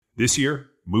This year,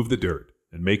 move the dirt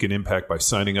and make an impact by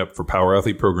signing up for Power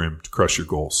Athlete Program to crush your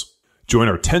goals. Join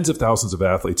our tens of thousands of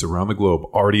athletes around the globe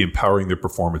already empowering their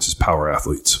performance as power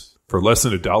athletes. For less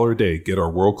than $1 a day, get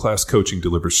our world-class coaching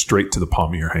delivered straight to the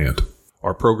palm of your hand.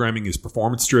 Our programming is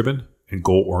performance-driven and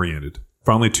goal-oriented.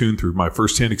 Finally tuned through my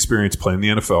firsthand experience playing the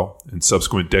NFL and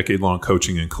subsequent decade-long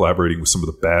coaching and collaborating with some of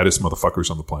the baddest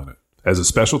motherfuckers on the planet. As a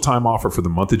special time offer for the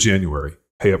month of January,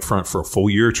 pay up front for a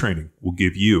full year of training. We'll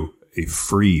give you a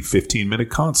free 15-minute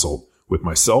consult with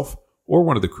myself or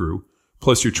one of the crew,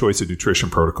 plus your choice of nutrition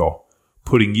protocol,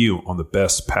 putting you on the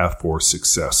best path for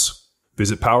success.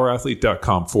 Visit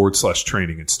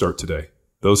powerathlete.com/training and start today.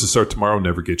 Those who start tomorrow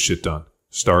never get shit done.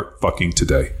 Start fucking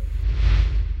today.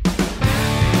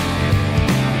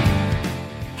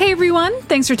 Hey everyone,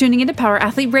 thanks for tuning into Power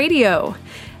Athlete Radio.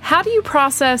 How do you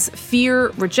process fear,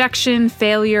 rejection,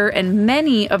 failure, and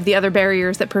many of the other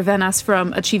barriers that prevent us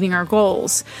from achieving our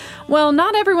goals? Well,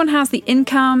 not everyone has the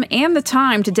income and the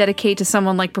time to dedicate to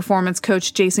someone like performance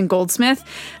coach Jason Goldsmith.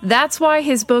 That's why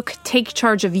his book, Take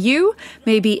Charge of You,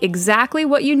 may be exactly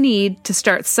what you need to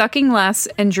start sucking less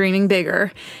and dreaming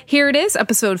bigger. Here it is,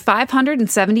 episode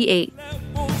 578.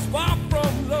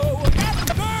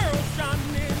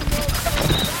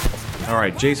 All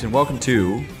right, Jason, welcome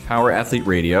to Power Athlete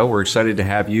Radio. We're excited to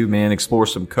have you, man, explore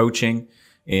some coaching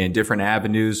and different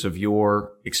avenues of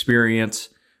your experience.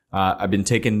 I've been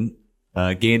taking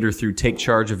a gander through Take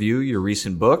Charge of You, your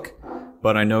recent book,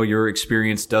 but I know your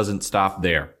experience doesn't stop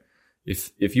there.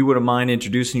 If you wouldn't mind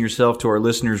introducing yourself to our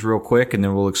listeners real quick, and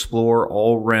then we'll explore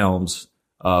all realms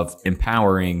of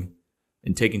empowering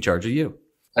and taking charge of you.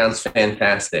 Sounds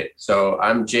fantastic. So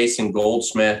I'm Jason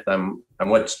Goldsmith. I'm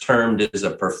what's termed as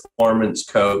a performance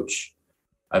coach.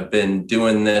 I've been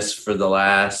doing this for the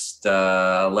last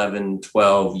 11,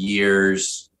 12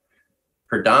 years,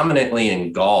 predominantly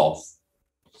in golf.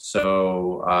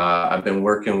 So I've been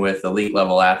working with elite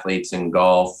level athletes in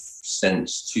golf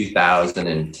since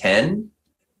 2010.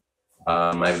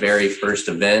 My very first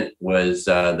event was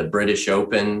the British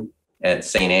Open at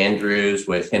St. Andrews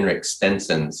with Henrik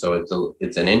Stenson. So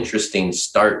it's an interesting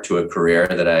start to a career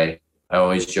that I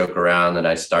always joke around that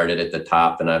I started at the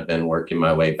top and I've been working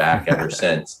my way back ever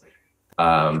since,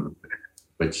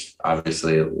 which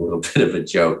obviously a little bit of a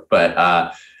joke, but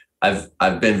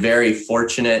I've been very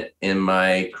fortunate in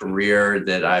my career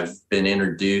that I've been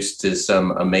introduced to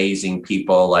some amazing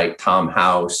people like Tom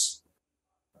House,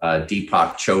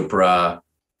 Deepak Chopra,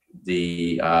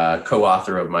 the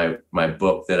co-author of my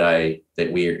book that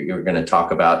we're going to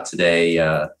talk about today,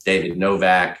 David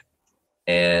Novak,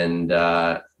 and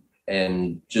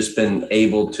just been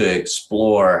able to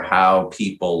explore how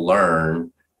people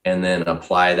learn and then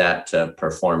apply that to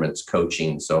performance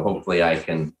coaching. So hopefully I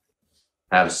can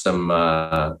have some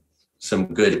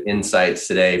good insights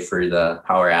today for the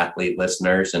Power Athlete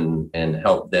listeners and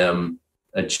help them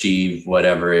achieve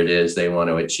whatever it is they want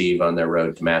to achieve on their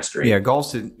road to mastery. Yeah,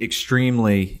 golf's an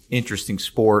extremely interesting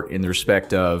sport in the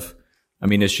respect of, I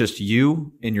mean, it's just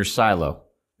you in your silo.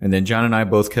 And then John and I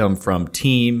both come from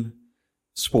team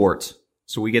sports.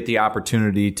 So we get the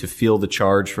opportunity to feel the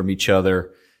charge from each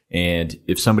other. And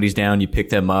if somebody's down, you pick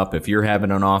them up. If you're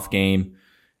having an off game,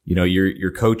 you know,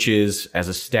 your coaches as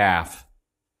a staff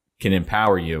can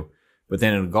empower you. But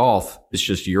then in golf, it's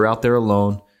just you're out there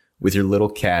alone with your little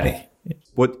caddy.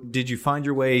 What did you find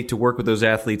your way to work with those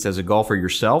athletes as a golfer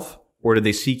yourself, or did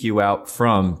they seek you out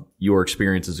from your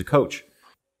experience as a coach?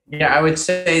 Yeah, I would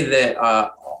say that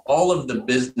all of the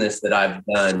business that I've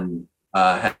done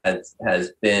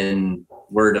has been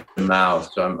word of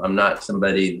mouth. So I'm not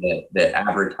somebody that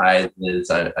advertises.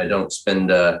 I don't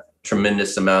spend a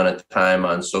tremendous amount of time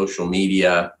on social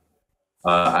media.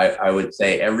 I would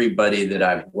say everybody that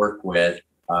I've worked with,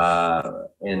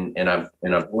 and I've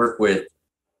worked with,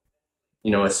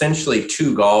 essentially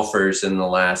two golfers in the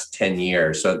last 10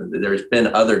 years. So there's been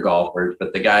other golfers,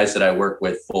 but the guys that I work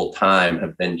with full time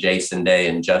have been Jason Day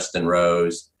and Justin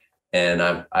Rose. And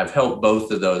I've helped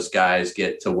both of those guys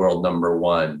get to world number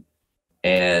one.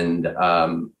 And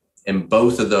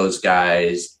both of those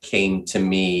guys came to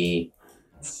me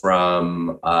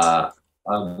from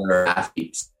other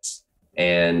athletes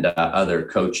and other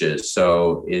coaches.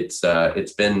 So it's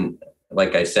been,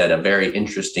 like I said, a very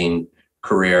interesting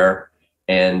career.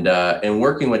 And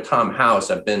working with Tom House,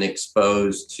 I've been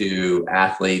exposed to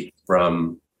athletes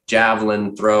from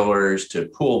javelin throwers to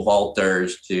pool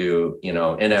vaulters to,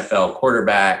 NFL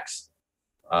quarterbacks,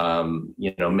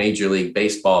 Major League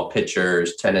Baseball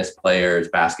pitchers, tennis players,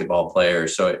 basketball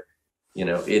players. So,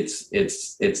 it's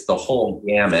the whole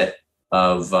gamut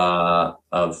of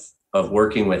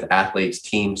working with athletes,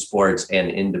 team sports,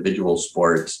 and individual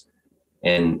sports.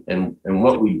 And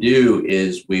what we do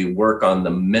is we work on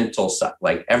the mental side.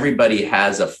 Like everybody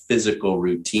has a physical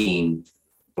routine.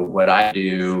 What I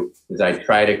do is I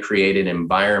try to create an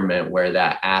environment where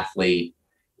that athlete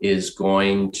is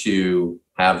going to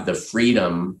have the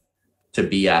freedom to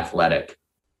be athletic.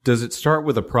 Does it start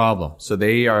with a problem? So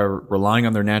they are relying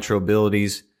on their natural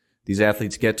abilities. These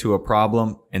athletes get to a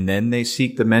problem and then they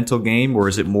seek the mental game, or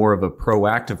is it more of a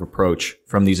proactive approach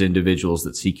from these individuals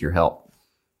that seek your help?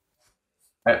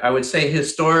 I would say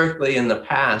historically in the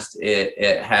past,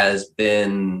 it has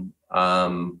been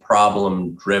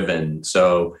problem driven.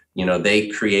 So, they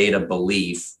create a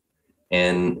belief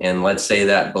and let's say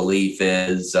that belief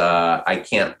is I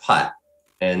can't putt.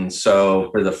 And so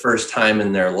for the first time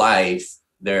in their life,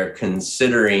 they're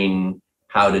considering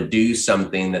how to do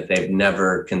something that they've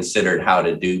never considered how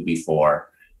to do before.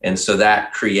 And so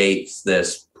that creates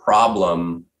this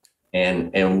problem.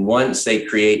 And once they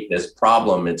create this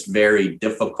problem, it's very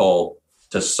difficult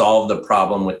to solve the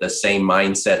problem with the same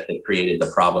mindset that created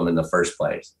the problem in the first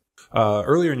place.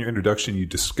 Earlier in your introduction, you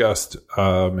discussed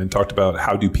and talked about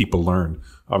how do people learn.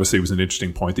 Obviously, it was an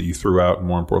interesting point that you threw out, and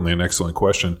more importantly, an excellent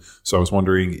question. So I was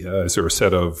wondering, is there a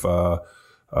set of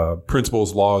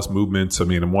principles, laws, movements? I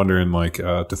mean, I'm wondering,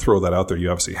 to throw that out there, you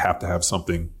obviously have to have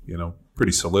something,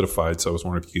 pretty solidified. So I was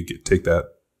wondering if you could take that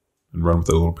and run with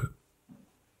it a little bit.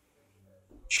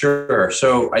 Sure.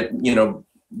 So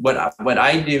what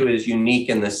I do is unique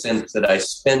in the sense that I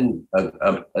spend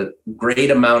a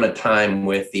great amount of time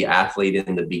with the athlete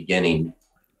in the beginning.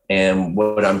 And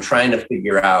what I'm trying to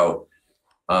figure out,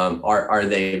 are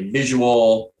they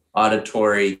visual,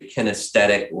 auditory,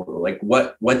 kinesthetic? Like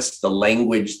what's the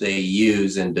language they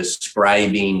use in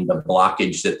describing the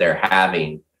blockage that they're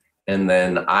having? And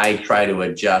then I try to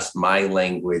adjust my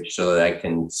language so that I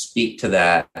can speak to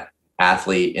that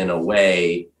athlete in a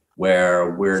way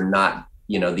where we're not,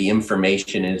 the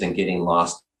information isn't getting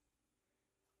lost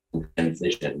in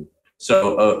vision.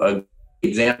 So a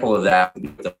example of that.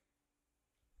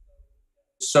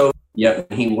 So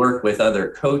he worked with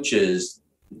other coaches,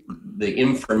 the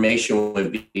information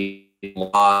would be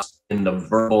lost in the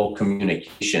verbal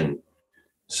communication.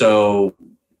 So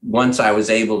once I was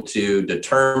able to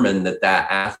determine that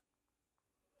athlete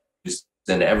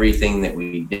and everything that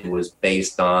we did was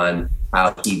based on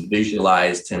how he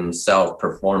visualized himself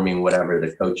performing whatever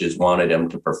the coaches wanted him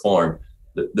to perform.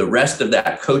 The rest of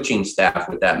that coaching staff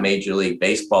with that Major League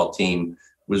Baseball team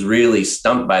was really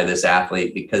stumped by this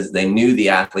athlete because they knew the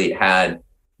athlete had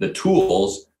the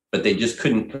tools, but they just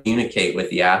couldn't communicate with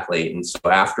the athlete. And so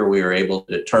after we were able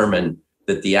to determine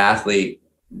that the athlete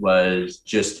was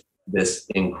just this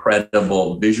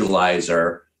incredible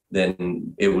visualizer,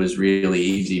 then it was really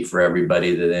easy for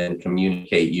everybody to then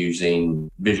communicate using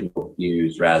visual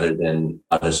cues rather than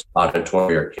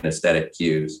auditory or kinesthetic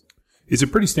cues. Is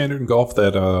it pretty standard in golf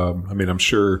that, I'm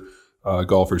sure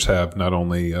golfers have not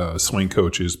only swing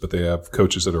coaches, but they have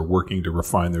coaches that are working to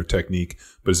refine their technique.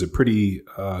 But is it pretty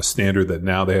standard that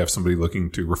now they have somebody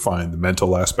looking to refine the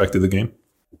mental aspect of the game?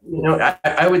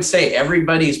 I would say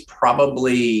everybody's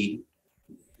probably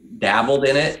dabbled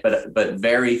in it, but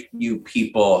very few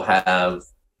people have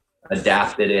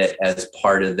adapted it as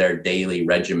part of their daily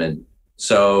regimen.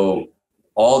 So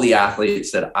all the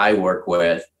athletes that I work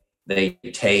with, they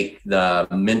take the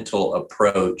mental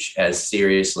approach as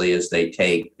seriously as they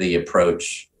take the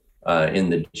approach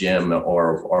in the gym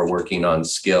or working on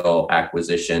skill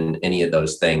acquisition, any of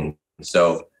those things.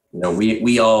 So,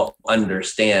 we all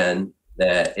understand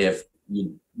that if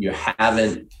you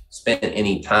haven't spent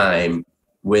any time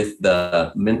with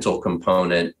the mental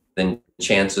component, then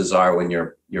chances are when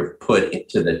you're put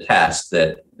into the test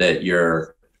that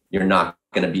you're not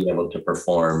going to be able to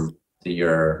perform to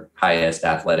your highest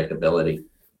athletic ability.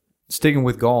 Sticking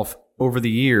with golf, over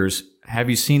the years, have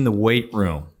you seen the weight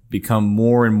room become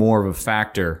more and more of a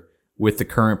factor with the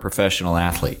current professional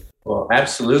athlete? Well,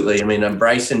 absolutely.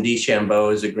 Bryson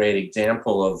DeChambeau is a great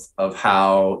example of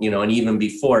how, and even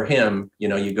before him,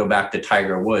 you go back to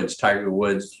Tiger Woods. Tiger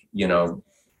Woods,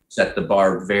 set the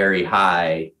bar very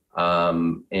high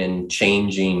in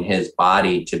changing his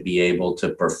body to be able to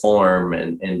perform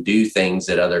and do things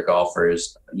that other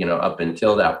golfers, up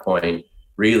until that point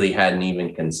really hadn't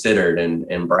even considered.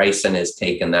 And Bryson has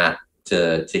taken that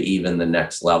to even the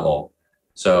next level.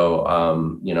 So,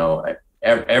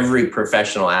 every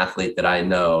professional athlete that I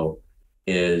know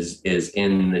is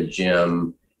in the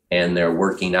gym and they're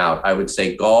working out. I would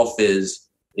say golf is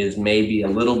maybe a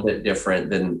little bit different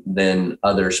than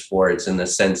other sports in the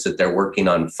sense that they're working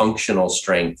on functional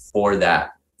strength for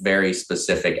that very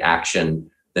specific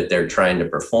action that they're trying to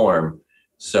perform.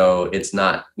 So it's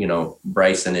not,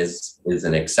 Bryson is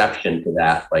an exception to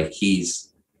that. Like he's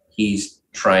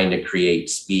trying to create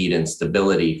speed and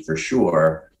stability for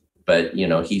sure, but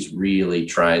he's really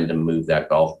trying to move that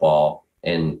golf ball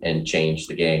and change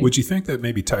the game. Would you think that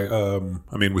maybe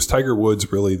was Tiger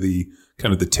Woods really the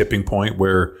kind of the tipping point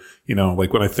where,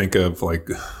 like when I think of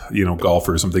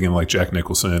golfers, I'm thinking like Jack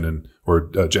Nicholson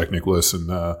or Jack Nicklaus and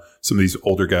some of these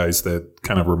older guys that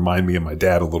kind of remind me of my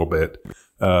dad a little bit.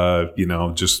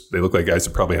 Just they look like guys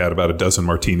that probably had about a dozen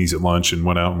martinis at lunch and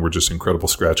went out and were just incredible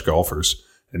scratch golfers.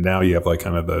 And now you have like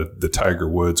kind of the Tiger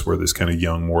Woods, where this kind of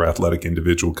young, more athletic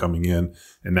individual coming in.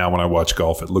 And now when I watch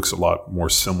golf, it looks a lot more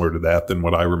similar to that than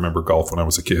what I remember golf when I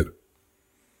was a kid.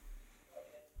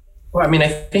 Well, I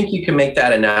think you can make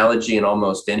that analogy in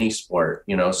almost any sport,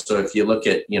 so if you look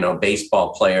at,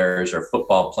 baseball players or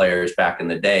football players back in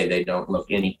the day, they don't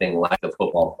look anything like the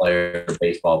football players or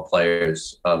baseball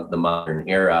players of the modern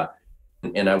era.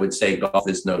 And I would say golf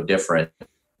is no different.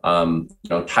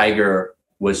 Tiger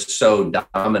was so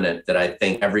dominant that I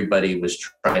think everybody was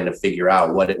trying to figure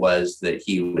out what it was that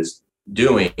he was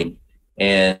doing.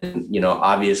 And,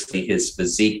 obviously his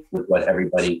physique was what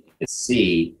everybody could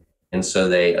see. And so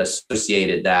they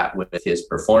associated that with his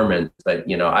performance. But,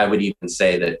 I would even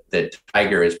say that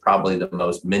Tiger is probably the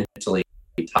most mentally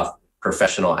tough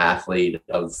professional athlete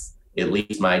of at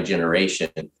least my generation.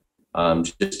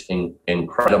 Just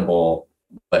incredible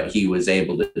what he was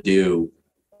able to do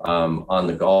on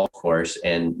the golf course,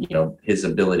 and, his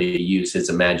ability to use his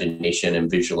imagination and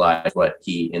visualize what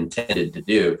he intended to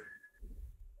do,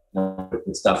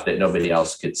 the stuff that nobody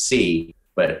else could see.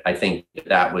 But I think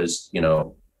that was,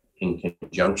 in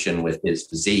conjunction with his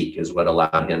physique is what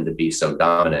allowed him to be so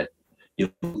dominant.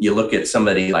 You look at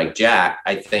somebody like Jack,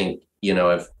 I think,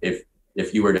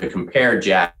 if you were to compare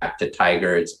Jack to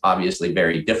Tiger, it's obviously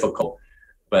very difficult.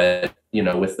 But,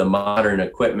 with the modern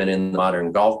equipment in the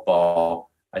modern golf ball,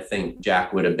 I think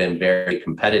Jack would have been very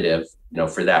competitive,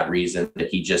 for that reason, that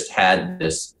he just had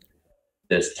this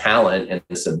talent and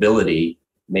this ability.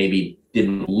 Maybe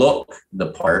didn't look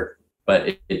the part, but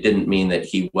it didn't mean that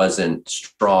he wasn't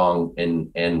strong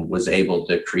and was able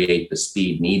to create the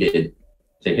speed needed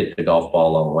to hit the golf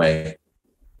ball a long way.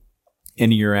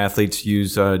 Any of your athletes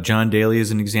use John Daly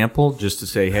as an example, just to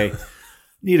say, hey,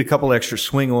 need a couple extra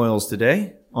swing oils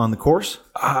today on the course?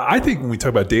 I think when we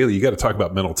talk about Daly, you got to talk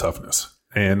about mental toughness.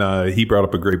 And he brought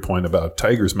up a great point about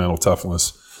Tiger's mental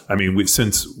toughness. We've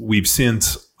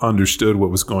since understood what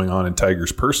was going on in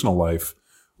Tiger's personal life,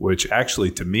 which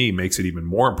actually to me makes it even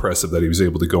more impressive that he was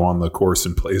able to go on the course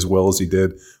and play as well as he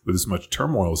did with as much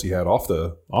turmoil as he had off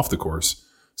the course.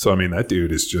 So, that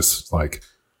dude is just like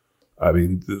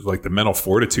the mental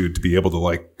fortitude to be able to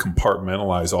like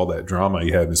compartmentalize all that drama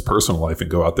he had in his personal life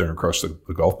and go out there and crush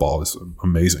the golf ball is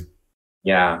amazing.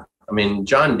 Yeah.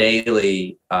 John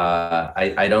Daly,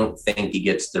 I don't think he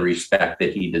gets the respect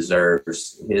that he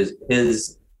deserves.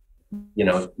 His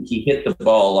he hit the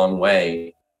ball a long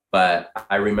way, but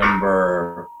I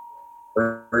remember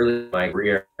early in my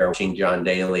career watching John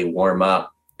Daly warm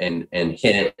up and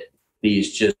hit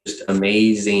these just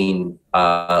amazing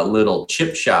little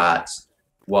chip shots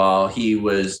while he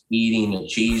was eating a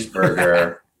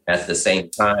cheeseburger at the same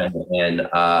time. And,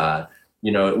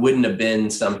 it wouldn't have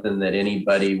been something that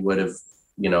anybody would have,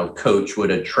 coach would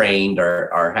have trained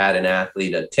or had an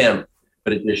athlete attempt,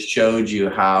 but it just showed you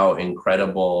how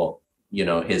incredible,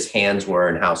 his hands were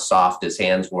and how soft his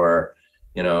hands were,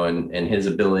 and his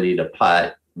ability to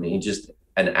putt. Just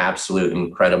an absolute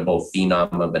incredible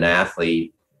phenom of an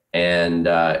athlete. And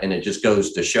it just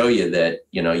goes to show you that,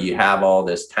 you have all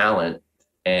this talent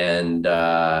and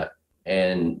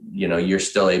you're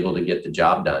still able to get the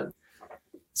job done.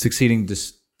 Succeeding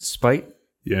despite?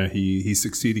 Yeah, he's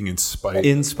succeeding in spite.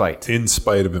 In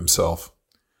spite of himself.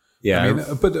 Yeah.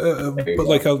 But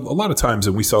like a lot of times,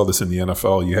 and we saw this in the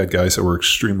NFL, you had guys that were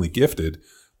extremely gifted,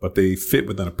 but they fit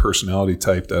within a personality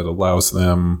type that allows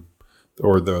them,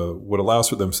 what allows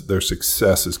for them their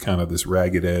success is kind of this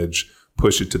ragged edge,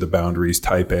 push it to the boundaries,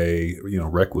 type A,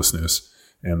 recklessness.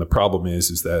 And the problem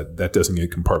is that doesn't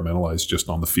get compartmentalized just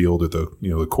on the field or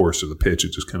the course or the pitch.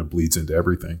 It just kind of bleeds into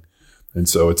everything. And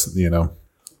so it's,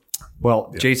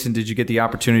 Well, yeah. Jason, did you get the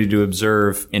opportunity to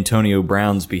observe Antonio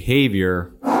Brown's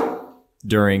behavior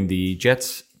during the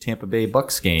Jets Tampa Bay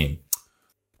Bucks game?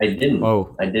 I didn't.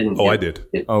 I did.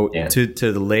 Yeah.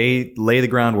 To lay the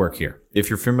groundwork here. If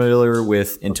you're familiar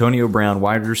with Antonio Brown,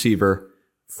 wide receiver,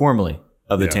 formerly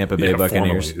of the Tampa Bay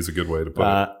Buccaneers, is a good way to put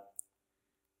it.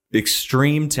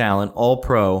 Extreme talent, all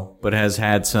pro, but has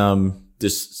had some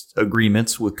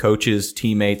disagreements with coaches,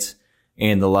 teammates,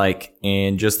 and the like.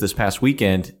 And just this past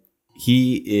weekend,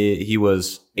 he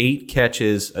was 8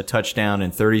 catches, a touchdown,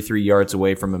 and 33 yards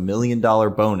away from $1 million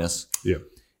bonus. Yeah.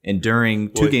 And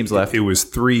during two games left, it was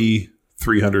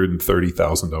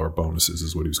 $330,000 bonuses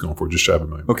is what he was going for, just shy of $1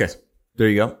 million. Okay, there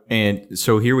you go. And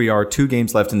so here we are, 2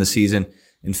 games left in the season,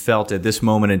 and felt at this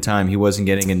moment in time he wasn't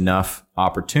getting enough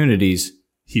opportunities.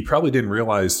 He probably didn't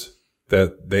realize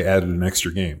that they added an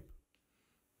extra game.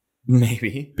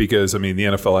 Maybe. Because, I mean, the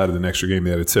NFL added an extra game.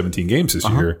 They added 17 games this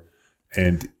year.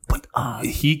 And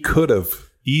he could have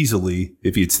easily,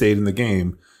 if he had stayed in the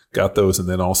game, got those and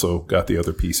then also got the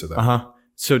other piece of that.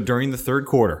 So during the third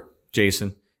quarter,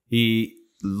 Jason, he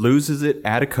loses it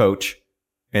at a coach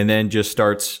and then just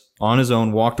starts on his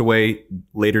own, walked away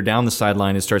later down the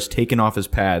sideline and starts taking off his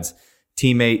pads.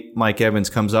 Teammate Mike Evans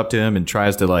comes up to him and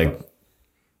tries to like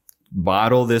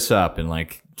bottle this up and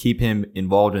like keep him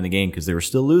involved in the game because they were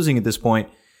still losing at this point.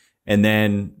 And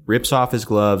then rips off his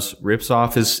gloves, rips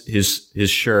off his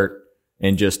shirt,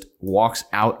 and just walks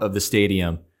out of the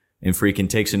stadium and freaking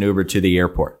takes an Uber to the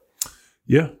airport.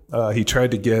 Yeah. He tried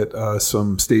to get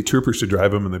some state troopers to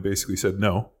drive him, and they basically said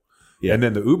no. Yeah. And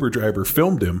then the Uber driver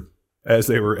filmed him as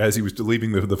he was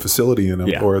leaving the facility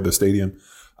or the stadium.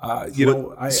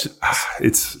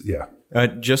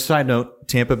 Just side note,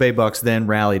 Tampa Bay Bucks then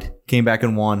rallied, came back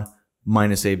and won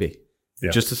minus AB.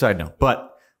 Yeah. Just a side note. But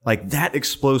like that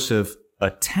explosive a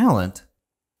talent.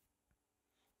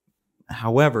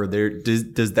 However,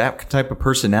 does that type of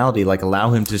personality like allow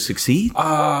him to succeed?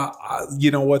 You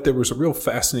know what? There was a real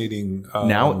fascinating.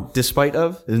 Now, despite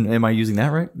of, am I using that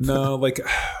right? No, like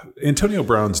Antonio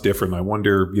Brown's different. I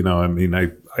wonder. I mean, I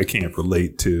can't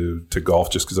relate to golf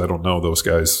just because I don't know those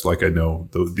guys like I know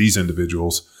these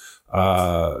individuals.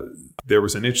 There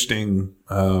was an interesting,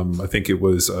 I think it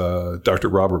was Dr.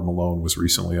 Robert Malone was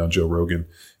recently on Joe Rogan,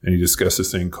 and he discussed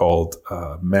this thing called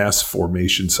mass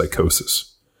formation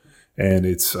psychosis. And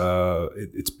it's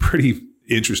pretty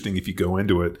interesting if you go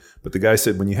into it. But the guy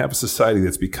said when you have a society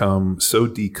that's become so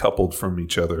decoupled from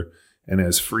each other and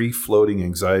has free-floating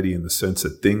anxiety in the sense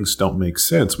that things don't make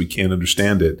sense, we can't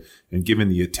understand it, and given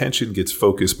the attention gets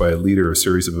focused by a leader or a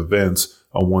series of events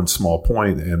on one small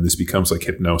point, and this becomes like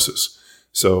hypnosis.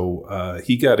 So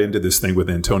he got into this thing with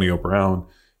Antonio Brown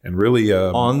and really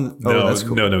that's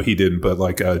cool. No, he didn't. But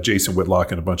like Jason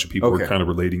Whitlock and a bunch of people were kind of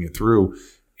relating it through.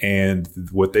 And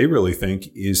what they really think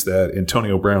is that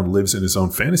Antonio Brown lives in his own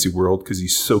fantasy world because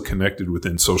he's so connected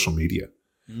within social media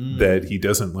that he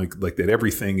doesn't like that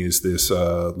everything is this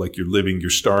like you're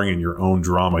starring in your own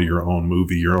drama, your own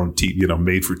movie, your own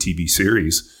made for TV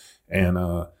series. And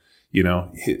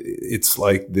it's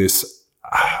like this.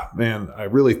 Man, I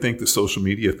really think the social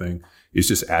media thing is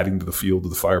just adding to the fuel to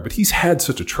the fire. But he's had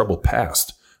such a troubled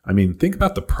past. I mean, think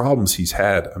about the problems he's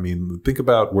had. I mean, think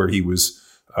about where he was,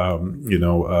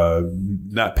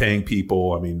 not paying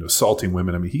people. I mean, assaulting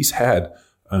women. I mean, he's had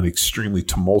an extremely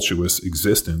tumultuous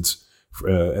existence,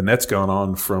 and that's gone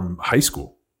on from high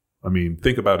school. I mean,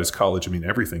 think about his college. I mean,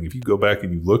 everything. If you go back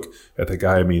and you look at the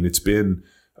guy, I mean, it's been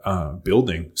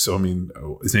building. So, I mean,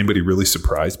 is anybody really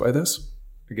surprised by this?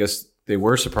 I guess they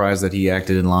were surprised that he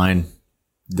acted in line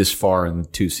this far in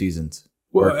 2 seasons.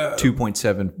 Well,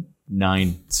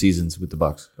 2.79 seasons with the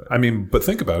Bucs. I mean, but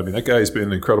think about it. I mean, that guy's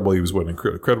been incredible. He was an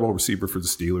incredible receiver for the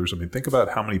Steelers. I mean, think about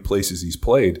how many places he's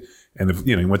played. And if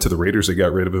he went to the Raiders, they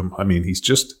got rid of him. I mean, he's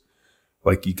just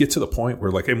like you get to the point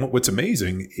where and what's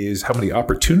amazing is how many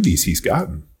opportunities he's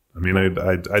gotten. I mean,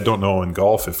 I don't know in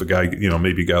golf if a guy,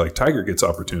 maybe a guy like Tiger gets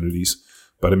opportunities.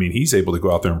 But, I mean, he's able to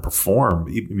go out there and perform.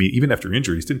 I mean, even after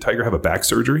injuries. Didn't Tiger have a back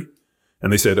surgery?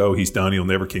 And they said, oh, he's done. He'll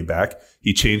never came back.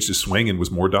 He changed his swing and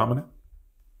was more dominant.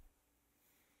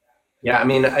 Yeah, I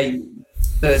mean,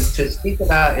 to speak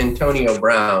about Antonio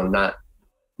Brown, not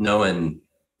knowing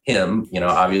him,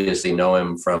 obviously know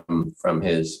him from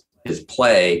his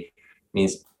play. I mean,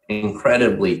 he's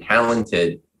incredibly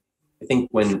talented. I think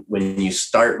when you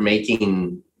start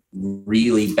making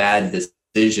really bad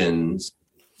decisions,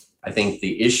 I think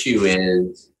the issue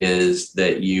is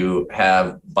that you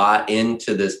have bought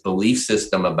into this belief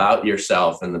system about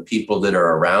yourself, and the people that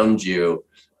are around you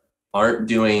aren't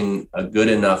doing a good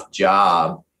enough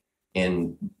job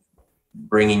in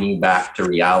bringing you back to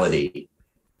reality.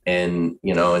 And,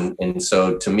 and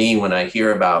so to me, when I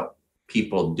hear about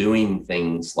people doing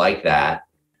things like that,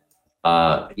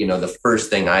 the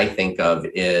first thing I think of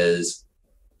is,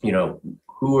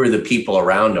 who are the people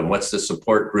around them? What's the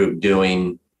support group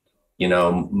doing?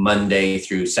 Monday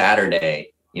through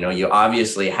Saturday, you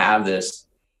obviously have this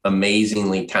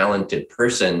amazingly talented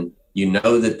person,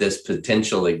 that this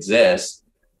potential exists,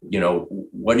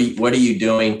 what are you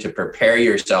doing to prepare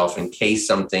yourself in case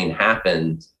something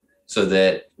happens so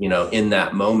that, in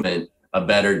that moment, a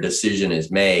better decision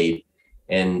is made.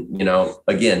 And, you know,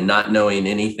 again, not knowing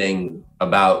anything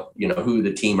about, you know, who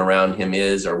the team around him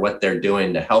is or what they're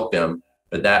doing to help him.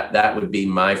 But that would be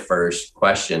my first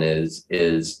question is,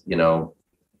 you know,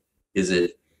 is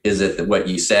it what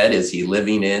you said? Is he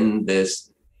living in this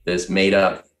made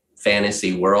up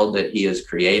fantasy world that he has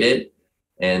created?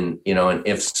 And, you know, and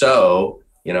if so,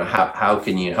 you know, how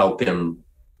can you help him,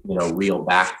 you know, reel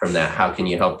back from that? How can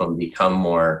you help him become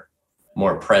more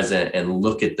present and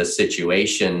look at the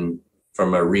situation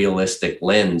from a realistic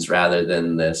lens rather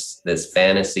than this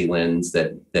fantasy lens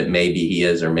that maybe he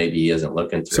is or maybe he isn't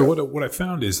looking through? So what I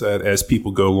found is that as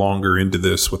people go longer into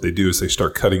this, what they do is they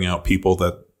start cutting out people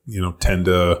that, you know, tend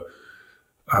to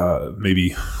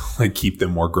maybe like keep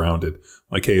them more grounded.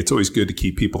 Like, hey, it's always good to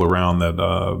keep people around that,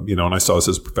 you know, and I saw this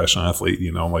as a professional athlete,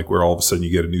 you know, like where all of a sudden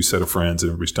you get a new set of friends and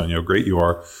everybody's telling you how great you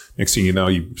are. Next thing you know,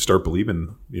 you start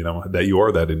believing, you know, that you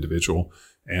are that individual.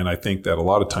 And I think that a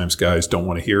lot of times guys don't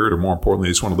want to hear it, or more importantly,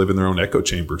 they just want to live in their own echo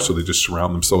chamber. So they just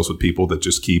surround themselves with people that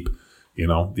just keep, you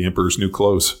know, the emperor's new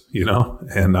clothes, you know?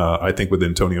 And I think with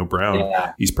Antonio Brown,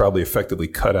 he's probably effectively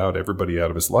cut out everybody out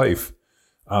of his life.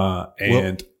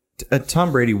 And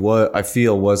Tom Brady, what I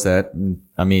feel was that,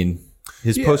 I mean,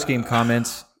 his post-game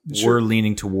comments were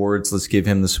leaning towards, let's give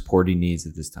him the support he needs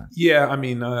at this time. Yeah, I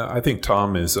mean, I think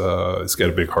Tom has got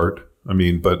a big heart. I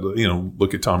mean, but, you know,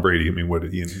 look at Tom Brady. I mean, what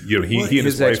he and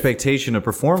his wife, expectation of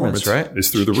performance, right, is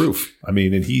through the roof. I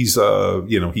mean, and he's,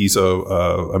 you know,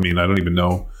 I mean, I don't even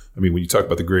know. I mean, when you talk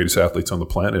about the greatest athletes on the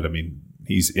planet, I mean,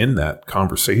 he's in that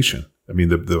conversation. I mean,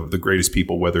 the greatest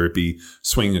people, whether it be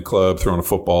swinging a club, throwing a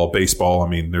football, baseball. I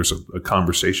mean, there's a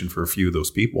conversation for a few of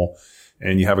those people.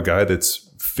 And you have a guy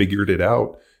that's figured it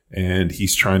out, and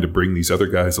he's trying to bring these other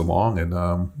guys along.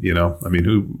 And, you know, I mean,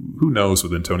 who knows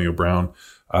with Antonio Brown?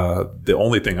 The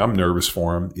only thing I'm nervous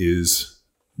for him is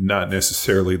not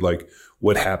necessarily like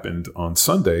what happened on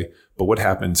Sunday, but what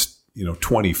happens, you know,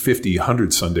 20, 50,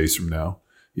 100 Sundays from now.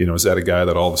 You know, is that a guy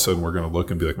that all of a sudden we're going to look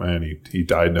and be like, man, he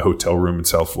died in a hotel room in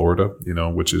South Florida, you know,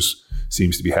 which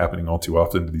seems to be happening all too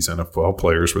often to these NFL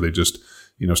players where they just,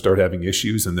 you know, start having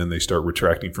issues and then they start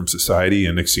retracting from society.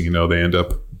 And next thing you know, they end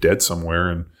up dead somewhere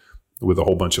and with a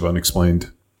whole bunch of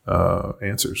unexplained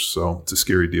answers. So it's a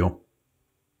scary deal.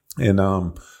 And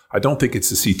I don't think it's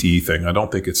the CTE thing. I don't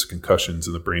think it's concussions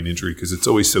and the brain injury, because it's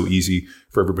always so easy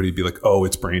for everybody to be like, oh,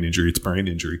 it's brain injury. It's brain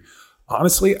injury.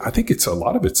 Honestly, I think a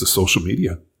lot of it's the social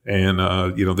media and,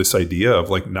 you know, this idea of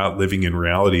like not living in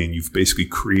reality. And you've basically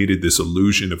created this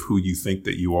illusion of who you think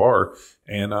that you are.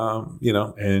 And, you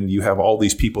know, and you have all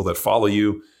these people that follow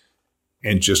you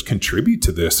and just contribute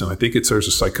to this. And I think there's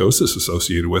a psychosis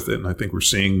associated with it. And I think we're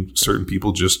seeing certain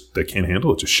people that can't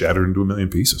handle it, just shattered into a million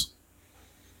pieces.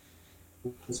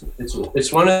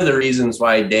 It's one of the reasons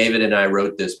why David and I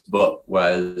wrote this book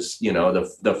was, you know,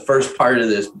 the first part of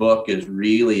this book is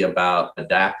really about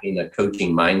adapting a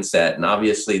coaching mindset. And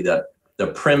obviously the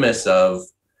premise of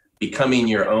becoming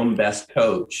your own best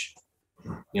coach,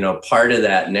 you know, part of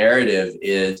that narrative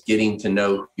is getting to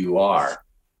know who you are.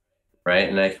 Right.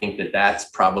 And I think that's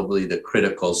probably the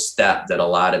critical step that a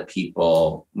lot of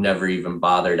people never even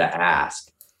bother to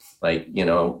ask. Like, you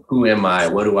know, who am I?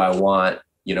 What do I want?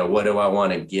 You know, what do I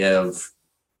want to give?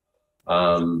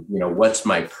 You know, what's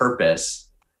my purpose?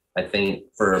 I think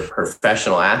for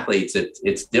professional athletes,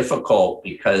 it's difficult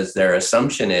because their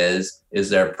assumption is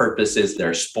their purpose is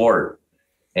their sport.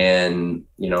 And,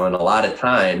 you know, and a lot of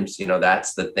times, you know,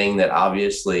 that's the thing that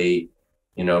obviously,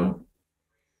 you know,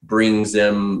 brings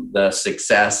them the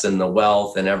success and the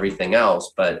wealth and everything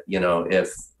else. But, you know,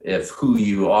 if who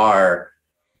you are,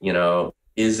 you know,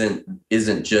 isn't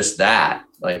just that,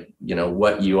 like, you know,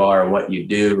 what you are, what you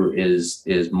do is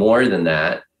more than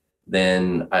that,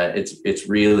 then it's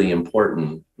really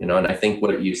important, you know. And I think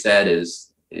what you said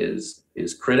is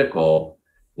critical.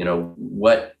 You know,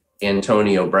 what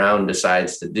Antonio Brown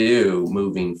decides to do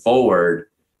moving forward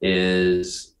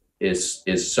is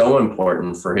so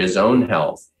important for his own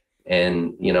health.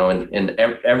 And, you know, and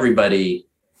everybody,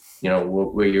 you know,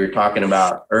 what you were talking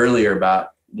about earlier about,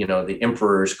 you know, the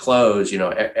emperor's clothes, you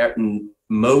know,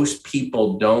 most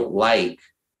people don't like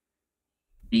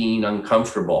being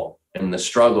uncomfortable and the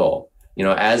struggle. You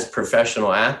know, as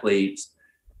professional athletes,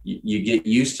 you get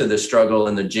used to the struggle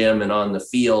in the gym and on the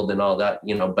field and all that,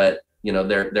 you know, but, you know,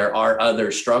 there are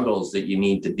other struggles that you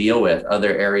need to deal with,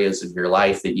 other areas of your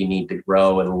life that you need to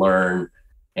grow and learn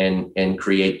and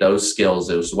create those skills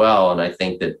as well. And I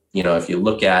think that, you know, if you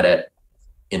look at it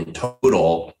in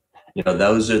total, you know,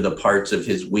 those are the parts of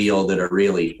his wheel that are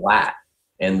really flat.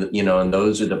 And, you know, and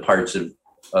those are the parts of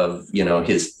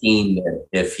his team, that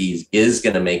if he is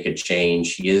going to make a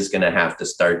change, he is going to have to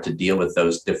start to deal with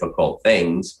those difficult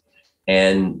things,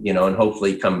 and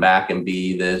hopefully come back and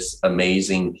be this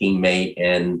amazing teammate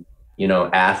and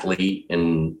athlete,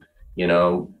 and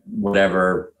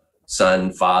whatever,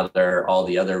 son, father, all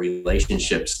the other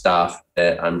relationship stuff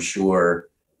that I'm sure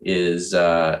is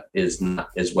not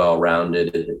as well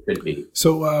rounded as it could be.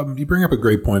 So you bring up a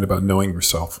great point about knowing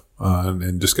yourself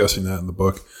and discussing that in the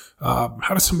book.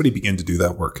 How does somebody begin to do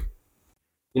that work?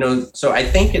 So I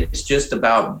think it's just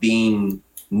about being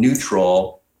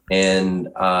neutral and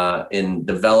in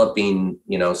developing,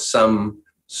 some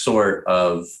sort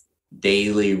of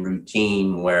daily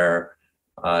routine where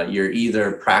you're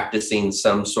either practicing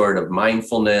some sort of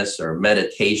mindfulness or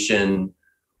meditation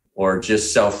or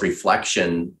just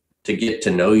self-reflection to get to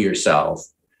know yourself.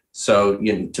 So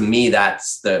to me,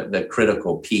 that's the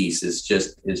critical piece, is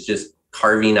just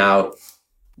carving out,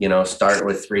 start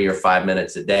with 3 or 5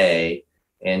 minutes a day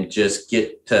and just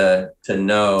get to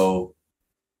know,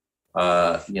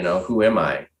 who am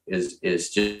I is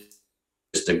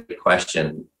just a good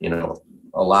question.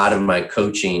 A lot of my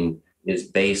coaching is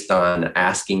based on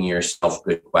asking yourself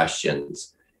good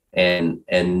questions and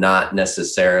not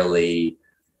necessarily,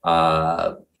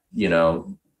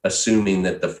 assuming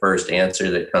that the first answer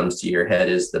that comes to your head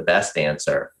is the best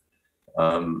answer.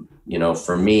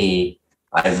 For me,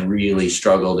 I really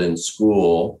struggled in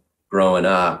school growing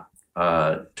up.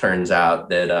 Turns out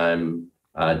that I'm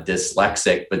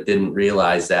dyslexic, but didn't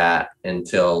realize that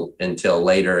until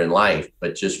later in life,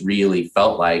 but just really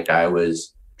felt like I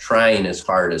was trying as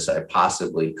hard as I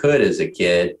possibly could as a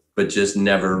kid, but just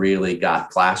never really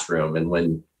got classroom. And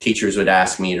when teachers would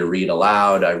ask me to read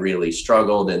aloud, I really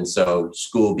struggled. And so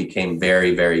school became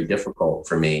very, very difficult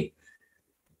for me.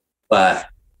 But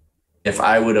if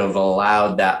I would have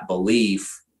allowed that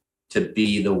belief to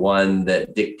be the one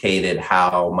that dictated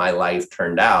how my life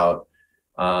turned out,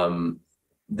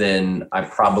 then I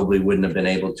probably wouldn't have been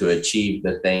able to achieve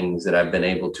the things that I've been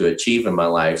able to achieve in my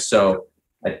life. So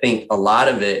I think a lot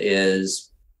of it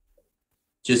is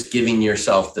just giving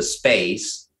yourself the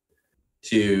space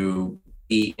to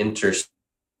be introspective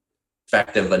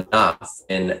enough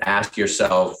and ask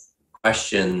yourself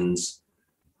questions,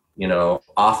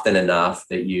 often enough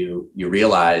that you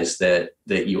realize that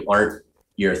you aren't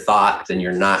your thoughts and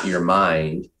you're not your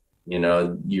mind.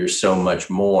 You're so much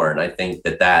more. And I think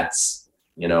that's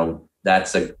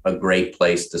a great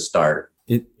place to start.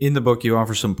 In the book, you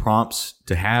offer some prompts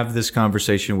to have this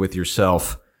conversation with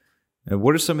yourself. And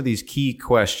what are some of these key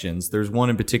questions? There's one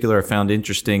in particular I found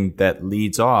interesting that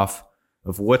leads off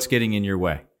of what's getting in your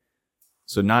way.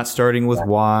 So not starting with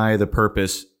why, the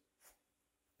purpose,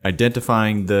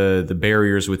 identifying the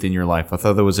barriers within your life. I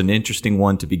thought that was an interesting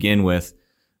one to begin with.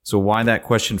 So why that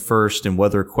question first, and what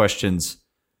other questions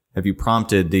have you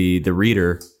prompted the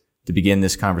reader to begin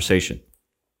this conversation?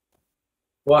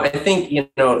 Well, I think,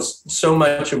 so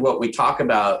much of what we talk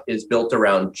about is built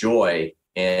around joy.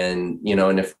 And,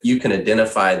 and if you can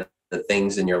identify the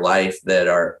things in your life that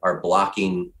are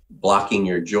blocking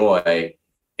your joy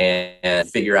and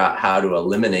figure out how to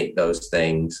eliminate those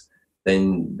things,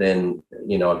 then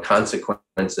a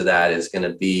consequence of that is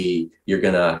going to be, you're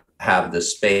going to have the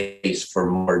space for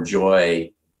more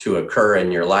joy to occur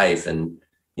in your life. And,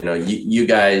 you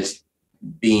guys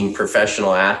being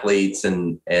professional athletes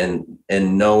and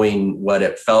knowing what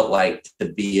it felt like to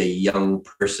be a young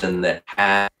person that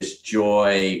has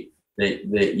joy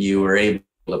that you were able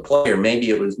to play, or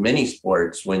maybe it was many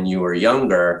sports when you were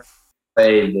younger,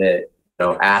 way that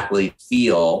athletes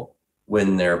feel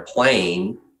when they're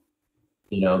playing,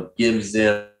 gives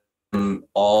them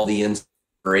all the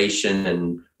inspiration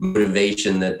and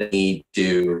motivation that they need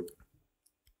to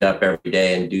get up every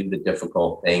day and do the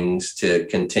difficult things to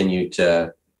continue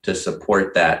to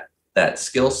support that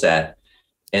skill set.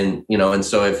 And, and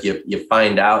so if you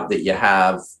find out that you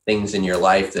have things in your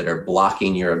life that are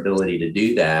blocking your ability to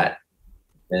do that,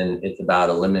 then it's about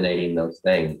eliminating those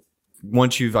things.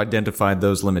 Once you've identified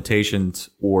those limitations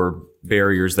or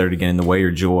barriers that are getting in the way of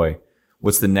your joy,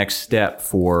 what's the next step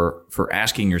for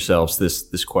asking yourselves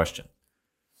this question?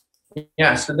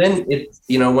 Yeah. So then it's,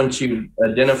 once you've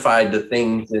identified the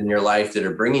things in your life that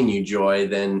are bringing you joy,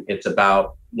 then it's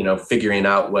about, figuring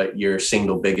out what your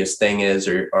single biggest thing is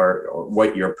or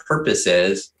what your purpose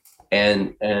is.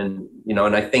 And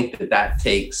I think that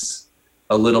takes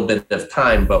a little bit of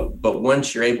time, but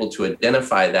once you're able to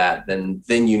identify that, then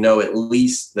at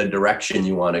least the direction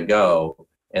you want to go.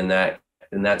 And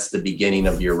that's the beginning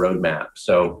of your roadmap.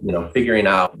 So, figuring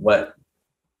out what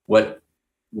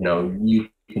you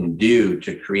can do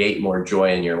to create more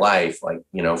joy in your life. Like,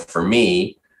 for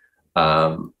me,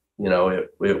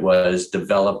 it was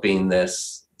developing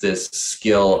this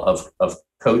skill of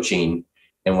coaching.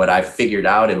 And what I figured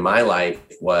out in my life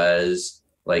was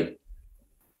like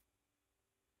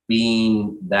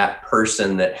being that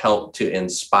person that helped to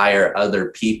inspire other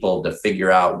people to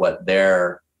figure out what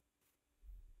their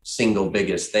single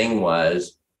biggest thing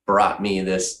was, brought me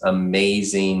this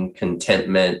amazing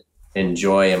contentment and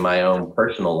joy in my own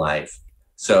personal life.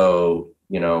 So,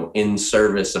 in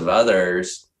service of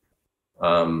others,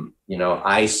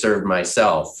 I serve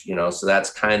myself, so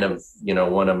that's kind of,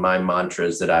 one of my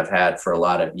mantras that I've had for a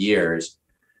lot of years.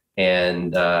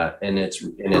 And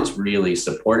it's really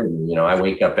supported me. I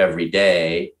wake up every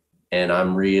day and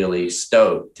I'm really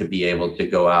stoked to be able to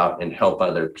go out and help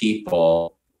other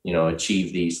people,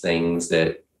 achieve these things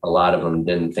that a lot of them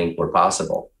didn't think were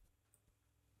possible.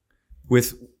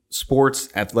 With sports,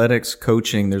 athletics,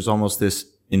 coaching, there's almost this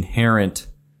inherent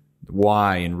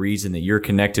why and reason that you're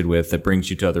connected with that brings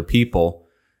you to other people.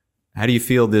 How do you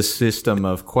feel this system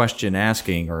of question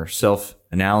asking or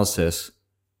self-analysis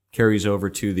carries over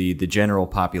to the general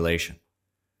population,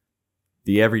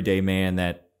 the everyday man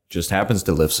that just happens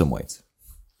to lift some weights?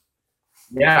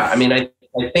 Yeah, I mean, I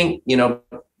think,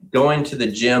 going to the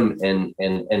gym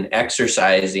and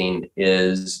exercising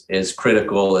is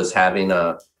critical as having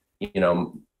a,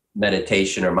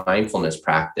 meditation or mindfulness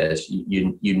practice.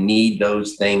 You need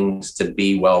those things to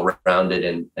be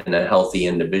well-rounded and a healthy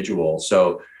individual.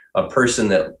 So a person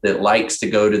that likes to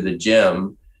go to the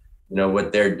gym,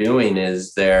 what they're doing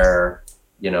is they're,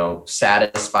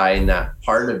 satisfying that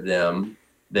part of them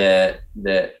that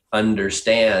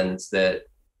understands that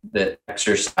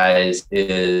exercise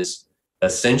is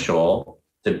essential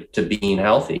to being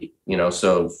healthy.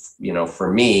 So,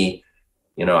 for me,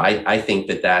 I think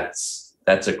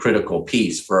that's a critical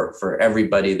piece for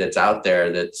everybody that's out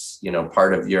there that's,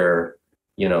 part of your,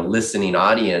 listening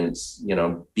audience.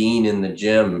 Being in the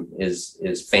gym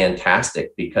is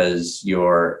fantastic because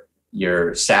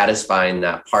you're satisfying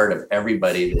that part of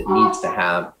everybody that needs to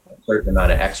have a certain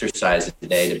amount of exercise a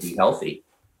day to be healthy.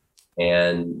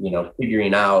 And,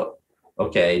 figuring out,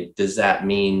 okay, does that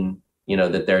mean,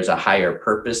 that there's a higher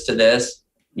purpose to this?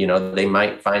 They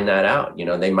might find that out.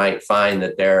 They might find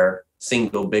that their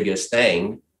single biggest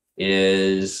thing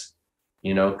is,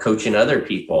 coaching other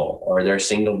people, or their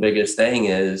single biggest thing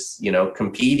is,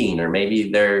 competing, or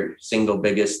maybe their single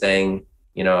biggest thing,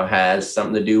 has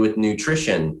something to do with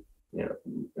nutrition.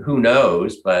 Who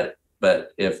knows? But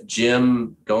if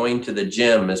going to the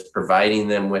gym is providing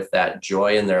them with that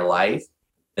joy in their life,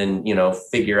 then,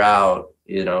 figure out,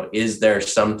 is there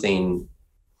something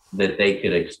that they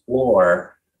could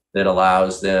explore that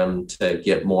allows them to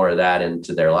get more of that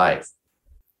into their life.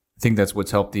 I think that's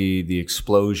what's helped the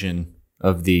explosion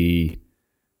of the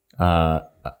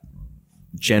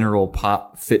general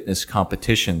pop fitness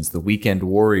competitions, the weekend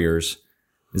warriors,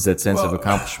 is that sense of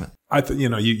accomplishment.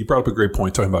 You brought up a great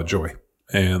point talking about joy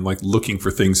and like looking for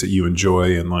things that you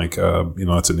enjoy, and like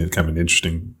that's kind of an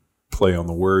interesting play on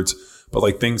the words, but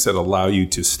like things that allow you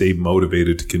to stay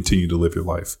motivated to continue to live your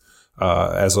life.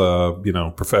 As a,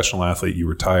 professional athlete, you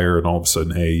retire and all of a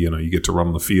sudden, hey, you get to run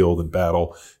on the field and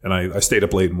battle. And I stayed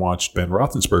up late and watched Ben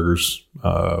Roethlisberger's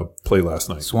play last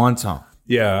night. Swan song.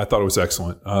 Yeah, I thought it was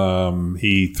excellent.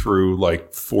 He threw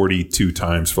like 42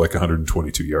 times for like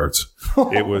 122 yards.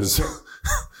 It was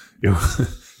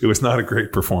not a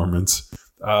great performance,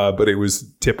 but it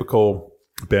was typical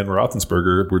Ben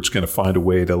Roethlisberger. We're just going to find a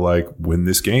way to like win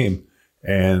this game.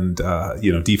 And,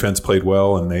 defense played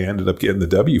well and they ended up getting the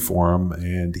W for him.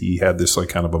 And he had this like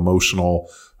kind of emotional,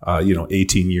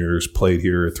 18 years played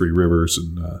here at Three Rivers.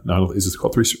 And is it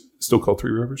still called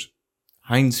Three Rivers?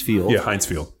 Heinz Field. Yeah, Heinz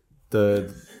Field.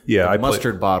 The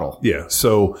mustard bottle. Yeah.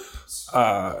 So,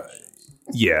 but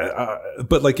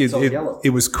like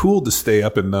it was cool to stay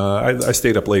up and I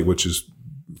stayed up late, which is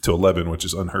till 11, which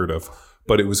is unheard of.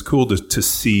 But it was cool to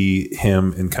see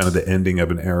him in kind of the ending of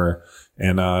an era.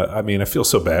 And I feel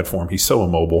so bad for him. He's so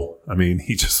immobile. I mean,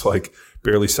 he just like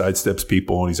barely sidesteps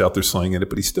people and he's out there slinging it,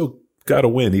 but he still got a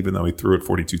win, even though he threw it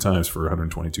 42 times for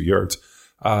 122 yards.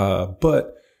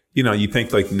 But you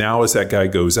think like now as that guy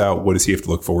goes out, what does he have to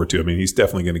look forward to? I mean, he's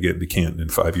definitely going to get into Canton in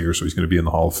 5 years, so he's going to be in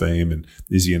the Hall of Fame. And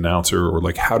is he an announcer, or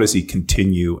like how does he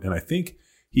continue? And I think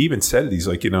he even said it. He's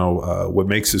like, what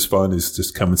makes this fun is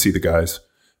just come and see the guys.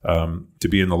 To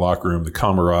be in the locker room, the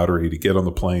camaraderie, to get on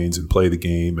the planes and play the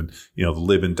game, and the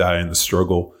live and die and the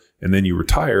struggle. And then you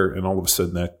retire, and all of a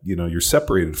sudden that you're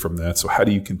separated from that. So how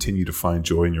do you continue to find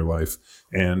joy in your life?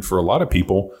 And for a lot of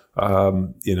people,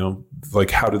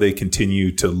 like how do they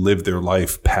continue to live their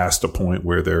life past a point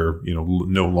where they're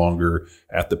no longer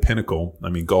at the pinnacle?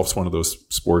 I mean, golf's one of those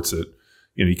sports that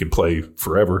you can play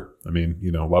forever. I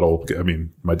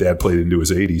mean, my dad played into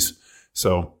his 80s.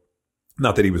 So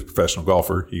not that he was a professional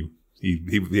golfer.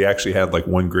 He actually had like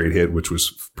one great hit, which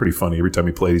was pretty funny. Every time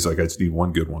he played, he's like, I just need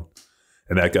one good one.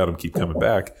 And that got him keep coming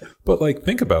back. But like,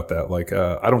 think about that. Like,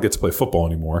 I don't get to play football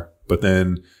anymore, but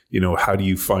then, how do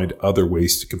you find other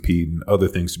ways to compete and other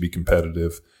things to be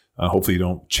competitive? Hopefully you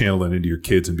don't channel that into your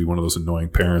kids and be one of those annoying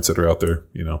parents that are out there,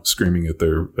 screaming at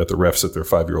the refs at their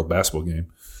 5-year-old basketball game.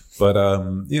 But,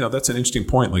 that's an interesting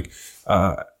point. Like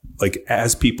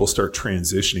as people start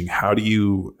transitioning, how do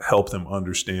you help them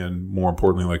understand, more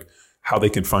importantly, like how they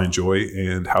can find joy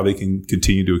and how they can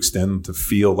continue to extend to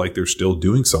feel like they're still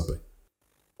doing something?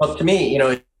 Well, to me,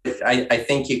 I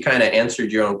think you kind of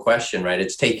answered your own question, right?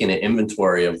 It's taking an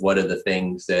inventory of what are the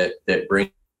things that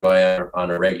bring joy on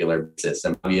a regular basis.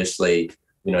 And obviously,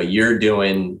 you're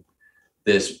doing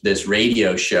this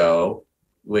radio show,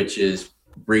 which is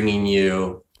bringing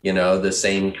you, the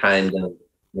same kind of,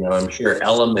 I'm sure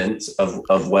elements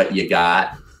of what you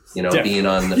got, being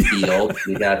on the field.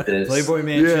 You got this Playboy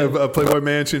Mansion. Yeah, Playboy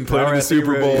Mansion, playing in the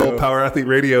Super Bowl, Radio. Power Athlete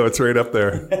Radio. It's right up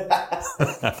there.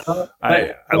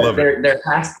 I love it. There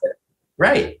has to,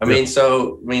 right. I mean,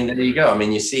 there you go. I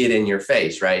mean, you see it in your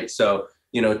face, right? So,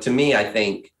 to me, I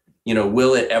think,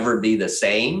 will it ever be the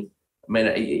same? I mean,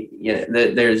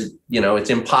 there's, it's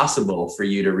impossible for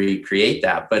you to recreate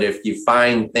that. But if you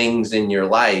find things in your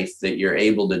life that you're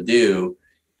able to do,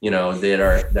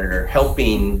 that are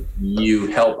helping you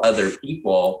help other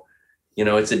people,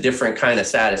 it's a different kind of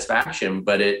satisfaction,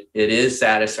 but it is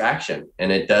satisfaction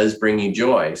and it does bring you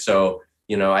joy. So,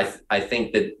 I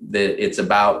think that it's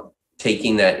about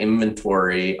taking that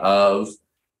inventory of,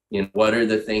 what are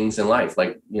the things in life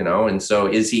like, and so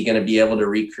is he going to be able to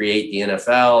recreate the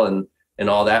NFL and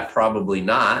all that? Probably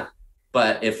not.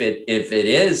 But if it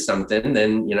is something,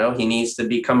 then, he needs to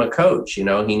become a coach. He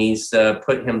needs to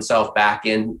put himself back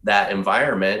in that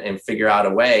environment and figure out a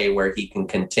way where he can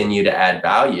continue to add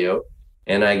value.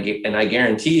 And I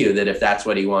guarantee you that if that's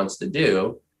what he wants to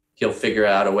do, he'll figure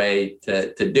out a way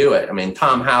to do it. I mean,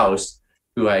 Tom House,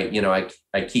 who I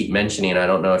keep mentioning, I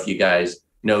don't know if you guys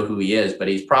know who he is, but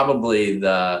he's probably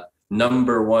the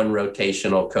number one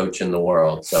rotational coach in the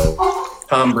world. So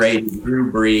Tom Brady,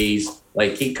 Drew Brees,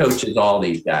 like he coaches all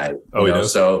these guys. Oh, he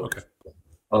does? So, okay.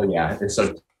 Oh yeah. And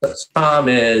so Tom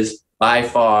is by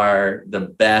far the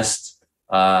best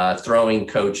throwing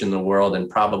coach in the world and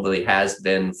probably has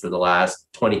been for the last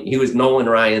 20. He was Nolan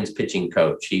Ryan's pitching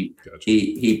coach. He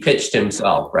pitched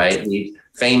himself, right? He's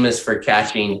famous for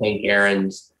catching Hank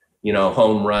Aaron's,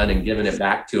 home run and giving it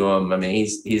back to him. I mean,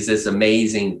 he's this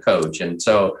amazing coach. And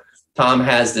so Tom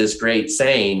has this great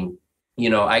saying,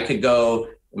 I could go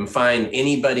and find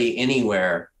anybody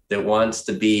anywhere that wants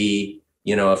to be,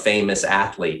 a famous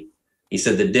athlete. He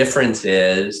said the difference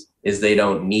is they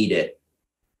don't need it.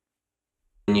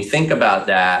 When you think about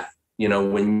that,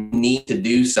 when you need to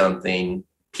do something,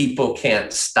 people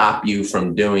can't stop you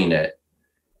from doing it.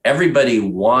 Everybody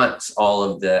wants all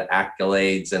of the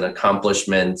accolades and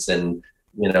accomplishments and,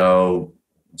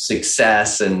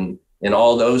 success and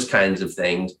all those kinds of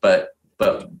things. But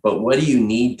what do you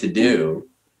need to do?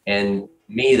 And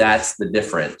me, that's the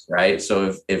difference, right?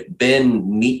 So if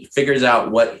Ben figures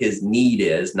out what his need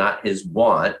is, not his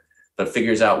want, but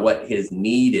figures out what his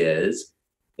need is,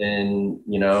 then,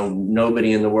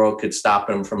 nobody in the world could stop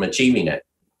him from achieving it.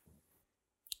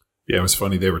 Yeah, it was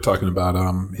funny. They were talking about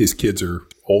his kids are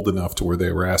old enough to where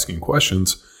they were asking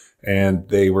questions and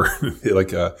they were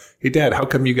like, hey, Dad, how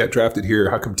come you got drafted here?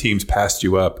 How come teams passed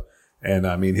you up? And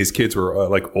I mean, his kids were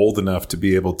like old enough to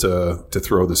be able to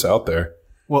throw this out there.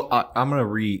 Well,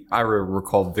 I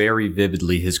recall very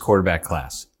vividly his quarterback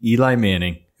class: Eli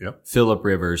Manning, yep, Phillip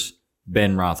Rivers,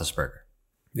 Ben Roethlisberger.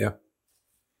 Yeah.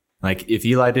 Like if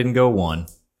Eli didn't go one,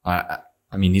 I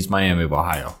mean, he's Miami of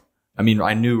Ohio. I mean,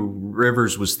 I knew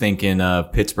Rivers was thinking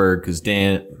Pittsburgh because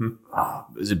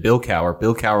is it Bill Cowher?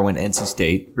 Bill Cowher went NC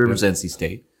State. Rivers NC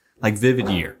State. Like vivid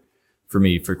year for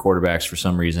me for quarterbacks for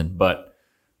some reason. But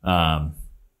I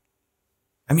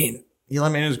mean, Eli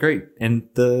Manning was great, and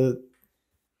the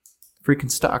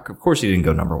freaking stock. Of course, he didn't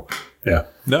go number one. Yeah,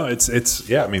 no, it's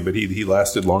yeah. I mean, but he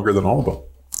lasted longer than all of them.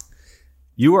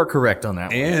 You are correct on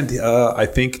that. And I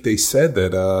think they said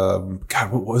that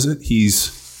God, what was it?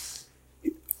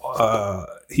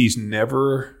 He's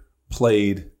never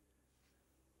played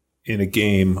in a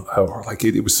game, or like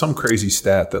it was some crazy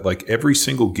stat that like every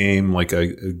single game, like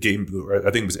a game,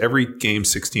 I think it was every game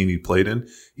 16 he played in,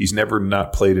 he's never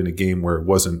not played in a game where it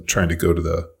wasn't trying to go to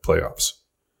the playoffs.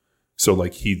 So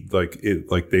like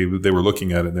they were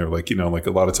looking at it and they're like, like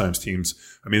a lot of times teams,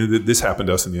 I mean, this happened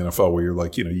to us in the NFL where you're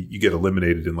like, you get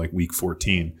eliminated in like week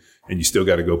 14 and you still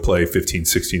got to go play 15,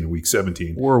 16 in week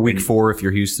 17. Or week 4 if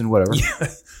you're Houston, whatever. Yeah.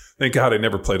 Thank God I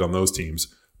never played on those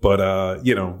teams. But,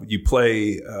 you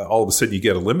play, all of a sudden you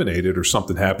get eliminated or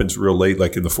something happens real late,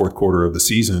 like in the fourth quarter of the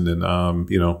season. And,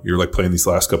 you're like playing these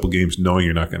last couple games knowing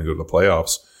you're not going to go to the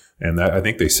playoffs. And that, I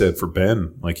think they said for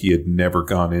Ben, like he had never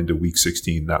gone into week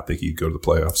 16 not thinking he'd go to the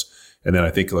playoffs. And then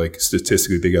I think like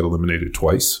statistically they got eliminated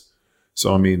twice.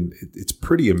 So, I mean, it's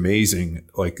pretty amazing,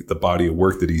 like the body of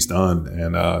work that he's done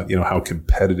and, how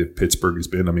competitive Pittsburgh has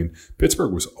been. I mean,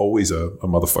 Pittsburgh was always a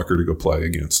motherfucker to go play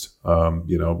against.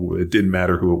 It didn't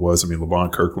matter who it was. I mean,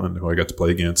 LeVon Kirkland, who I got to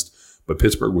play against, but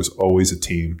Pittsburgh was always a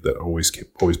team that always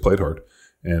played hard.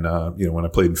 And, when I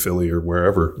played in Philly or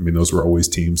wherever, I mean, those were always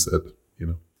teams that,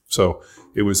 so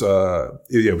it was,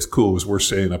 it was cool. It was worth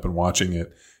staying up and watching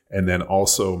it. And then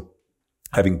also,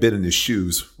 having been in his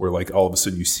shoes where like all of a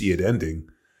sudden you see it ending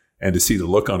and to see the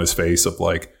look on his face of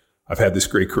like, I've had this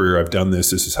great career. I've done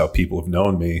this. This is how people have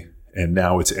known me. And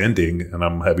now it's ending and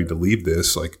I'm having to leave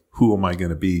this. Like, who am I going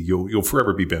to be? You'll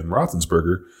forever be Ben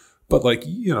Roethlisberger. But like,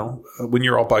 when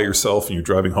you're all by yourself and you're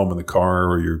driving home in the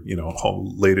car or you're,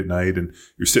 home late at night and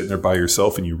you're sitting there by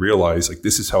yourself and you realize like,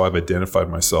 this is how I've identified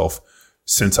myself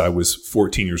since I was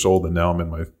 14 years old. And now I'm in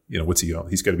my, what's he on?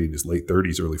 He's got to be in his late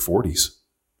 30s, early 40s.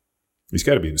 He's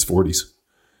got to be in his 40s,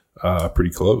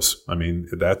 pretty close. I mean,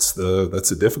 that's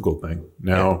a difficult thing.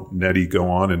 Now, Nettie go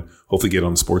on and hopefully get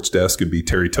on the sports desk and be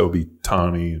Terry, Toby,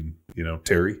 Tommy, and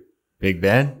Terry. Big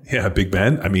Ben. Yeah, Big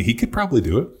Ben. I mean, he could probably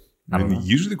do it. I mean,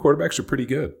 usually the quarterbacks are pretty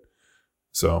good.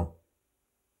 So,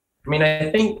 I mean,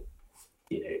 I think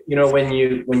when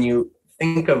you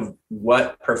think of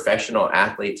what professional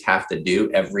athletes have to do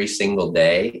every single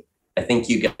day, I think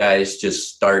you guys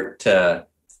just start to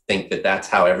think that that's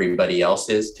how everybody else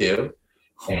is too.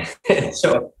 And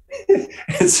so,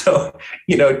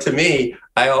 to me,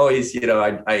 I always,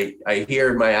 I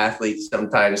hear my athletes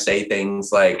sometimes say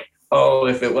things like, oh,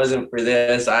 if it wasn't for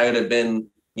this, I would have been,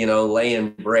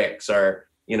 laying bricks or,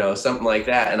 something like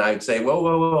that. And I'd say, whoa,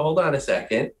 hold on a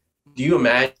second. Do you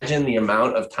imagine the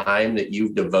amount of time that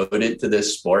you've devoted to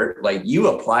this sport? Like you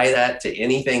apply that to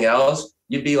anything else,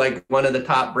 you'd be like one of the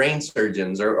top brain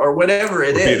surgeons or whatever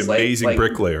it is. Be an amazing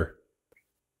bricklayer.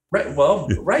 Right. Well,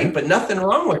 right. But nothing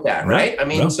wrong with that. Right. I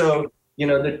mean, so,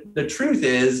 the truth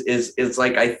is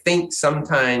like, I think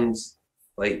sometimes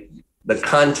like the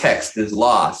context is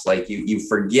lost. Like you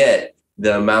forget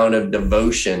the amount of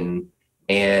devotion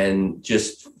and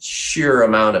just sheer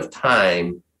amount of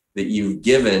time that you've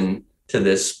given to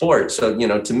this sport. So,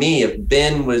 to me, if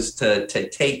Ben was to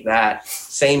take that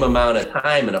same amount of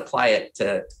time and apply it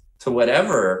to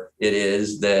whatever it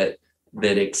is that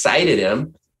excited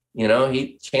him,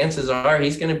 chances are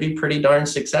he's going to be pretty darn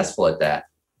successful at that.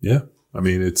 Yeah. I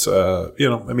mean, it's,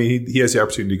 he has the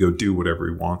opportunity to go do whatever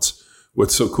he wants.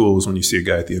 What's so cool is when you see a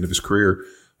guy at the end of his career,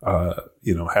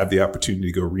 have the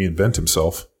opportunity to go reinvent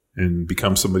himself and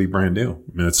become somebody brand new.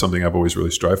 I mean, it's something I've always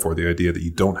really strived for, the idea that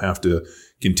you don't have to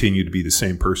continue to be the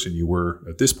same person you were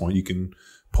at this point. You can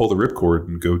pull the ripcord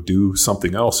and go do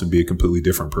something else and be a completely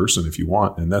different person if you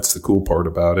want. And that's the cool part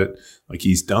about it. Like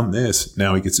he's done this.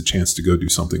 Now he gets a chance to go do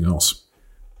something else.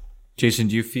 Jason,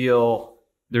 do you feel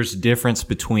there's a difference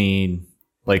between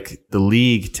like the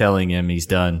league telling him he's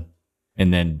done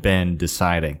and then Ben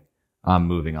deciding I'm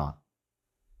moving on?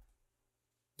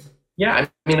 Yeah, I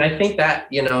mean, I think that,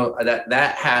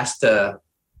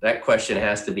 that question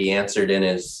has to be answered in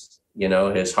his,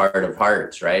 his heart of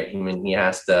hearts, right? I mean, he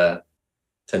has to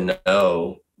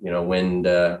know, when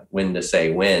to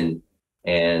say when,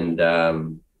 and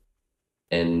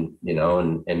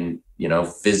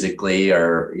physically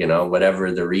or,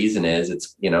 whatever the reason is,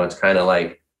 it's kind of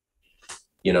like,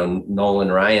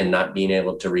 Nolan Ryan not being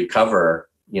able to recover,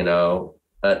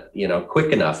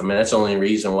 quick enough. I mean, that's the only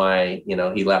reason why,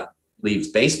 he leaves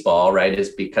baseball, right, is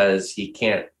because he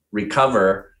can't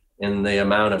recover in the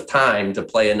amount of time to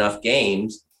play enough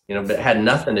games, but it had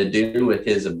nothing to do with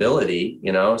his ability,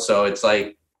 so it's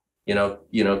like,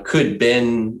 could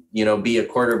Ben, be a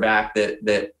quarterback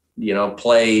that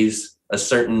plays a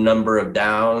certain number of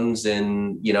downs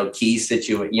in, key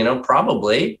situation,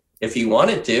 probably if he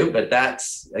wanted to, but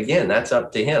that's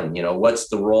up to him. What's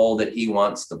the role that he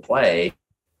wants to play?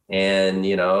 And,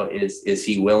 is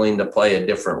he willing to play a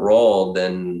different role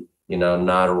than,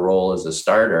 not a role as a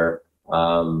starter?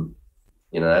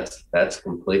 That's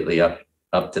completely up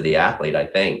to the athlete, I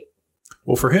think.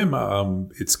 Well, for him,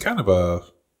 it's kind of a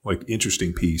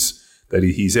interesting piece that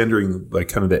he's entering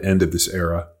kind of the end of this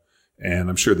era. And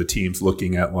I'm sure the team's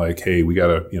looking at hey, we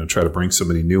got to, try to bring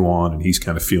somebody new on. And he's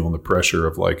kind of feeling the pressure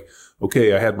of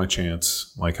okay, I had my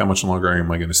chance. How much longer am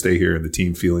I going to stay here? And the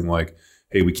team feeling like,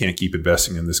 hey, we can't keep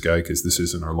investing in this guy because this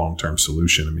isn't our long-term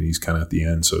solution. I mean, he's kind of at the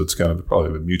end, so it's kind of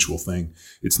probably a mutual thing.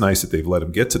 It's nice that they've let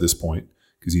him get to this point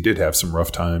because he did have some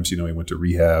rough times. He went to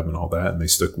rehab and all that, and they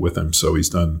stuck with him, so he's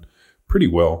done pretty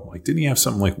well. Like, didn't he have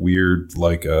some like weird,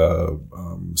 like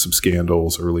some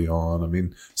scandals early on? I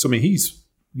mean, he's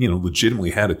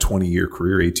legitimately had a 20-year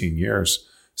career, 18 years.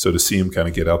 So to see him kind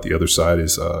of get out the other side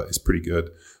is pretty good.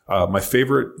 My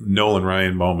favorite Nolan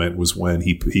Ryan moment was when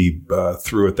he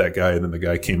threw at that guy, and then the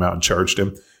guy came out and charged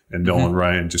him, and Nolan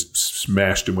Ryan just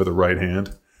smashed him with a right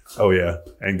hand. Oh yeah,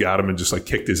 and got him and just like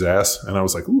kicked his ass. And I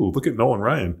was like, ooh, look at Nolan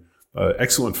Ryan,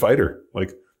 excellent fighter,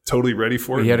 like totally ready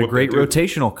for it. He had a great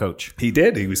rotational coach. He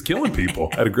did. He was killing people.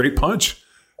 Had a great punch.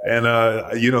 And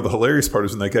the hilarious part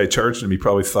is when that guy charged him, he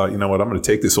probably thought, you know what, I'm going to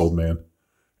take this old man.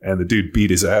 And the dude beat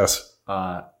his ass.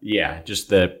 Just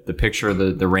the picture of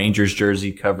the Rangers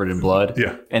jersey covered in blood.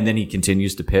 Yeah. And then he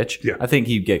continues to pitch. Yeah. I think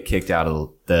he'd get kicked out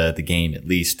of the game at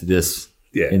least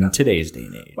in today's day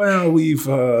and age. Well, we've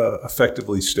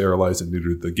effectively sterilized and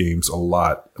neutered the games a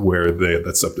lot where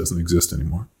that stuff doesn't exist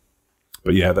anymore.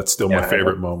 But yeah, that's still my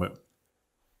favorite moment.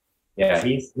 Yeah,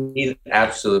 he's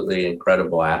absolutely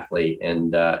incredible athlete,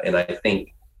 and I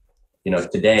think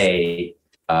today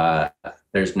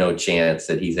there's no chance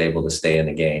that he's able to stay in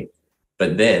the game.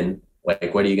 But then,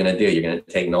 like, what are you going to do? You're going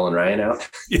to take Nolan Ryan out?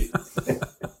 Yeah.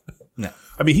 No.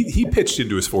 I mean, he pitched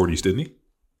into his 40s, didn't he?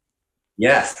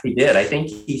 Yes, he did. I think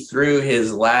he threw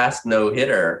his last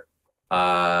no-hitter.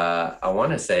 I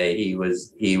want to say he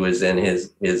was in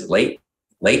his late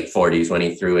 40s when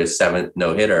he threw his 7th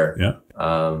no-hitter.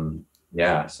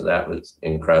 Yeah. So that was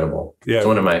incredible. Yeah. It's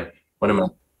one of my.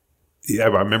 Yeah, I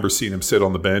remember seeing him sit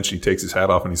on the bench. He takes his hat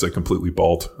off and he's like completely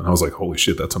bald. And I was like, holy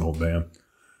shit, that's an old man.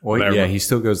 Well, yeah, he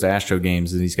still goes to Astro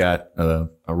games, and he's got a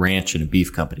ranch and a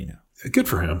beef company now. Good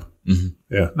for him. Mm-hmm.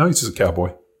 Yeah, no, he's just a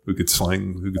cowboy who could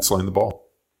sling the ball.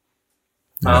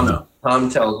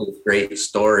 Tom tells a great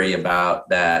story about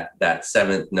that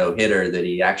 7th no hitter, that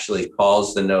he actually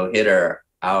calls the no hitter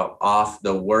out off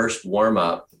the worst warm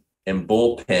up and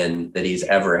bullpen that he's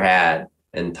ever had.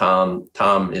 And Tom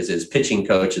is his pitching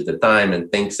coach at the time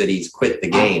and thinks that he's quit the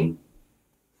game,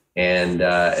 and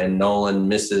Nolan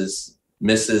misses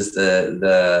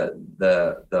the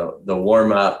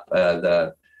warm up,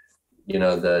 the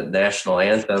national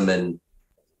anthem,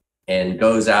 and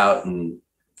goes out and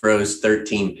throws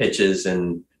 13 pitches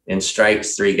and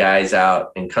strikes 3 guys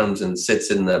out, and comes and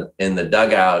sits in the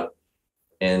dugout,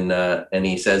 and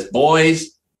he says,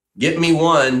 "Boys, get me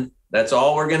one. That's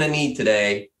all we're gonna need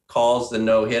today." Calls the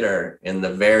no-hitter in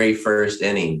the very first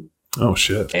inning. Oh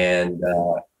shit. And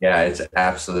it's an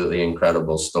absolutely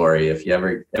incredible story. If you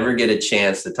ever get a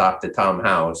chance to talk to Tom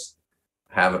House,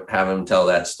 have him tell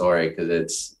that story, because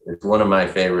it's one of my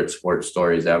favorite sports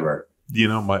stories ever.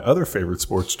 My other favorite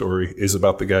sports story is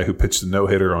about the guy who pitched the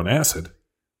no-hitter on acid.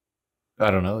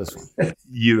 I don't know this one.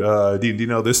 Do you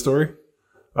know this story?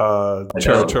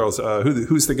 Charles,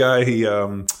 who's the guy? He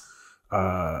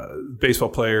baseball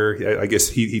player. I guess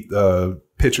he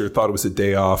pitcher thought it was a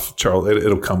day off. Charles,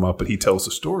 it'll come up, but he tells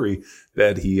the story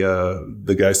that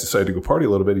the guys decided to go party a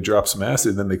little bit. He dropped some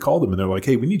acid, and then they called him and they're like,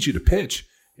 "Hey, we need you to pitch."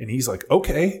 And he's like,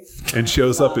 "Okay," and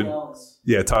shows up. And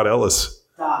Todd Ellis.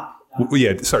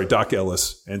 Doc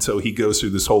Ellis. And so he goes through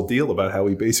this whole deal about how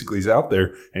he basically is out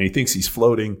there and he thinks he's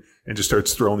floating and just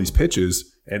starts throwing these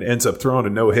pitches and ends up throwing a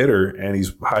no-hitter, and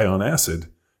he's high on acid.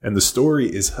 And the story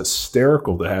is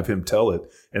hysterical to have him tell it.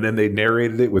 And then they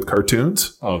narrated it with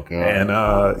cartoons. Oh god.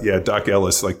 And Doc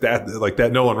Ellis, like that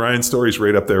Nolan Ryan story is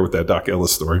right up there with that Doc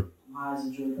Ellis story.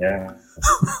 Yeah.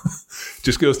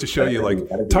 Just goes to show you, like,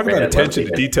 talk about attention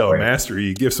to detail and mastery.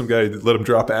 You give some guy, let him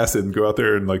drop acid and go out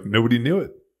there and like nobody knew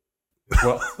it.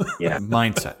 Well, yeah,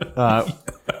 mindset.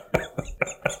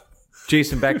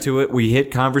 Jason, back to it. We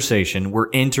hit conversation. We're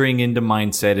entering into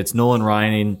mindset. It's Nolan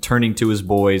Ryan turning to his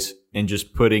boys and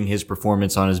just putting his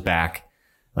performance on his back.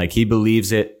 Like, he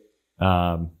believes it.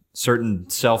 Certain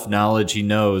self-knowledge. He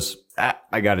knows,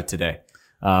 I got it today.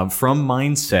 From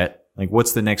mindset, like,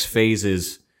 what's the next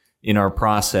phases in our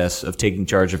process of taking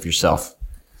charge of yourself?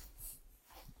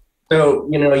 So,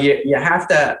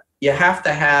 you have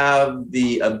to have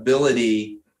the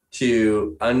ability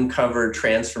to uncover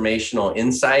transformational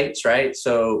insights, right?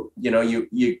 So,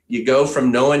 you go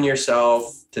from knowing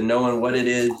yourself to knowing what it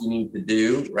is you need to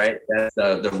do, right? That's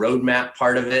the roadmap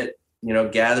part of it,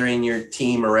 gathering your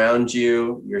team around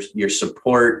you, your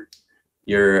support,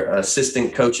 your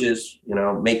assistant coaches,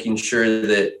 making sure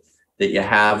that you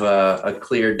have a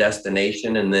clear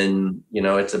destination. And then,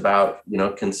 it's about,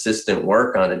 consistent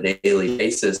work on a daily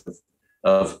basis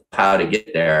of how to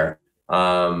get there.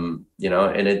 And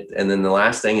then the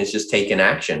last thing is just taking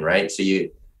action, right? So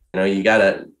you got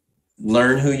to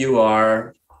learn who you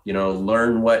are,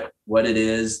 learn what it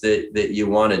is that you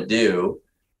want to do.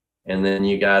 And then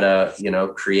you got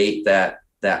to, create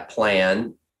that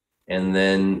plan, and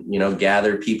then,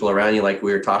 gather people around you. Like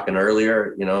we were talking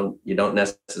earlier, you don't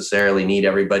necessarily need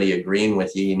everybody agreeing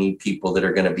with you. You need people that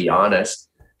are going to be honest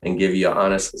and give you an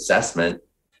honest assessment.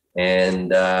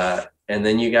 And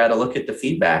then you got to look at the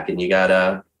feedback, and you got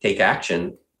to take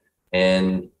action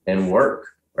and work,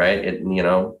 right?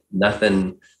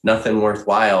 Nothing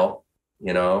worthwhile,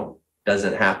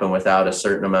 doesn't happen without a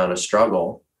certain amount of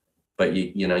struggle. But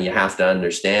you have to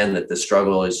understand that the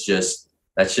struggle is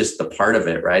that's just the part of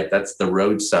it, right? That's the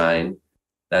road sign.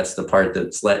 That's the part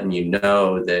that's letting you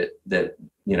know that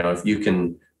if you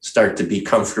can start to be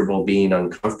comfortable being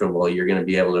uncomfortable, you're going to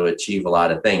be able to achieve a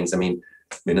lot of things. And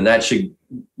that should,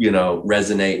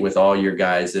 resonate with all your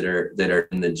guys that are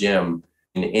in the gym.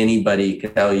 And anybody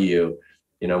can tell you,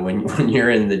 when you're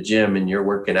in the gym and you're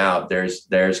working out, there's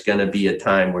going to be a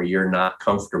time where you're not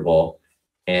comfortable,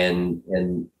 and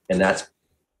that's,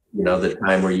 the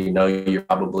time where you're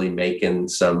probably making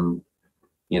some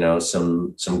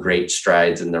great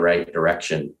strides in the right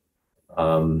direction,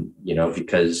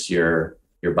 because your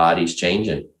body's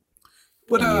changing.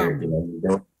 What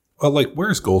well, like,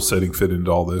 where's goal setting fit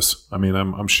into all this?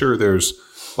 I'm sure there's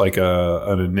like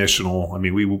an initial.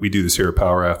 We do this here at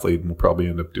Power Athlete, and we'll probably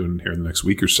end up doing it here in the next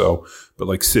week or so. But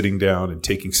like sitting down and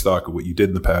taking stock of what you did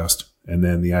in the past, and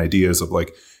then the ideas of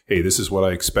like, hey, this is what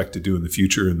I expect to do in the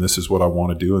future, and this is what I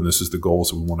want to do, and this is the goals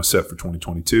that we want to set for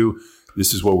 2022.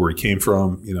 This is where we came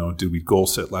from. Did we goal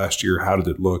set last year? How did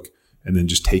it look? And then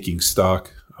just taking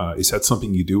stock. Is that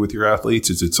something you do with your athletes?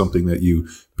 Is it something that you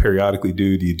periodically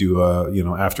do? Do you do a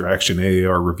after action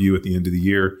AAR review at the end of the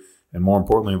year? And more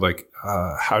importantly, like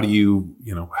how do you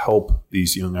help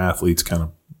these young athletes kind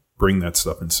of bring that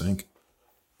stuff in sync?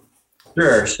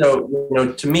 Sure.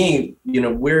 So to me,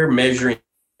 we're measuring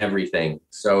everything.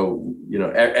 So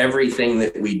everything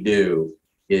that we do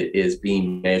is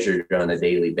being measured on a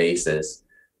daily basis.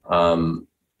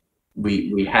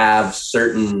 We have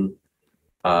certain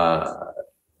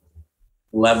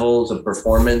levels of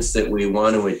performance that we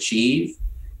want to achieve,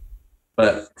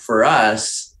 but for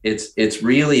us, it's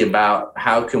really about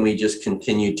how can we just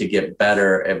continue to get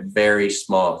better at very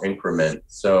small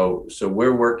increments. So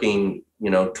we're working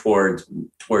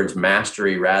towards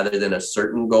mastery rather than a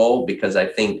certain goal, because I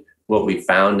think what we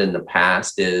found in the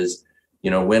past is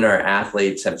when our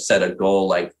athletes have set a goal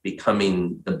like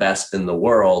becoming the best in the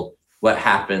world, what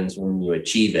happens when you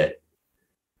achieve it?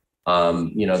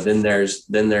 Then there's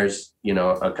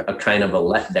a kind of a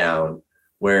letdown.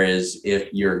 Whereas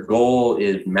if your goal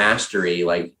is mastery,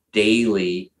 like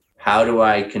daily, how do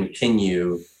I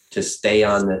continue to stay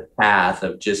on the path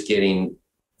of just getting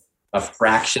a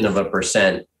fraction of a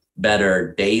percent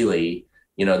better daily?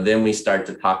 Then we start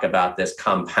to talk about this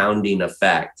compounding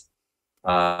effect,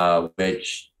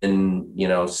 which in,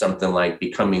 something like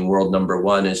becoming world number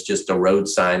one is just a road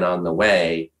sign on the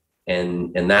way.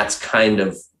 And that's kind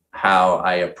of how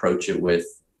I approach it with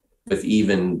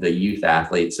even the youth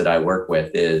athletes that I work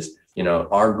with is,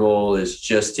 our goal is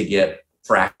just to get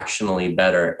fractionally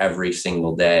better every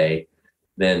single day.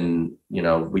 Then,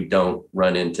 we don't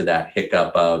run into that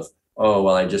hiccup of, oh,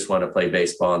 well, I just want to play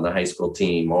baseball on the high school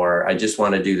team, or I just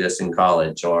want to do this in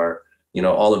college, or,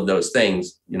 all of those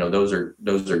things, those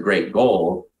are great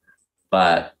goals.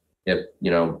 But if,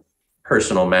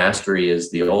 personal mastery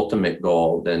is the ultimate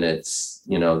goal, then it's,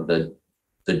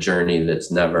 the journey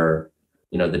that's never,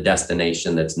 the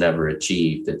destination that's never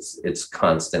achieved. It's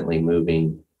constantly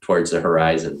moving towards the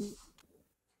horizon.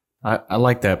 I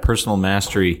like that personal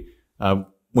mastery.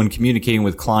 When communicating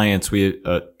with clients, we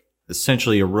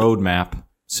essentially a roadmap,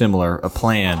 similar, a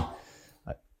plan.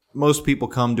 Most people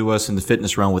come to us in the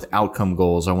fitness realm with outcome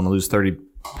goals. I want to lose 30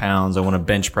 pounds. I want to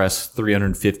bench press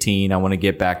 315. I want to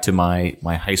get back to my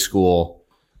high school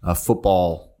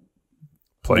football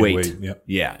weight.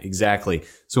 Yeah, exactly.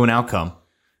 So an outcome.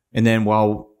 And then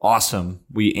while awesome,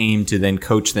 we aim to then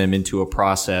coach them into a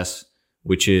process,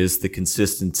 which is the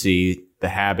consistency, the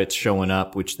habits showing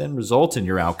up, which then result in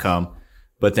your outcome.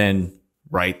 But then,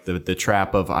 right, the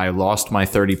trap of I lost my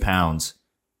 30 pounds.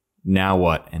 Now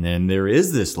what? And then there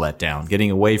is this letdown, getting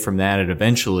away from that, and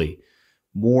eventually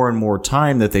more and more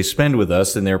time that they spend with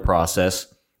us in their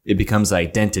process, it becomes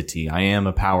identity. I am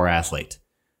a power athlete.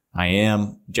 I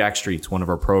am Jack Street's one of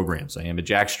our programs. I am a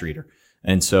Jack Streeter.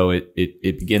 And so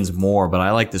it begins more, but I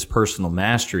like this personal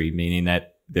mastery, meaning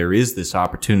that there is this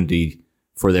opportunity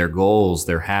for their goals,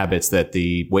 their habits that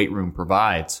the weight room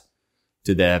provides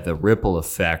to have the ripple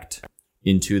effect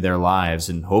into their lives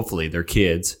and hopefully their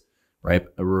kids, right?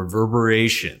 A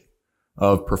reverberation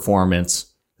of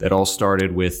performance that all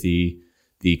started with the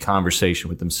conversation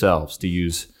with themselves, to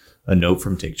use a note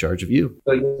from Take Charge of You.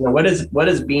 So, what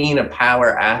does being a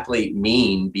power athlete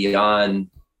mean beyond,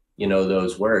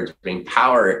 those words? I mean,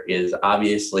 power is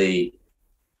obviously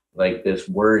like this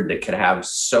word that could have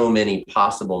so many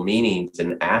possible meanings.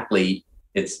 And athlete,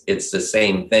 it's the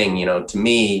same thing. To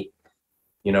me,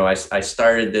 I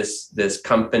started this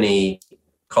company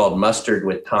called Mustard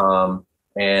with Tom,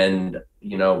 and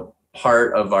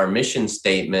part of our mission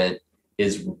statement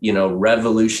is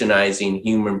revolutionizing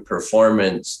human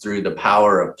performance through the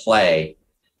power of play.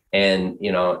 And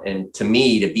and to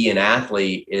me, to be an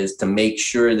athlete is to make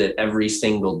sure that every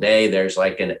single day there's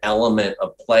like an element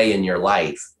of play in your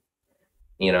life.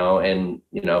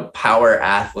 Power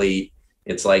athlete,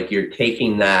 it's like you're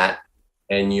taking that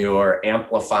and you're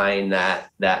amplifying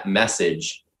that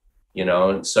message,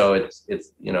 and so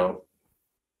it's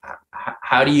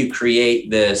how do you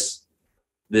create this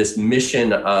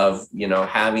mission of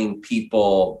having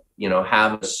people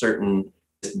have a certain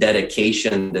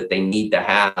dedication that they need to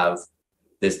have,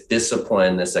 this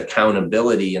discipline, this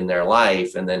accountability in their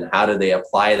life, and then how do they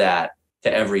apply that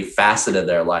to every facet of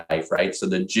their life, right? So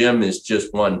the gym is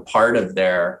just one part of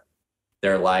their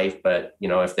life, but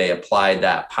if they applied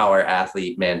that power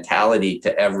athlete mentality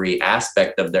to every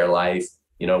aspect of their life,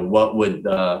 what would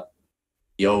the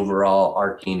overall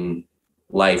arcing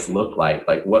life look like?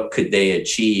 Like, what could they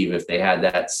achieve if they had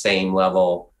that same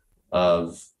level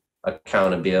of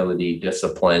accountability,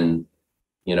 discipline,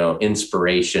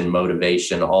 inspiration,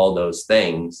 motivation, all those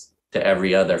things to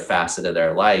every other facet of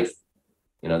their life?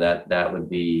 That would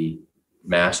be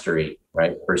mastery,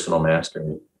 right? Personal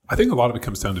mastery. I think a lot of it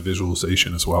comes down to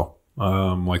visualization as well.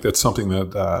 Like that's something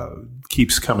that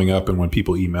keeps coming up, and when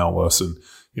people email us, and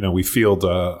we field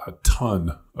a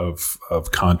ton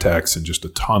of contacts and just a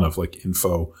ton of like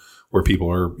info where people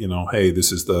are, hey,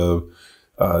 this is the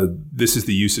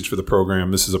usage for the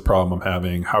program. This is a problem I'm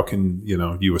having. How can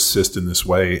you assist in this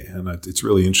way? And it's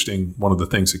really interesting. One of the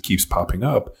things that keeps popping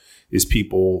up is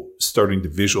people starting to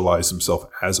visualize themselves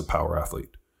as a power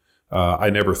athlete. I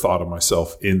never thought of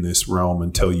myself in this realm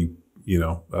until you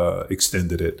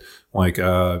extended it. Like,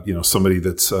 somebody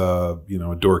that's, a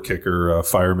door kicker, a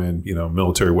fireman,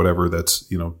 military, whatever,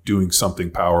 that's, doing something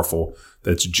powerful,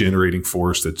 that's generating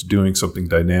force, that's doing something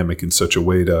dynamic in such a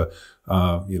way to,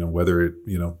 whether it,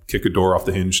 kick a door off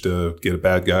the hinge to get a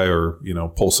bad guy or,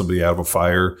 pull somebody out of a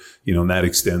fire, and that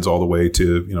extends all the way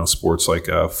to, sports like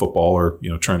football or,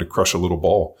 trying to crush a little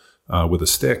ball with a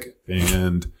stick.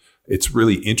 And it's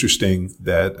really interesting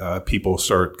that people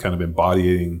start kind of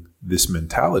embodying this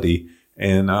mentality.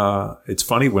 And it's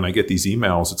funny when I get these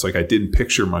emails, it's like I didn't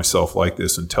picture myself like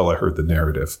this until I heard the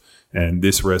narrative. And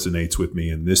this resonates with me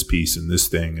in this piece and this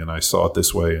thing. And I saw it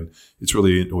this way. And it's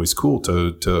really always cool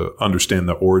to understand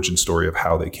the origin story of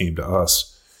how they came to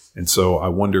us. And so I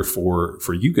wonder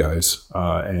for you guys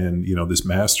and, this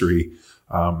mastery,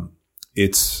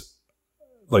 it's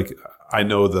like, I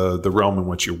know the realm in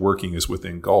which you're working is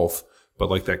within golf, but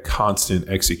like that constant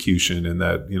execution and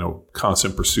that,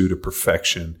 constant pursuit of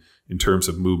perfection in terms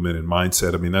of movement and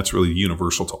mindset. I mean, that's really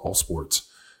universal to all sports.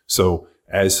 So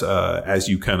as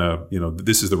you kind of,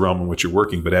 this is the realm in which you're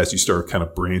working, but as you start kind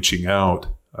of branching out,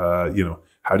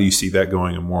 how do you see that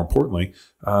going? And more importantly,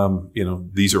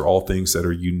 these are all things that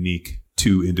are unique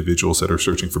to individuals that are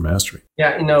searching for mastery.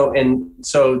 Yeah, and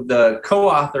so the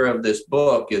co-author of this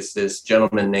book is this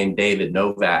gentleman named David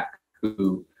Novak,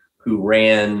 who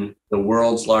ran the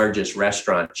world's largest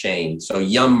restaurant chain, so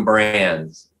Yum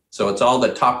Brands. So it's all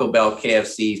the Taco Bell,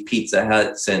 KFCs, Pizza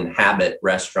Huts, and Habit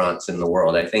restaurants in the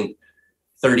world. I think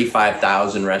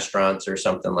 35,000 restaurants or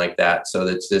something like that. So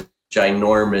it's this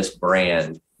ginormous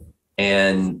brand.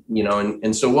 And,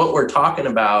 and so what we're talking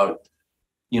about,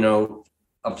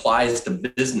 applies to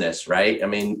business, right? I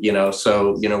mean,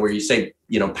 so, where you say,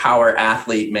 power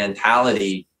athlete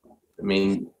mentality, I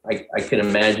mean, I can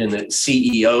imagine that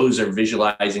CEOs are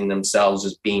visualizing themselves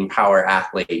as being power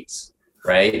athletes,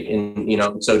 right?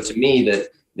 And, so to me that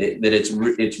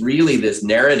it's really this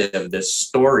narrative, this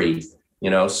story,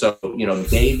 so,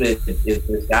 David is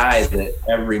this guy that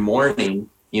every morning,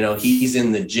 he's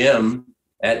in the gym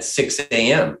at 6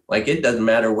 a.m. Like, it doesn't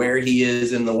matter where he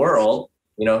is in the world,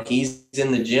 he's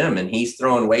in the gym and he's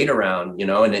throwing weight around,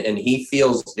 and he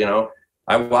feels,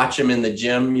 I watch him in the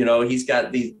gym, he's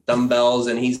got these dumbbells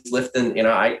and he's lifting,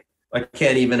 I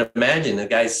can't even imagine. The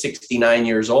guy's 69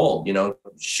 years old,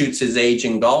 shoots his age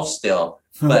in golf still,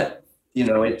 but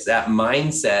it's that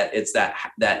mindset, it's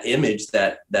that image,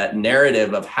 that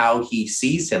narrative of how he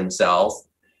sees himself.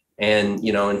 And,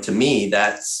 and to me,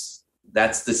 that's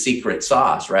the secret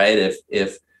sauce, right?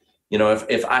 If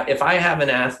I have an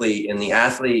athlete and the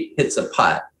athlete hits a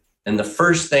putt, and the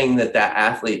first thing that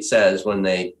athlete says when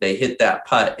they hit that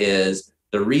putt is,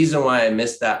 the reason why I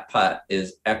missed that putt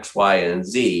is X, Y, and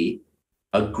Z.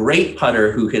 A great putter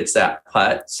who hits that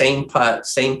putt, same putt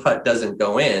doesn't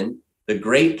go in. The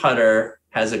great putter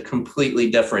has a completely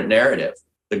different narrative.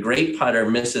 The great putter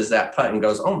misses that putt and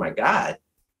goes, oh my God,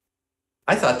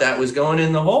 I thought that was going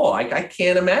in the hole. I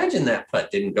can't imagine that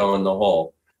putt didn't go in the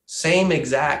hole. Same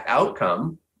exact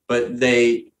outcome, but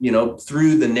they,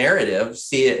 through the narrative,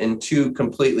 see it in two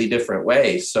completely different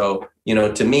ways. So,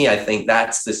 to me, I think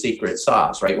that's the secret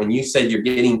sauce, right? When you said you're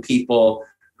getting people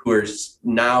who are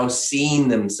now seeing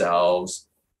themselves,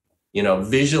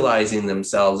 visualizing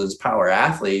themselves as power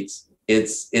athletes,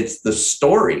 it's the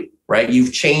story, right?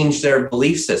 You've changed their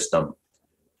belief system,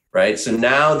 right? So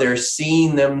now they're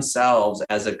seeing themselves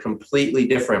as a completely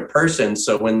different person.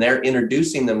 So when they're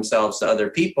introducing themselves to other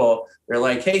people, they're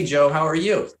like, hey, Joe, how are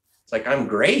you? It's like, I'm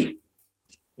great.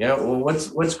 Well,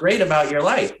 what's great about your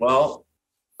life? Well,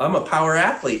 I'm a power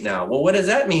athlete now. Well, what does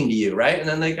that mean to you, right? And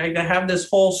then they have this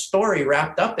whole story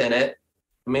wrapped up in it.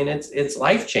 I mean, it's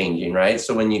life-changing, right?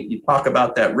 So when you talk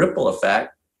about that ripple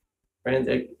effect,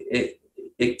 right,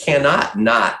 it cannot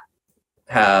not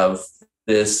have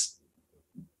this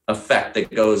effect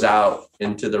that goes out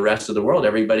into the rest of the world.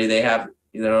 Everybody they have,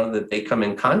 that they come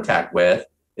in contact with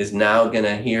is now going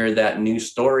to hear that new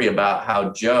story about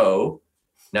how Joe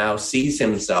now sees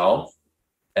himself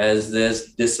as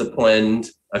this disciplined,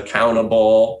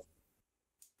 accountable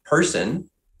person.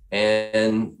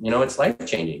 And, it's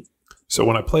life-changing. So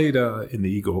when I played in the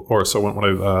Eagle, when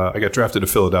I got drafted to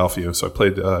Philadelphia, so I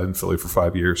played in Philly for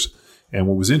 5 years. And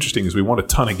what was interesting is we won a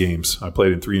ton of games. I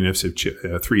played in three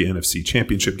NFC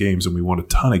championship games, and we won a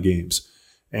ton of games.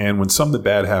 And when something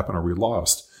bad happened or we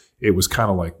lost, it was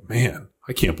kind of like, man,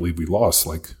 I can't believe we lost.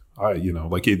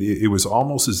 It was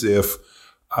almost as if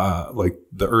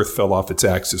the earth fell off its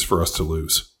axis for us to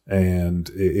lose. And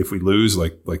if we lose,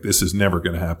 like this is never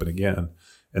going to happen again.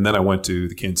 And then I went to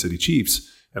the Kansas City Chiefs,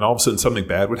 and all of a sudden something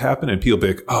bad would happen, and people would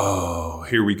be like, oh,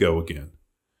 here we go again.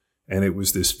 And it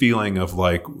was this feeling of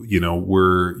like,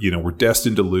 we're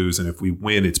destined to lose. And if we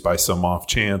win, it's by some off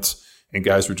chance. And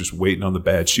guys were just waiting on the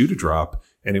bad shoe to drop.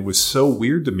 And it was so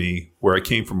weird to me, where I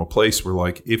came from a place where,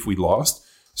 like, if we lost,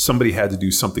 somebody had to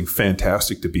do something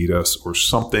fantastic to beat us, or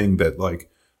something that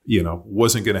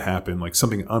wasn't going to happen. Like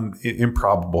something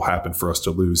improbable happened for us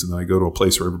to lose. And then I go to a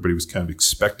place where everybody was kind of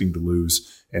expecting to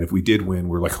lose. And if we did win,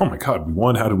 we're like, oh my God, we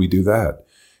won. How did we do that?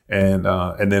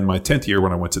 And then my 10th year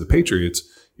when I went to the Patriots,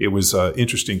 it was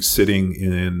interesting sitting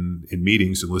in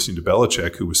meetings and listening to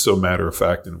Belichick, who was so matter of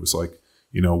fact. And it was like,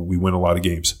 we win a lot of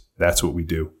games. That's what we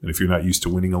do. And if you're not used to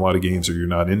winning a lot of games, or you're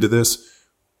not into this,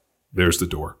 there's the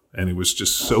door. And it was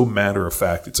just so matter of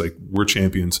fact. It's like, we're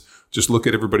champions. Just look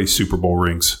at everybody's Super Bowl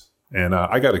rings. And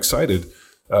I got excited,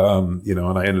 and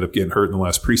I ended up getting hurt in the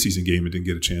last preseason game and didn't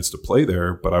get a chance to play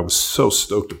there. But I was so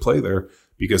stoked to play there,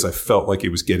 because I felt like it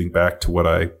was getting back to what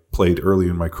I played early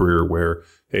in my career, where,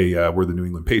 hey, we're the New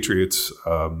England Patriots.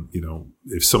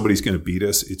 If somebody's going to beat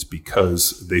us, it's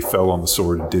because they fell on the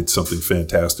sword and did something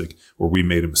fantastic, or we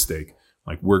made a mistake.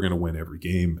 Like, we're going to win every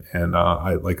game. And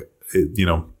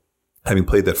having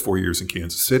played that 4 years in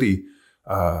Kansas City,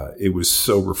 it was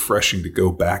so refreshing to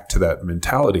go back to that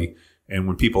mentality. And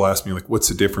when people ask me, like, what's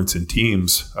the difference in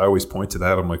teams, I always point to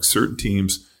that. I'm like, certain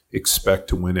teams expect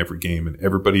to win every game, and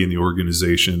everybody in the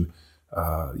organization,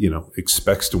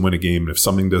 expects to win a game. And if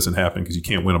something doesn't happen because you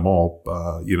can't win them all,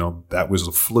 that was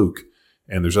a fluke.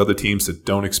 And there's other teams that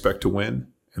don't expect to win,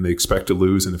 and they expect to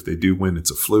lose. And if they do win,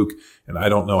 it's a fluke. And I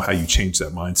don't know how you change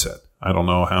that mindset. I don't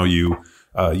know how you,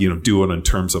 do it in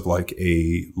terms of like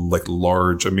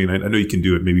large. I mean, I know you can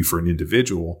do it maybe for an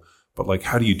individual, but like,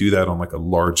 how do you do that on like a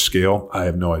large scale? I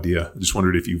have no idea. I just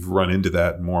wondered if you've run into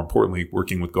that, and more importantly,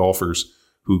 working with golfers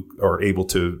who are able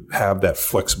to have that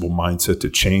flexible mindset to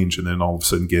change, and then all of a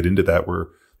sudden get into that where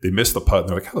they miss the putt and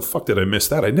they're like, how the fuck did I miss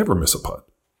that? I never miss a putt.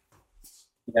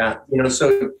 Yeah.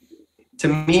 So to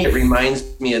me, it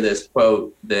reminds me of this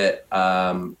quote that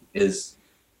is,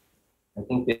 I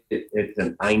think it's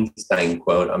an Einstein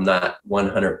quote. I'm not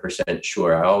 100%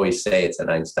 sure. I always say it's an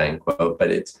Einstein quote,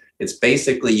 but it's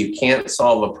basically, you can't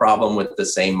solve a problem with the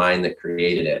same mind that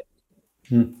created it.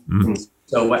 Mm-hmm.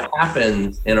 So what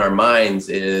happens in our minds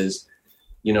is,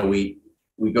 we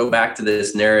go back to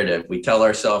this narrative. We tell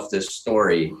ourselves this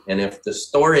story. And if the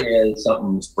story is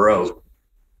something's broke,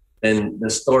 then the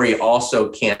story also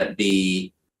can't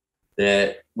be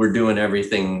that we're doing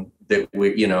everything that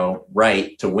we,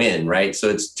 right to win, right? So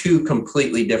it's two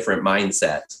completely different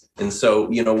mindsets. And so,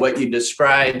 what you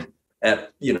described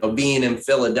at, being in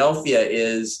Philadelphia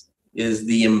is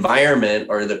the environment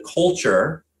or the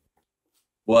culture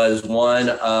was one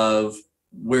of,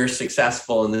 we're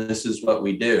successful and this is what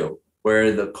we do.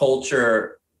 Where the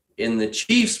culture in the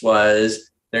Chiefs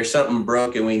was, there's something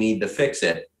broken, we need to fix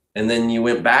it. And then you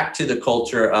went back to the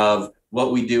culture of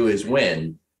what we do is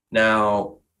win.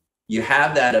 Now you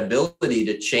have that ability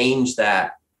to change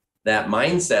that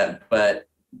mindset, but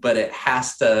it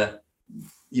has to,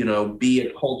 be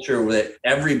a culture that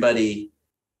everybody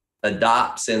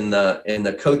adopts in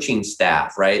the coaching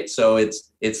staff, right? So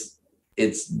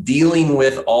it's dealing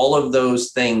with all of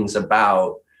those things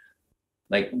about,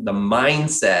 like, the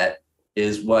mindset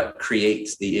is what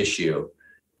creates the issue.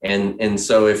 And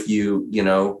so if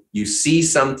you see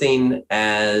something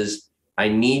as, I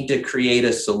need to create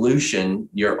a solution,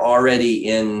 you're already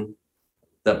in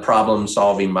the problem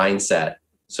solving mindset.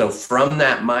 So from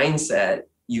that mindset,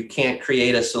 you can't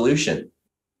create a solution.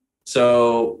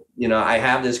 So, I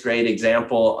have this great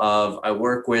example of, I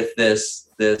work with this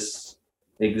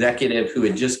executive who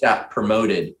had just got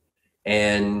promoted,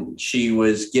 and she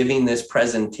was giving this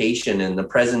presentation, and the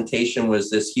presentation was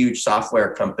this huge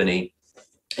software company,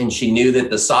 and she knew that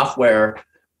the software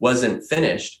wasn't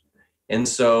finished. And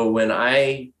so when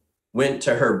I went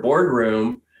to her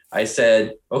boardroom, I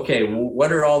said, okay,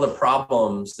 what are all the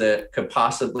problems that could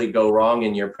possibly go wrong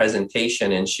in your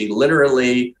presentation? And she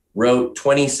literally wrote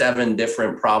 27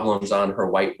 different problems on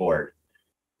her whiteboard.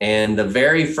 And the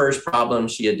very first problem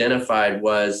she identified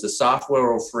was, the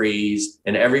software will freeze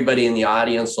and everybody in the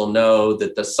audience will know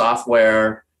that the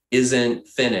software isn't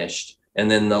finished. And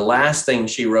then the last thing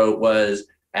she wrote was,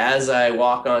 as I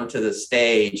walk onto the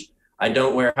stage, I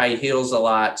don't wear high heels a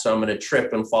lot, so I'm going to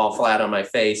trip and fall flat on my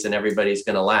face and everybody's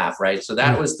going to laugh, right? So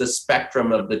that was the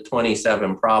spectrum of the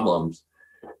 27 problems.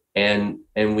 And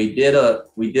we did a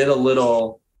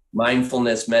little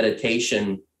mindfulness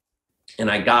meditation,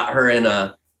 and I got her in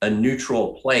a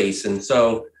neutral place. And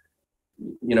so,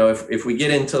 if we get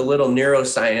into a little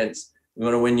neuroscience,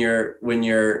 when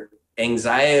you're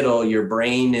anxietal, your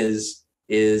brain is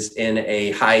in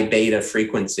a high beta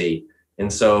frequency.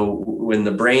 And so when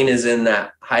the brain is in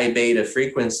that high beta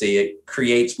frequency, it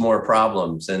creates more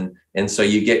problems. And so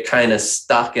you get kind of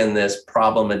stuck in this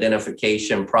problem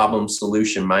identification, problem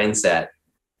solution mindset.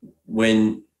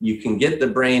 When you can get the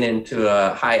brain into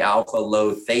a high alpha,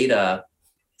 low theta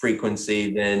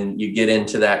frequency, then you get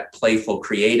into that playful,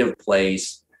 creative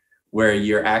place where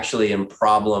you're actually in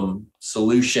problem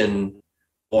solution,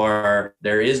 or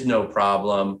there is no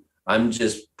problem. I'm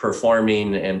just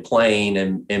performing and playing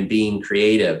and being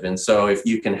creative. And so if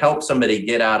you can help somebody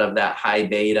get out of that high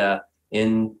beta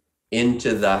into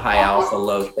the high alpha,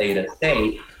 low theta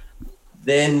state,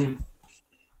 then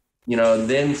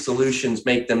solutions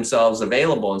make themselves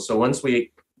available. And so once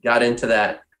we got into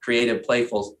that creative,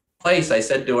 playful place, I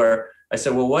said to her,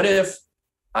 well, what if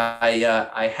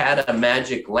I had a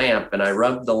magic lamp and I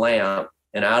rubbed the lamp,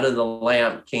 and out of the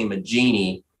lamp came a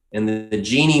genie, and the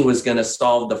genie was going to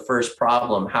solve the first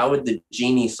problem. How would the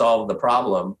genie solve the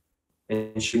problem?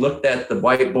 And she looked at the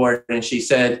whiteboard and she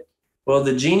said, well,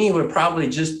 the genie would probably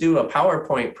just do a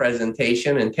PowerPoint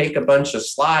presentation and take a bunch of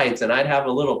slides, and I'd have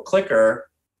a little clicker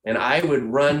and I would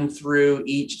run through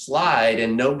each slide,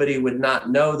 and nobody would not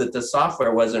know that the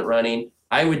software wasn't running.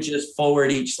 I would just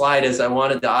forward each slide as I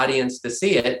wanted the audience to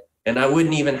see it, and I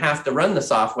wouldn't even have to run the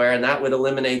software, and that would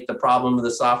eliminate the problem of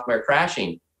the software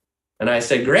crashing. And I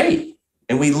said, great.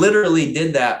 And we literally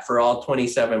did that for all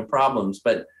 27 problems.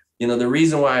 But, the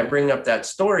reason why I bring up that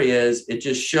story is it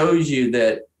just shows you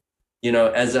that,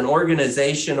 as an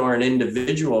organization or an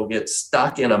individual gets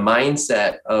stuck in a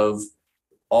mindset of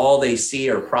all they see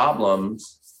are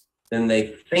problems, then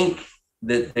they think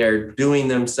that they're doing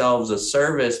themselves a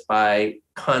service by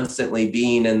constantly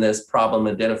being in this problem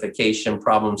identification,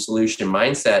 problem solution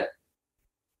mindset.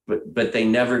 But they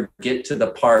never get to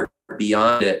the part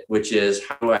beyond it, which is,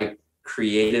 how do I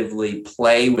creatively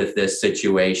play with this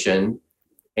situation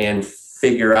and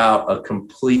figure out a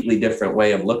completely different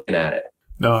way of looking at it?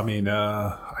 No, I mean,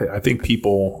 I think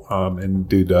people, and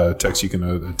dude, Tex, you can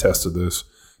attest to this.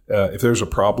 If there's a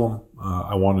problem,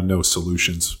 I want to know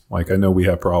solutions. Like, I know we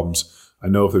have problems. I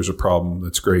know if there's a problem,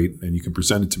 that's great, and you can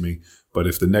present it to me. But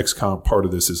if the next part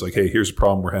of this is like, hey, here's a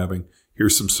problem we're having,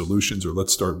 here's some solutions, or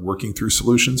let's start working through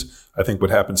solutions. I think what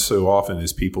happens so often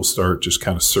is people start just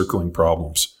kind of circling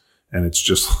problems, and it's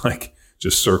just like,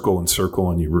 just circle and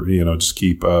circle, and you just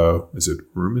keep, is it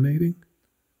ruminating?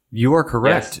 You are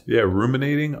correct. Yes. Yeah,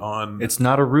 ruminating on. It's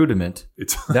not a rudiment.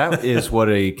 That is what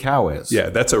a cow is. Yeah,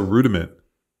 that's a rudiment.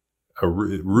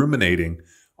 Ruminating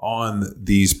on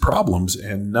these problems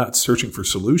and not searching for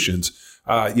solutions.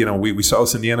 We saw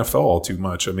this in the NFL all too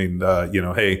much. I mean,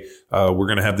 hey, we're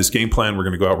going to have this game plan. We're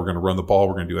going to go out. We're going to run the ball.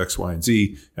 We're going to do X, Y, and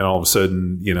Z. And all of a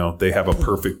sudden, they have a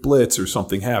perfect blitz or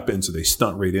something happens, so they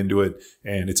stunt right into it,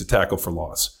 and it's a tackle for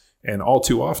loss. And all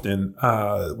too often,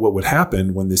 what would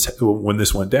happen when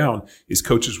this went down is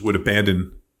coaches would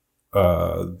abandon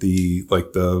the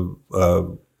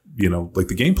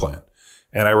game plan.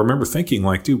 And I remember thinking,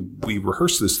 like, dude, we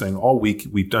rehearsed this thing all week.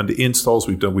 We've done the installs.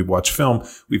 We've watched film.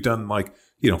 We've done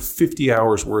 50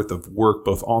 hours worth of work,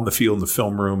 both on the field and the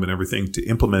film room and everything, to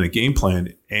implement a game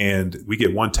plan. And we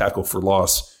get one tackle for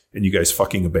loss, and you guys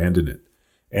fucking abandon it.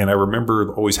 And I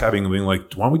remember always having being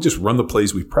like, why don't we just run the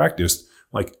plays we practiced?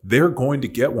 Like, they're going to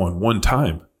get one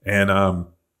time. And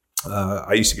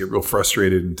I used to get real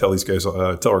frustrated and tell these guys,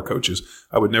 tell our coaches,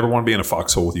 I would never want to be in a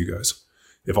foxhole with you guys.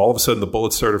 If all of a sudden the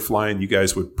bullets started flying, you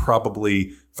guys would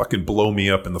probably fucking blow me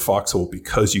up in the foxhole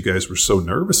because you guys were so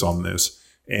nervous on this.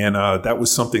 And that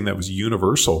was something that was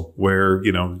universal where,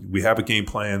 we have a game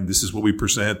plan. This is what we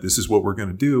present. This is what we're going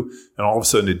to do. And all of a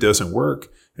sudden it doesn't work.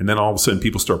 And then all of a sudden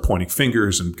people start pointing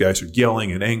fingers and guys are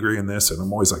yelling and angry in this. And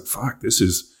I'm always like, fuck, this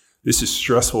is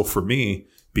stressful for me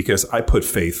because I put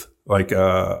faith. Like,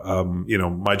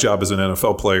 my job as an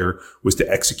NFL player was to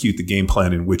execute the game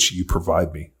plan in which you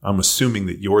provide me. I'm assuming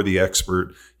that you're the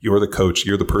expert, you're the coach,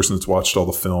 you're the person that's watched all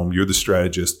the film, you're the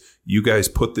strategist. You guys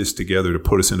put this together to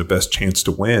put us in the best chance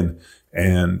to win.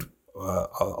 And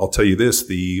I'll tell you this,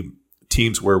 the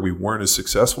teams where we weren't as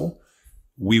successful,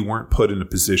 we weren't put in a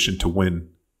position to win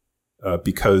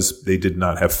because they did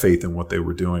not have faith in what they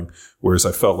were doing. Whereas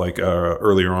I felt like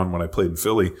earlier on when I played in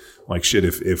Philly, like shit,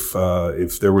 if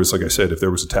there was, like I said, if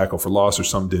there was a tackle for loss or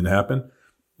something didn't happen,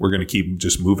 we're going to keep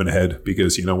just moving ahead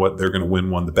because you know what? They're going to win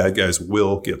one. The bad guys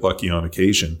will get lucky on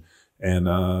occasion. And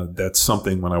that's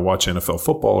something when I watch NFL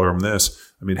football or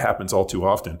this, I mean, it happens all too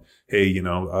often. Hey,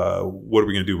 what are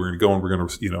we going to do? We're going to go and we're going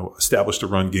to, establish the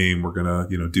run game. We're going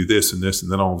to, do this and this.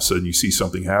 And then all of a sudden you see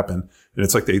something happen. And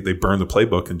it's like they burn the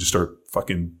playbook and just start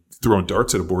fucking throwing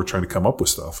darts at a board trying to come up with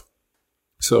stuff.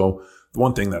 So the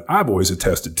one thing that I've always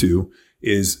attested to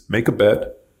is make a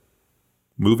bet,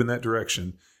 move in that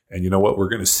direction. And you know what? We're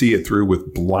going to see it through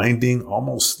with blinding,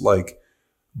 almost like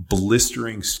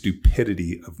blistering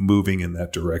stupidity of moving in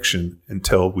that direction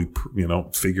until we,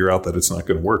 figure out that it's not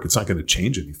going to work. It's not going to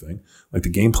change anything. Like the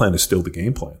game plan is still the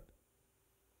game plan.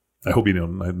 I hope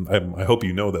I hope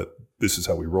you know that this is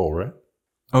how we roll, right?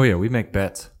 Oh yeah, we make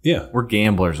bets. Yeah, we're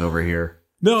gamblers over here.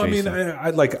 No, Jason.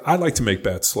 I mean, I like to make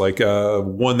bets. Like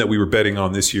one that we were betting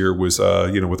on this year was, with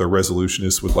our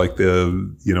resolutionists, with like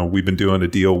we've been doing a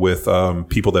deal with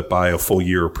people that buy a full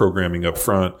year of programming up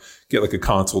front, get like a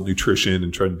consult nutrition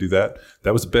and try to do that.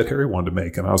 That was a bet Harry wanted to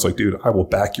make. And I was like, dude, I will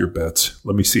back your bets.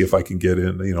 Let me see if I can get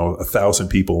in, 1,000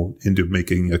 people into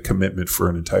making a commitment for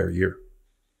an entire year.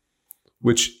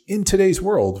 Which in today's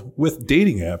world with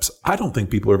dating apps, I don't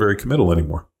think people are very committal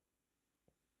anymore.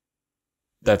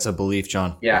 That's a belief,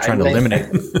 John. Yeah, I'm trying to eliminate.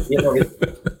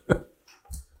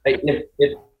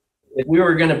 If we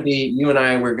were going to be, you and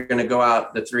I were going to go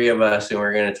out, the three of us, and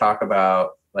we're going to talk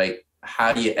about like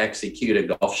how do you execute a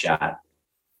golf shot,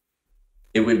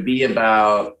 it would be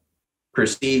about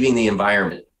perceiving the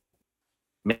environment,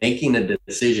 making a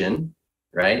decision,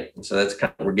 right? And so that's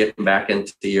kind of, we're getting back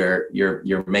into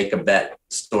your make a bet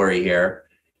story here.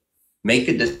 Make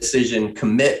a decision,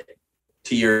 commit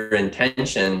to your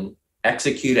intention,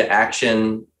 execute an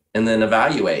action, and then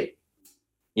evaluate.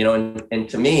 And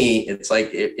to me, it's like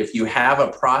if you have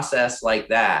a process like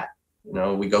that,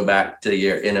 we go back to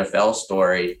your NFL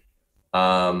story.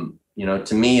 To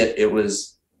me, it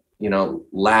was,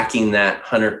 lacking that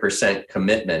 100%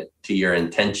 commitment to your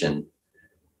intention.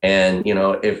 And,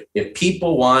 if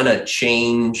people want to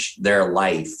change their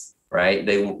life, right,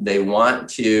 they want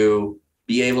to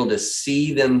be able to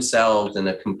see themselves in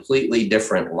a completely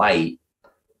different light,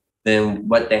 then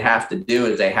what they have to do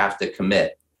is they have to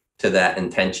commit to that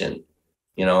intention,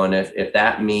 and if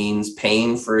that means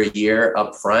paying for a year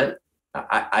up front,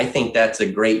 I think that's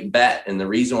a great bet. And the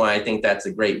reason why I think that's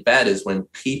a great bet is when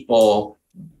people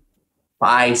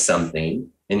buy something,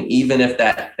 and even if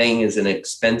that thing is an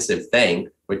expensive thing,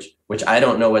 which I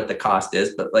don't know what the cost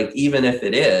is, but like, even if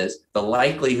it is, the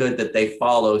likelihood that they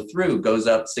follow through goes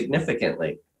up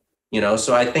significantly,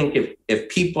 so I think if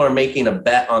people are making a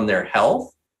bet on their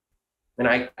health, and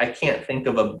I can't think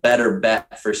of a better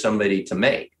bet for somebody to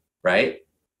make, right?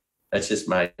 That's just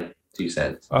my 2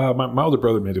 cents. My older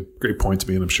brother made a great point to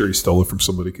me, and I'm sure he stole it from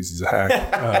somebody because he's a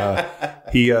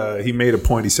hack. He made a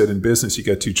point. He said, in business, you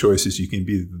got 2 choices. You can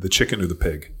be the chicken or the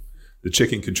pig. the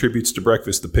chicken contributes to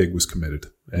breakfast, the pig was committed.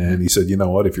 And he said, you know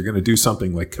what, if you're going to do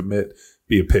something like commit,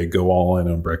 be a pig, go all in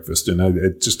on breakfast. And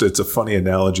it's a funny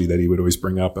analogy that he would always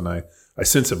bring up. And I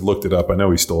since have looked it up. I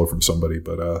know he stole it from somebody,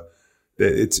 but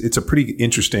it's a pretty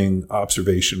interesting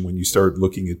observation when you start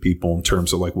looking at people in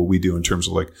terms of like what we do in terms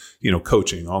of like,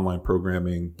 coaching, online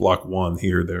programming, block one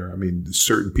here, there. I mean,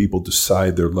 certain people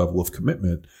decide their level of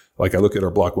commitment. Like I look at our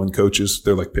block one coaches,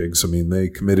 they're like pigs. I mean, they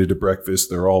committed to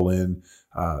breakfast. They're all in.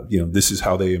 This is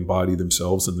how they embody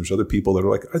themselves. And there's other people that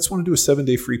are like, I just want to do a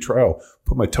 7-day free trial,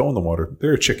 put my toe in the water.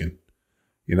 They're a chicken.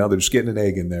 They're just getting an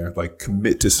egg in there, like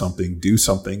commit to something, do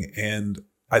something. And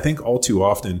I think all too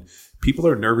often people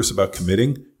are nervous about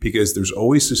committing because there's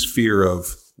always this fear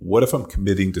of what if I'm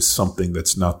committing to something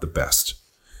that's not the best?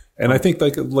 And I think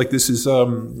like this is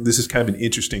kind of an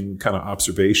interesting kind of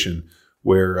observation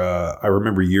where I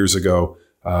remember years ago,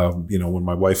 when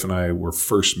my wife and I were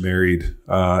first married,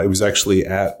 it was actually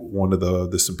at one of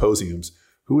the symposiums.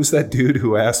 Who was that dude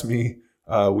who asked me?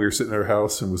 We were sitting at our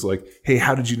house and was like, "Hey,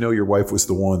 how did you know your wife was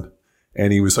the one?"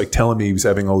 And he was like telling me he was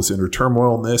having all this inner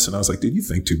turmoil in this, and I was like, "Dude, you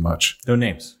think too much." No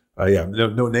names.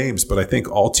 No names, but I think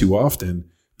all too often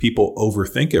people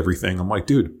overthink everything. I'm like,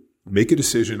 dude, make a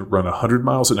decision, run 100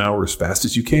 miles an hour as fast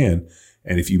as you can.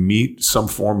 And if you meet some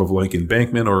form of like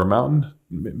embankment or a mountain,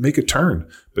 make a turn,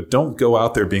 but don't go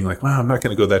out there being like, well, I'm not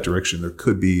going to go that direction. There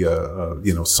could be,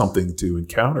 something to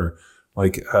encounter.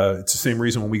 Like, it's the same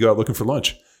reason when we go out looking for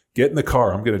lunch, get in the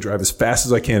car. I'm going to drive as fast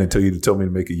as I can until you tell me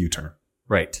to make a U-turn.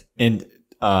 Right. And,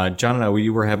 John and I, we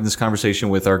were having this conversation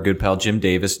with our good pal, Jim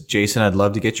Davis. Jason, I'd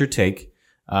love to get your take.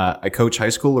 I coach high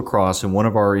school lacrosse, and one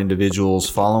of our individuals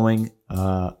following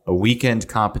a weekend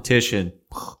competition,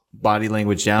 body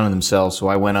language down on themselves. So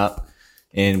I went up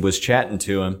and was chatting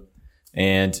to him,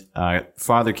 and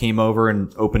father came over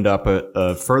and opened up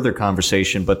a further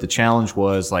conversation. But the challenge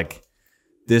was like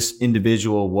this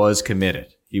individual was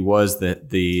committed. He was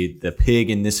the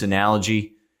pig in this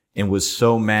analogy, and was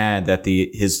so mad that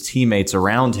his teammates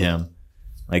around him,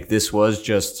 like this was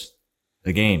just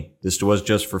a game. This was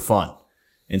just for fun.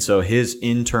 And so his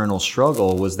internal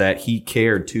struggle was that he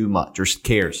cared too much, or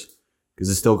cares, because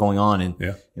it's still going on.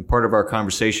 And part of our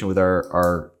conversation with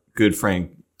our good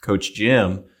friend, Coach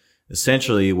Jim,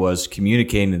 essentially was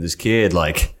communicating to this kid,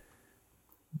 like,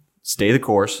 stay the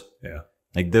course. Yeah.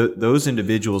 Like those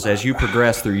individuals, as you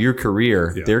progress through your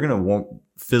career, they're going to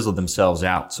fizzle themselves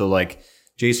out. So like,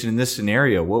 Jason, in this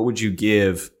scenario, what would you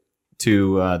give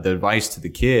to the advice to the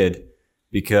kid?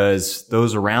 Because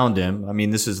those around him, I mean,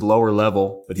 this is lower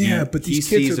level, but he these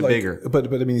sees kids are a bigger. But I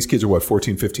mean, these kids are what,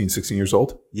 14, 15, 16 years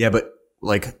old? Yeah, but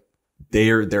like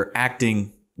they're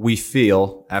acting, we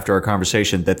feel after our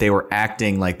conversation that they were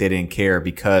acting like they didn't care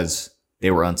because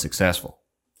they were unsuccessful.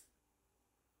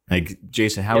 Like,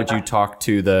 Jason, how would you talk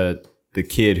to the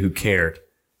kid who cared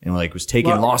and like was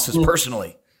taking losses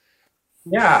personally?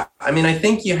 Yeah, I mean, I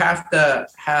think you have to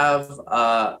have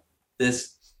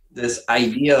this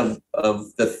idea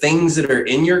of the things that are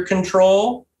in your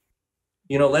control.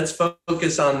 Let's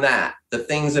focus on that. The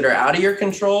things that are out of your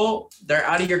control, they're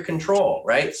out of your control,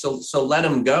 right? So let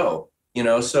them go.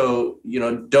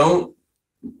 Don't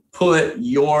put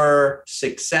your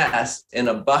success in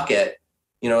a bucket,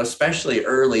 especially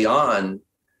early on,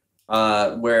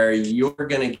 where you're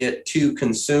going to get too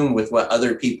consumed with what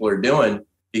other people are doing,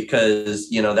 because,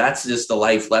 that's just the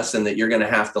life lesson that you're going to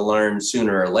have to learn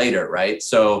sooner or later, right?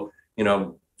 So,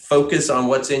 focus on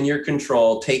what's in your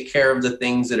control, take care of the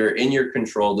things that are in your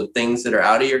control. The things that are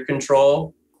out of your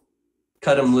control,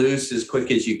 cut them loose as quick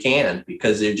as you can,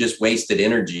 because they're just wasted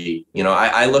energy.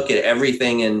 I look at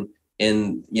everything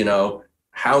in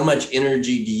how much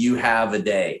energy do you have a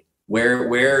day? Where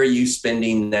are you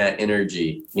spending that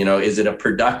energy? Is it a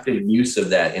productive use of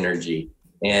that energy?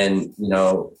 And,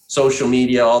 social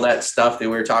media, all that stuff that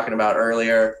we were talking about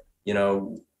earlier,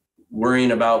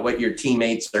 worrying about what your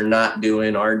teammates are not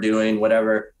doing, are doing,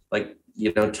 whatever, like,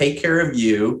 take care of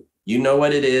you. You know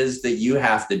what it is that you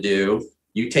have to do.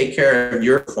 You take care of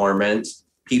your performance.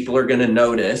 People are going to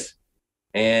notice,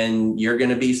 and you're going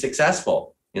to be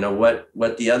successful.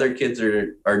 What the other kids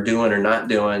are doing or not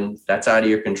doing, that's out of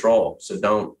your control. So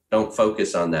don't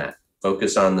focus on that.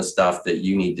 Focus on the stuff that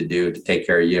you need to do to take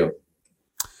care of you.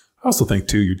 I also think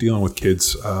too, you're dealing with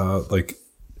kids,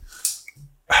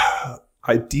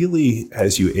 ideally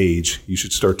as you age, you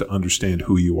should start to understand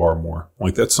who you are more.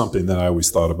 Like that's something that I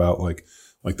always thought about. Like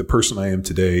the person I am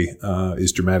today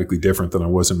is dramatically different than I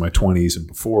was in my 20s and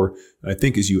before. And I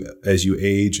think as you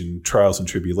age, and trials and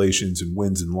tribulations and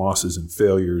wins and losses and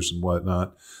failures and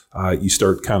whatnot, you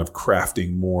start kind of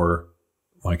crafting more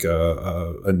like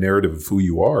a narrative of who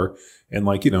you are. And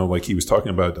like, like he was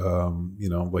talking about,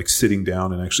 like sitting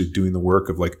down and actually doing the work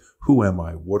of like, who am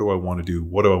I? What do I want to do?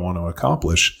 What do I want to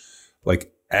accomplish?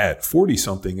 Like at 40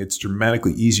 something, it's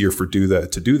dramatically easier to do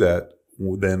that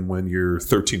than when you're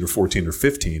 13 or 14 or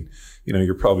 15.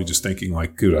 You're probably just thinking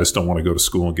like, dude, I just don't want to go to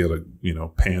school and get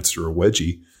pants or a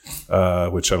wedgie,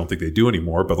 which I don't think they do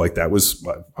anymore. But like I was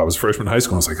a freshman in high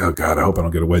school. I was like, oh God, I hope I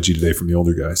don't get a wedgie today from the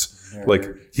older guys. Nerd. Like,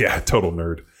 yeah, total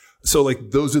nerd. So like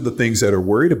those are the things that are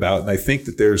worried about. And I think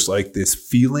that there's like this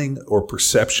feeling or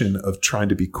perception of trying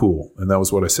to be cool. And that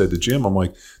was what I said to Jim. I'm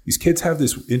like, these kids have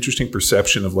this interesting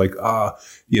perception of like,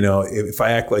 if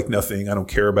I act like nothing, I don't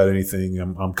care about anything.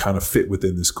 I'm kind of fit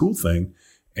within this cool thing.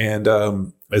 And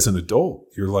as an adult,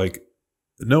 you're like,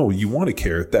 no, you want to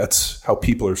care. That's how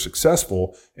people are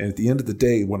successful. And at the end of the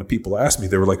day, when people ask me,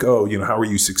 they were like, oh, how are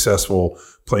you successful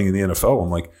playing in the NFL? I'm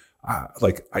like,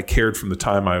 I cared from the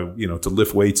time to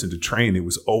lift weights and to train. It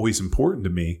was always important to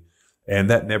me. And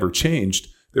that never changed.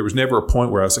 There was never a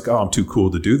point where I was like, oh, I'm too cool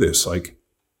to do this. Like,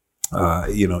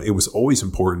 it was always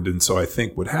important. And so I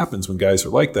think what happens when guys are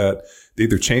like that, they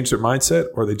either change their mindset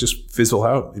or they just fizzle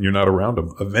out and you're not around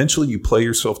them. Eventually you play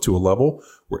yourself to a level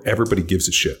where everybody gives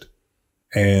a shit.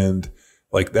 And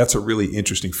like, that's a really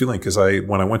interesting feeling. Cause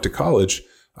when I went to college,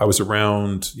 I was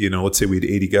around, let's say we had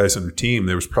 80 guys on our team.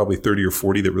 There was probably 30 or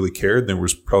 40 that really cared. There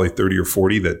was probably 30 or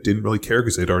 40 that didn't really care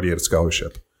because they'd already had a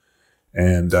scholarship.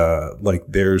 And,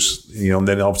 there's, and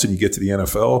then all of a sudden you get to the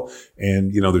NFL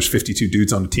and, there's 52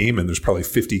 dudes on the team and there's probably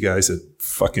 50 guys that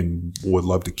fucking would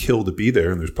love to kill to be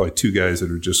there. And there's probably 2 guys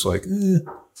that are just like, and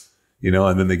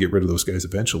then they get rid of those guys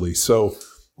eventually. So,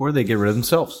 or they get rid of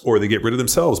themselves. Or they get rid of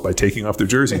themselves by taking off their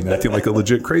jersey and acting like a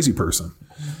legit crazy person.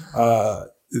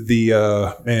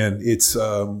 It's,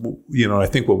 I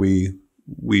think what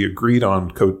we agreed on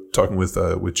talking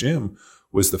with Jim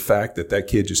was the fact that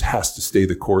kid just has to stay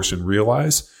the course and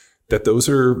realize that those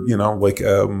are,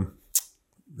 and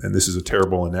this is a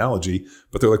terrible analogy,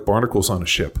 but they're like barnacles on a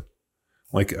ship.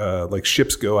 Like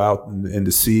ships go out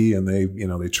into sea and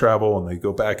they travel and they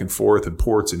go back and forth in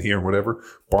ports and here and whatever.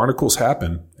 Barnacles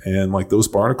happen. And like those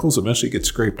barnacles eventually get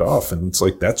scraped off. And it's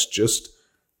like, that's just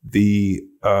the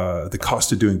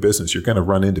cost of doing business. You're going to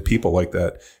run into people like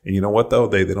that. And you know what though?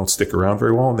 They don't stick around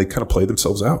very well and they kind of play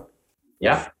themselves out.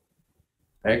 Yeah,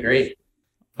 I agree.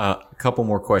 A couple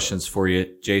more questions for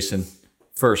you, Jason.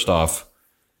 First off,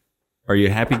 are you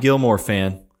a Happy Gilmore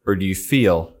fan or do you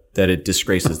feel that it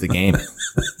disgraces the game?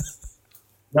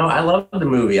 No, I love the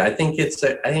movie. I think it's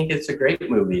a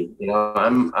great movie.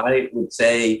 I would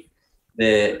say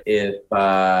that if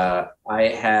I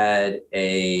had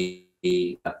I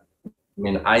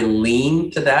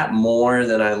lean to that more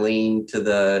than I lean to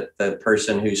the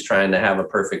person who's trying to have a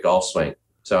perfect golf swing.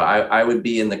 So I would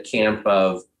be in the camp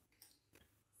of,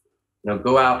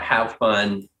 go out, have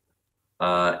fun,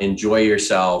 enjoy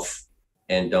yourself,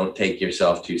 and don't take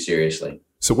yourself too seriously.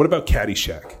 So what about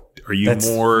Caddyshack? Are you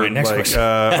more like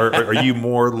are you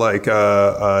more like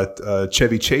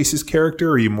Chevy Chase's character,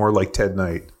 or are you more like Ted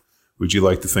Knight? Would you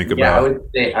like to think about?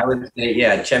 Yeah, I would say,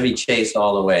 yeah, Chevy Chase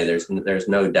all the way. There's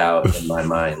no doubt in my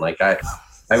mind. Like I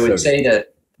would say to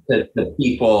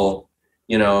people,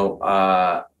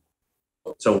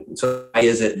 so why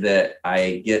is it that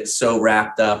I get so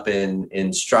wrapped up in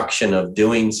instruction of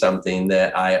doing something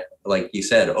that I, like you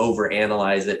said,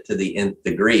 overanalyze it to the nth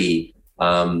degree?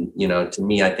 To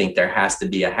me, I think there has to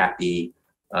be a happy,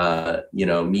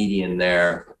 median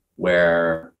there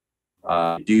where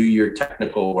do your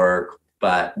technical work,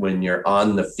 but when you're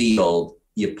on the field,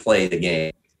 you play the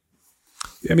game.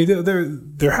 I mean,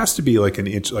 there has to be like an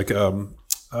inch, like so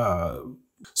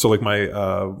like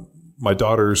my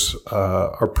daughters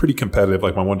are pretty competitive.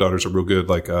 Like my one daughters are real good.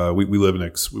 Like we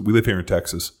live here in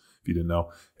Texas, if you didn't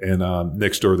know. And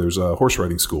next door there's a horse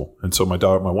riding school. And so my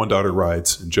one daughter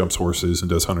rides and jumps horses and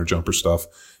does hunter jumper stuff.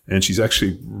 And she's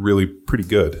actually really pretty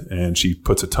good. And she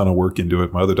puts a ton of work into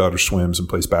it. My other daughter swims and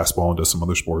plays basketball and does some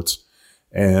other sports.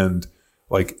 And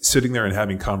like sitting there and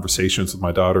having conversations with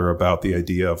my daughter about the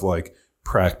idea of like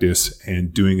practice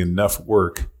and doing enough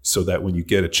work so that when you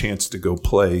get a chance to go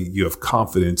play, you have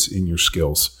confidence in your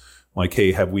skills. Like,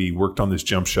 hey, have we worked on this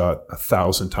jump shot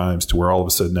 1,000 times to where all of a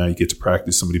sudden now you get to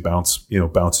practice, somebody bounces you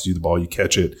the ball, you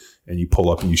catch it and you pull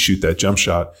up and you shoot that jump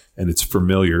shot and it's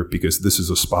familiar because this is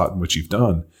a spot in which you've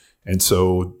done. And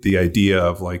so the idea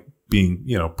of like being,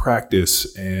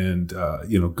 practice and,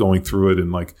 going through it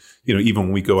and like, even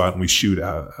when we go out and we shoot, we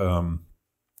have,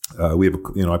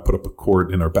 I put up a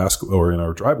court in our basketball or in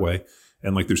our driveway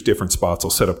and like there's different spots.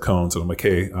 I'll set up cones and I'm like,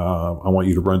 hey, I want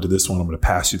you to run to this one. I'm going to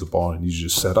pass you the ball and you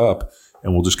just set up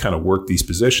and we'll just kind of work these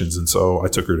positions. And so I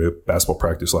took her to basketball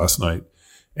practice last night,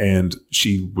 and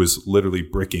she was literally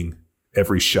bricking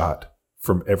every shot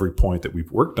from every point that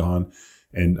we've worked on.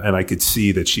 And I could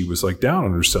see that she was like down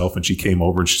on herself, and she came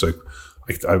over and she's like,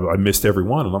 I missed every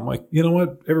one. And I'm like, you know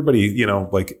what? Everybody,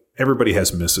 like everybody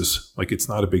has misses. Like, it's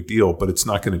not a big deal, but it's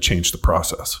not going to change the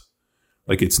process.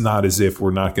 Like, it's not as if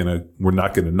we're not going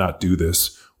to not do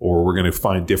this, or we're going to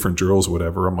find different drills or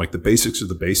whatever. I'm like, the basics are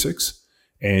the basics.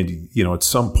 And, at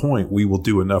some point we will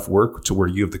do enough work to where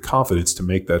you have the confidence to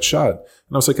make that shot.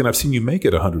 And I was like, and I've seen you make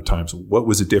it 100 times. What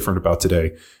was it different about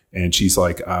today? And she's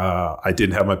like, I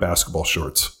didn't have my basketball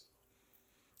shorts.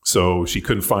 So she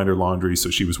couldn't find her laundry. So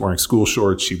she was wearing school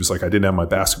shorts. She was like, I didn't have my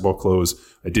basketball clothes.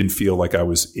 I didn't feel like I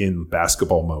was in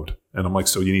basketball mode. And I'm like,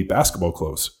 so you need basketball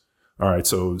clothes. All right.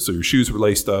 So your shoes were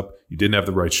laced up. You didn't have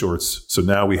the right shorts. So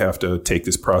now we have to take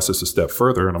this process a step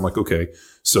further. And I'm like, okay,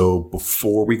 so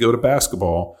before we go to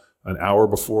basketball, an hour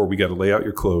before, we got to lay out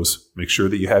your clothes, make sure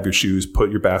that you have your shoes,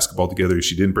 put your basketball together.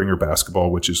 She didn't bring her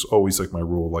basketball, which is always like my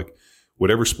rule. Like,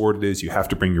 whatever sport it is, you have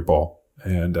to bring your ball.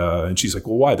 And she's like,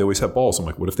 well, why? They always have balls. I'm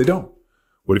like, what if they don't?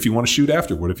 What if you want to shoot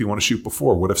after? What if you want to shoot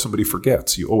before? What if somebody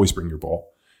forgets? You always bring your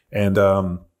ball. And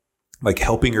like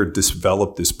helping her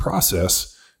develop this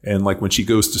process. And like when she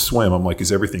goes to swim, I'm like,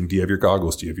 is everything, do you have your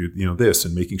goggles? Do you have your, this,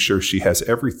 and making sure she has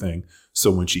everything. So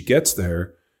when she gets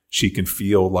there, she can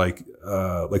feel like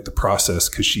the process,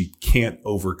 because she can't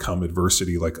overcome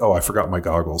adversity. Like, oh, I forgot my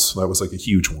goggles. So that was like a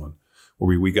huge one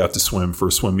where we got to swim for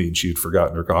a swim meet and she had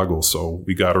forgotten her goggles. So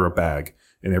we got her a bag,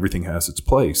 and everything has its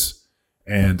place.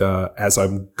 And as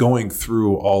I'm going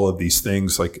through all of these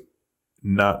things, like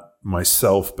not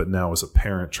myself, but now as a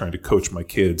parent trying to coach my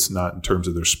kids, not in terms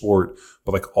of their sport,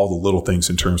 but like all the little things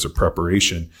in terms of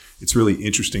preparation, it's really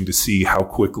interesting to see how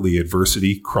quickly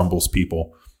adversity crumbles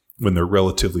people when they're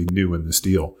relatively new in this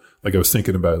deal. Like I was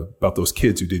thinking about those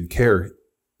kids who didn't care.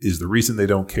 Is the reason they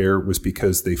don't care was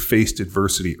because they faced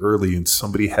adversity early and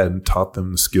somebody hadn't taught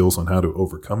them the skills on how to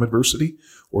overcome adversity?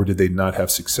 Or did they not have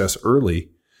success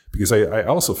early? Because I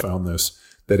also found this,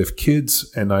 that if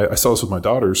kids, and I saw this with my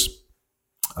daughters,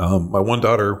 my one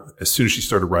daughter, as soon as she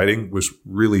started riding, was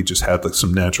really just had like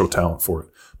some natural talent for it.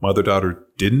 My other daughter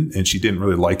didn't, and she didn't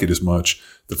really like it as much.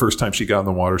 The first time she got in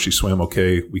the water, she swam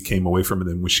okay. We came away from it.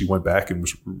 And when she went back and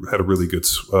had a really good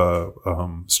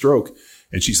stroke,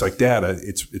 and she's like, Dad,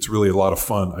 it's really a lot of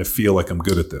fun. I feel like I'm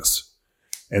good at this.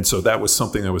 And so that was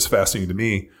something that was fascinating to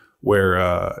me, where,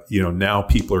 now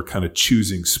people are kind of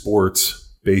choosing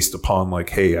sports based upon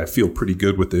like, hey, I feel pretty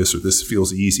good with this, or this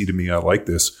feels easy to me. I like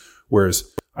this. Whereas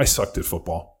I sucked at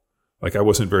football. Like I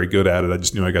wasn't very good at it. I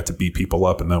just knew I got to beat people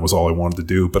up, and that was all I wanted to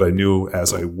do. But I knew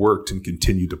as I worked and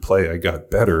continued to play, I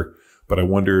got better. But I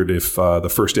wondered if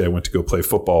the first day I went to go play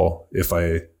football, if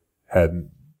I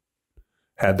hadn't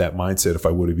had that mindset, if I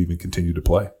would have even continued to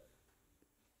play.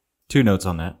 2 notes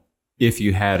on that. If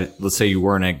you had, let's say you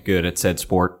weren't good at said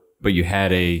sport, but you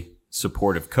had a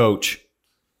supportive coach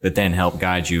that then helped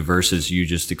guide you versus you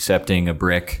just accepting a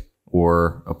brick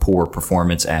or a poor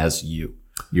performance as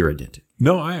your identity.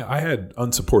 No, I had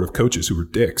unsupportive coaches who were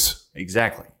dicks.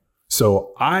 Exactly.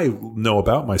 So I know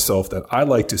about myself that I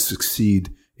like to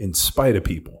succeed in spite of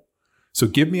people. So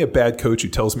give me a bad coach who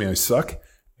tells me I suck,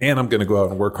 and I'm going to go out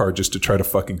and work hard just to try to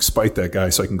fucking spite that guy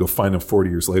so I can go find him 40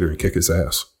 years later and kick his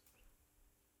ass.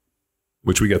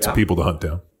 Which we got some people to hunt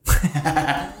down.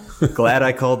 Glad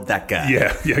I called that guy.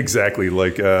 Yeah, exactly.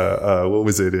 Like, what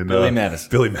was it? Billy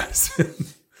Madison. Billy Madison.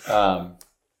 Sorry,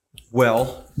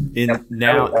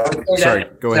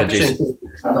 go ahead, Jason.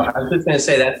 I was just going to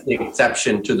say that's the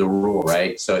exception to the rule,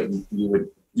 right? So you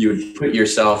would put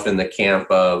yourself in the camp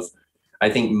of, I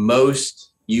think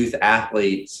most youth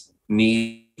athletes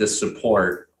need the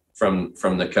support from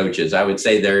the coaches. I would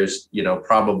say there's,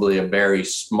 probably a very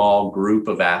small group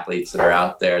of athletes that are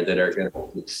out there that are going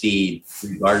to succeed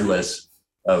regardless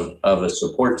of a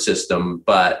support system.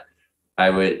 But I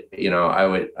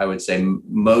would say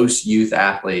most youth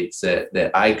athletes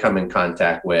that I come in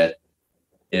contact with,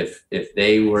 if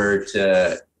they were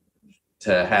to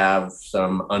have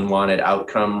some unwanted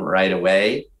outcome right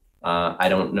away, I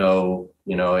don't know,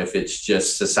 if it's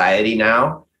just society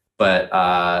now,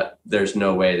 but there's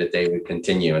no way that they would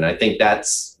continue. And I think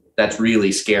that's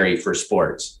really scary for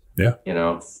sports. Yeah.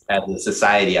 As a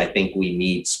society, I think we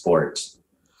need sports.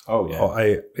 Oh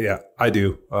yeah. I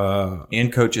do.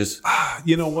 And coaches.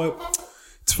 You know what?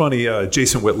 It's funny.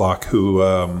 Jason Whitlock, who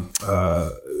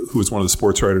was one of the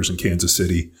sports writers in Kansas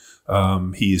City,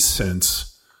 he's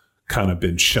since kind of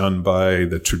been shunned by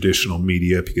the traditional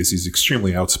media because he's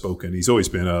extremely outspoken. He's always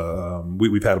been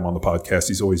we've had him on the podcast.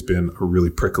 He's always been a really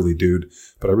prickly dude,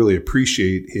 but I really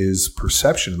appreciate his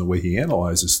perception and the way he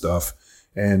analyzes stuff.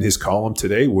 And his column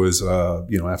today was,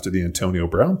 after the Antonio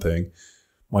Brown thing,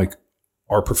 like,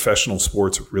 are professional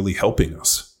sports really helping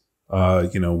us?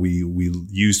 We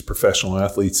used professional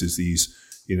athletes as these,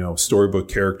 storybook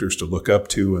characters to look up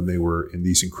to, and they were in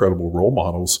these incredible role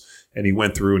models. And he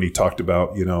went through and he talked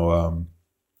about,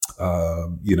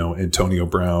 Antonio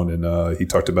Brown, and he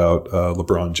talked about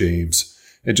LeBron James,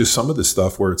 and just some of the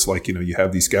stuff where it's like, you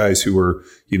have these guys who are,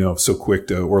 so quick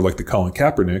to, or like the Colin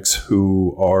Kaepernicks,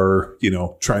 who are,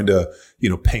 trying to,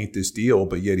 paint this deal,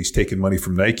 but yet he's taking money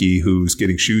from Nike, who's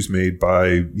getting shoes made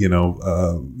by,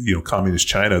 communist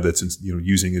China that's,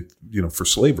 using it, for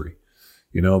slavery.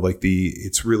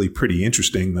 It's really pretty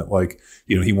interesting that, like,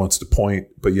 he wants to point,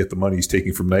 but yet the money he's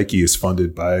taking from Nike is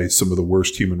funded by some of the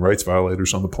worst human rights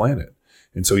violators on the planet.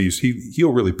 And so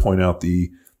he'll really point out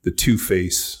the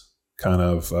two-face kind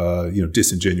of,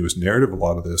 disingenuous narrative, a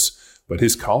lot of this. But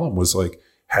his column was like,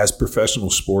 has professional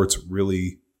sports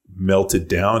really melted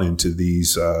down into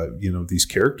these, these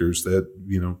characters that,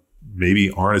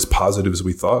 maybe aren't as positive as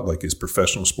we thought? Like, is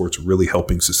professional sports really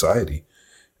helping society?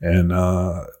 And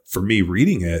for me,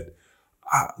 reading it,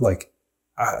 I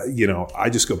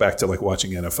just go back to like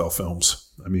watching NFL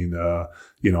films. I mean, I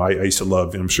used to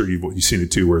love, and I'm sure you've seen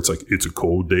it too, where it's like, it's a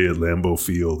cold day at Lambeau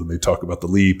Field, and they talk about the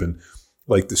leap and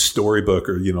like the storybook,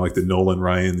 or like the Nolan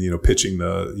Ryan, pitching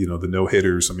the the no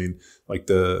hitters. I mean, like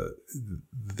the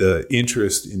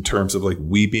interest in terms of like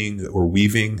weaving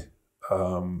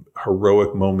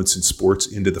heroic moments in sports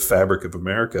into the fabric of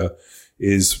America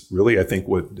is really, I think,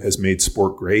 what has made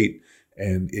sport great.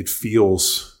 And it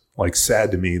feels like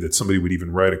sad to me that somebody would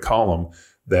even write a column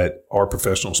that our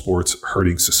professional sports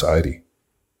hurting society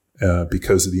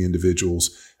because of the individuals.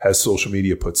 Has social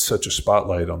media put such a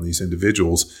spotlight on these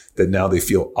individuals that now they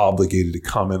feel obligated to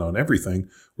comment on everything.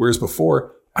 Whereas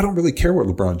before, I don't really care what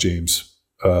LeBron James,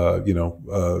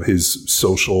 his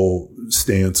social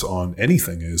stance on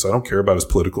anything is. I don't care about his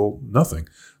political, nothing.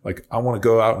 Like, I want to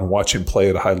go out and watch him play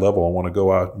at a high level. I want to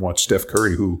go out and watch Steph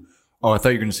Curry, who... Oh, I thought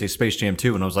you were going to say Space Jam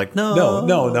 2, and I was like,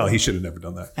 No, he should have never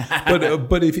done that.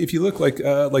 But if you look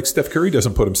like Steph Curry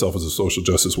doesn't put himself as a social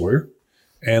justice warrior.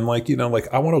 And I want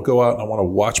to go out and I want to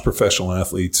watch professional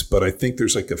athletes, but I think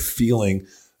there's like a feeling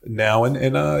now, and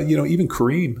even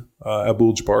Kareem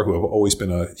Abdul-Jabbar, who I've always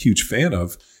been a huge fan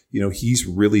of, he's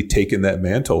really taken that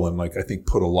mantle and I think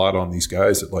put a lot on these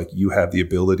guys that you have the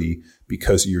ability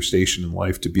because of your station in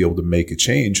life to be able to make a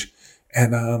change.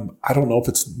 And I don't know if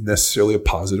it's necessarily a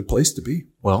positive place to be.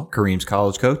 Well, Kareem's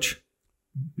college coach.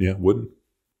 Yeah, Wooden.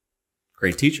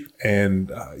 Great teacher.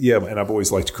 And and I've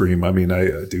always liked Kareem. I mean,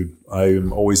 I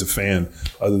am always a fan,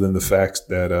 other than the fact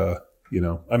that,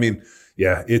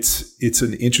 it's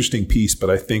an interesting piece, but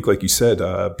I think, like you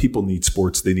said, people need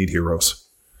sports. They need heroes.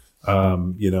 I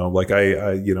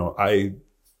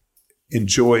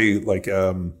enjoy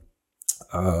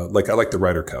I like the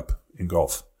Ryder Cup in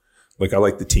golf. I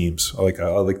like the teams. I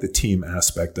like the team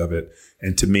aspect of it.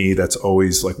 And to me, that's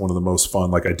always one of the most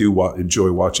fun. I do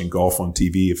enjoy watching golf on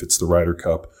TV if it's the Ryder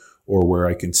Cup, or where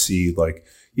I can see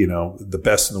the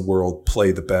best in the world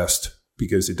play the best,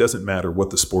 because it doesn't matter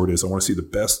what the sport is. I want to see the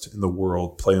best in the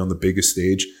world play on the biggest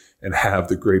stage and have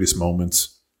the greatest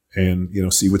moments, and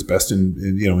see what's best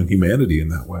in humanity in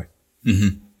that way.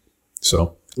 Mm-hmm.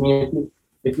 So,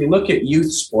 if you look at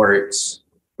youth sports,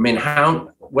 I mean,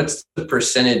 what's the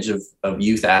percentage of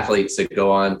youth athletes that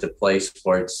go on to play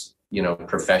sports,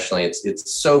 professionally?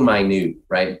 It's so minute,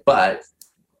 right? But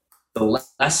the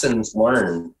lessons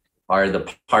learned are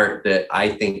the part that I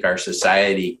think our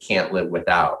society can't live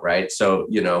without, right? So,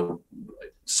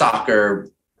 soccer,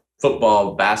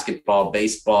 football, basketball,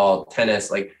 baseball,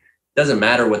 tennis, doesn't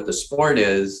matter what the sport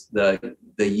is, the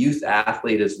youth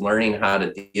athlete is learning how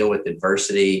to deal with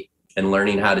adversity and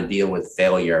learning how to deal with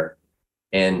failure.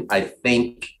 And I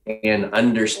think in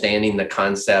understanding the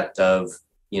concept of,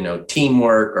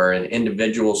 teamwork, or in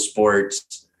individual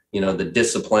sports, the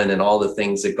discipline and all the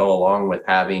things that go along with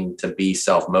having to be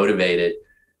self-motivated,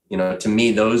 to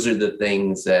me, those are the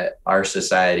things that our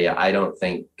society, I don't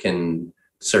think, can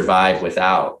survive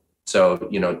without. So,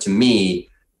 to me,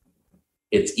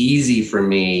 it's easy for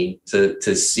me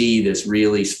to see this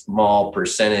really small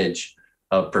percentage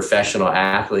of professional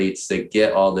athletes that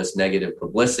get all this negative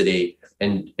publicity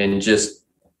and just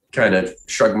kind of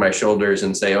shrug my shoulders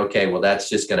and say, okay, well, that's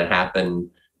just going to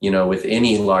happen, with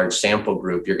any large sample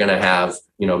group. You're going to have,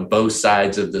 both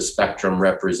sides of the spectrum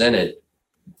represented.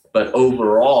 But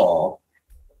overall,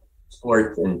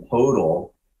 sports in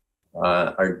total,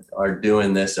 are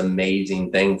doing this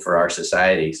amazing thing for our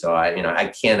society. So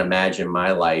I can't imagine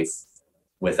my life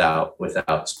without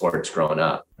sports growing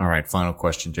up. All right, final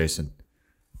question, Jason.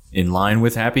 In line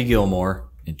with Happy Gilmore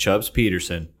and Chubbs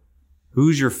Peterson,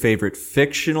 who's your favorite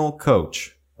fictional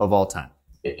coach of all time?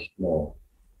 Fictional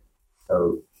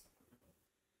coach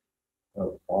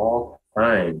of all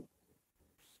time.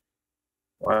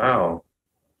 Wow.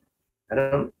 I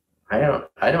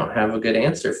don't have a good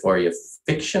answer for you.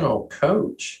 Fictional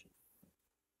coach.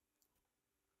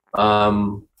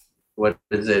 What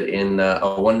is it in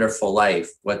A Wonderful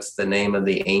Life? What's the name of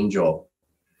the angel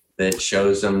that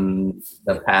shows them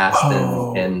the past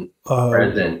and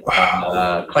present?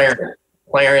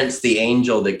 Clarence, the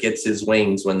angel that gets his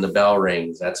wings when the bell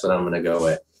rings. That's what I'm going to go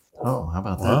with. Oh, how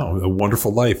about that? Wow, A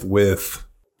Wonderful Life with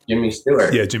Jimmy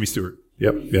Stewart. Yeah, Jimmy Stewart.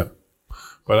 Yep.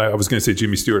 But I was going to say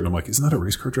Jimmy Stewart, and I'm like, isn't that a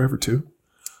race car driver too?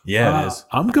 Yeah, it is.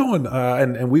 I'm going,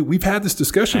 and we've had this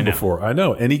discussion before. I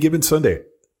know. Any Given Sunday.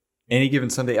 Any Given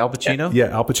Sunday, Al Pacino? Yeah,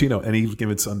 Al Pacino. Any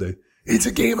Given Sunday. It's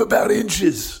a game about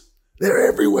inches. They're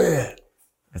everywhere.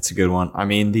 That's a good one. I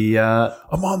mean,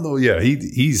 I'm on though. Yeah,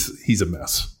 he's a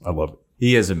mess. I love it.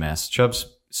 He is a mess. Chubbs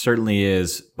certainly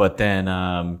is. But then,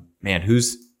 man,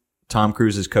 who's Tom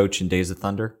Cruise's coach in Days of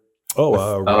Thunder?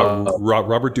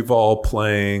 Robert Duvall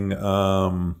playing.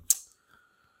 Oh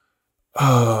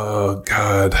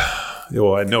God.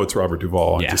 Well, I know it's Robert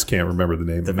Duvall. I just can't remember the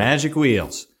name. The Magic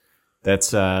Wheels.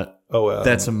 That's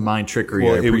that's a mind trickery.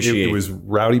 I appreciate. It was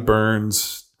Rowdy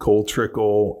Burns, Cole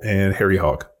Trickle, and Harry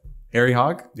Hogg. Harry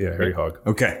Hogg? Yeah, Harry Hogg.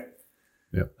 Okay.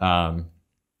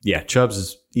 Yeah. Chubbs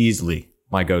is easily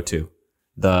my go-to.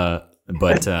 But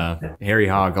Harry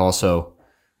Hogg also.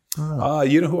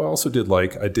 You know who I also did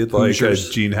like? I did like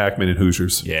Gene Hackman in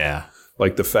Hoosiers. Yeah.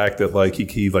 Like the fact that like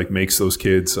he like makes those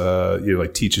kids,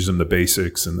 like teaches them the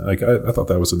basics, and like I thought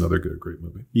that was another great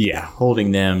movie. Yeah,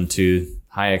 holding them to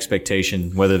high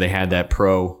expectation, whether they had that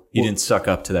pro. He didn't suck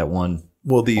up to that one.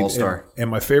 Well, the All-Star.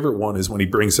 And my favorite one is when he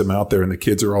brings them out there and the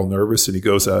kids are all nervous, and he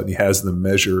goes out and he has them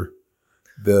measure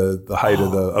the height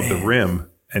of the rim,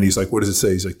 and he's like, "What does it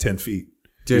say?" He's like 10 feet.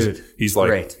 Dude, he's like,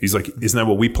 great. "Isn't that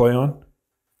what we play on?"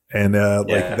 And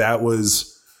like that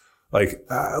was like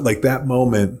that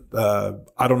moment.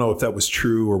 I don't know if that was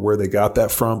true or where they got that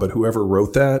from, but whoever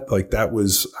wrote that, like that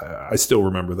was, I still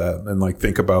remember that and like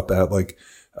think about that. Like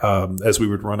as we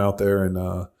would run out there and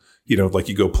like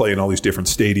you go play in all these different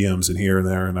stadiums and here and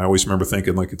there, and I always remember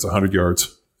thinking like it's 100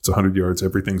 yards. It's 100 yards.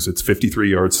 It's 53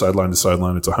 yards sideline to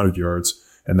sideline. It's 100 yards.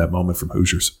 And that moment from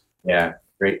Hoosiers. Yeah,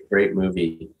 great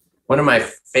movie. One of my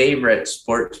favorite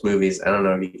sports movies, I don't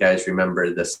know if you guys remember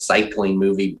the cycling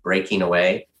movie Breaking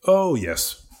Away. Oh,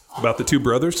 yes. About the two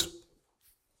brothers?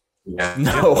 Yeah.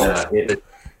 No.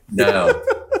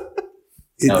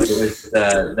 It was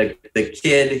the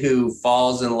kid who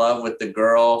falls in love with the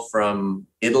girl from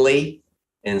Italy.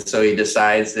 And so he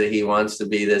decides that he wants to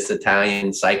be this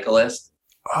Italian cyclist.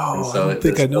 Oh, so I don't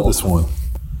think I know this one.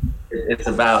 It's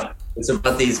about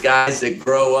these guys that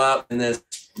grow up in this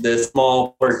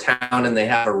small town, and they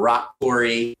have a rock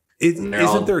quarry. Isn't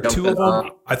there two of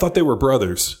them? I thought they were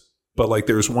brothers, but like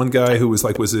there's one guy who was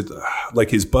like, was it like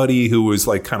his buddy who was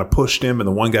like kind of pushed him, and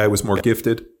the one guy was more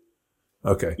gifted?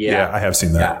 Okay, yeah, I have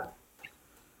seen that.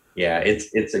 Yeah,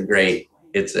 it's a great,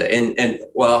 and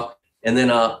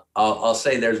then I'll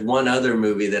say there's one other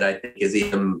movie that I think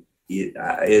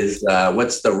is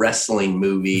what's the wrestling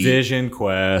movie? Vision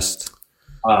Quest.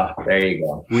 There you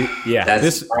go.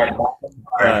 That's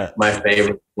my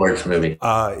favorite sports movie.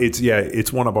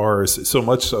 It's one of ours. So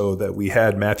much so that we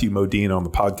had Matthew Modine on the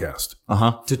podcast.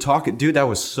 To talk, dude. That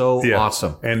was so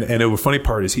awesome. And the funny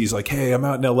part is he's like, "Hey, I'm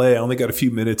out in LA. I only got a few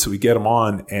minutes." So we get him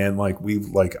on, and I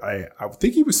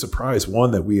think he was surprised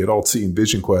that we had all seen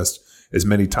Vision Quest as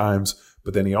many times,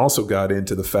 but then he also got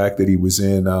into the fact that he was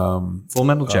in Full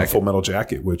Metal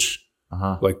Jacket, which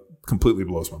completely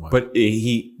blows my mind. But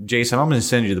Jason, I'm going to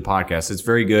send you the podcast. It's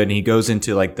very good. And he goes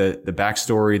into like the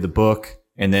backstory, the book,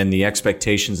 and then the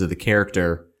expectations of the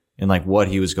character and like what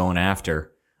he was going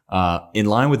after. In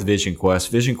line with Vision Quest.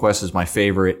 Vision Quest is my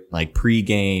favorite like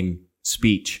pre-game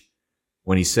speech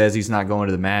when he says he's not going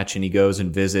to the match and he goes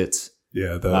and visits.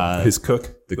 Yeah, his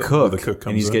cook. The cook comes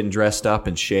and he's getting dressed up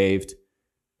and shaved,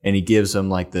 and he gives him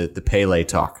like the Pele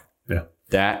talk. Yeah,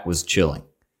 that was chilling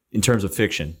in terms of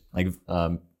fiction. Like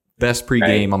best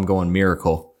pregame, I'm going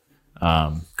Miracle.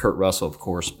 Kurt Russell, of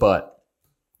course, but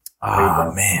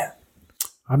man.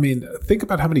 I mean, think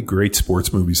about how many great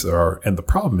sports movies there are, and the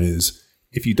problem is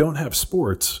if you don't have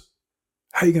sports,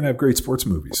 how are you going to have great sports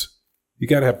movies? You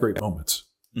got to have great moments.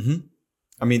 Mm-hmm.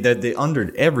 I mean,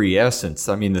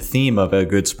 the theme of a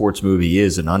good sports movie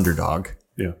is an underdog.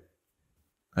 Yeah.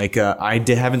 Like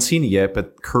haven't seen it yet,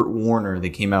 but Kurt Warner, they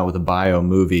came out with a bio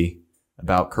movie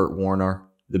about Kurt Warner,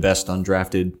 the best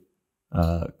undrafted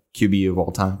QB of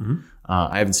all time. Mm-hmm.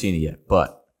 I haven't seen it yet,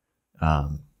 but I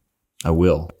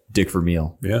will. Dick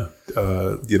Vermeil. Yeah.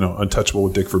 Untouchable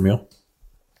with Dick Vermeil.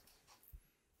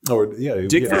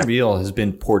 Dick Vermeil has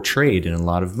been portrayed in a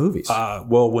lot of movies.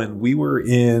 Well, when we were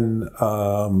in,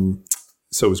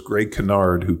 so it was Greg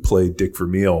Kennard who played Dick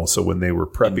Vermeil. So when they were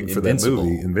prepping for that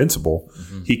movie, Invincible,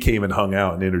 he came and hung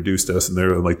out and introduced us. And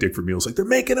they're like, Dick Vermeil's like, they're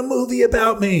making a movie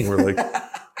about me. And we're like,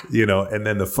 and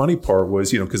then the funny part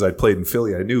was, because I played in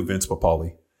Philly, I knew Vince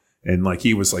Papale. And like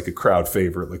he was like a crowd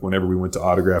favorite. Like whenever we went to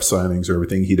autograph signings or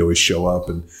everything, he'd always show up,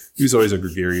 and he was always a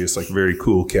gregarious, like very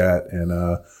cool cat. And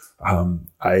I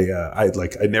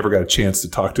never got a chance to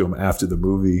talk to him after the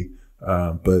movie.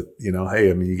 But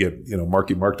hey, I mean, you get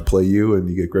Marky Mark to play you, and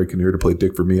you get Greg Kinnear to play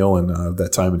Dick Vermeil, and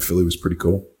that time in Philly was pretty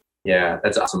cool. Yeah,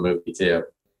 that's an awesome movie too.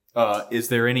 Is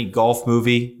there any golf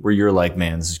movie where you're like,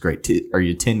 man, this is great? Are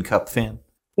you a Tin Cup fan?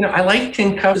 I like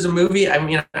Tin Cup as a movie. I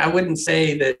mean, I wouldn't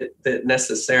say that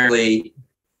necessarily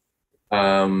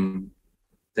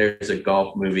there's a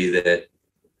golf movie that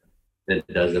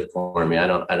does it for me. I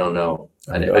don't know.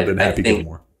 Other than Happy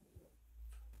Gilmore.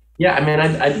 Yeah, I mean,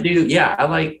 I do. Yeah,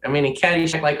 and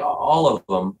Caddyshack, I like all of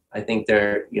them. I think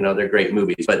they're great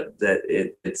movies, but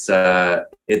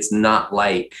it's not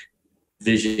like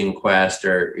Vision Quest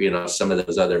or some of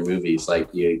those other movies.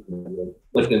 Like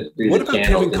what about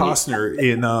Kevin Costner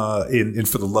in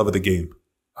For the Love of the Game?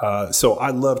 So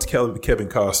I loved Kevin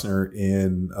Costner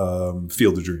in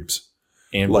Field of Dreams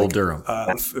and Bull Durham.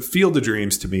 Field of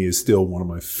Dreams to me is still one of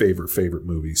my favorite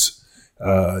movies.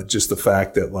 Just the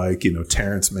fact that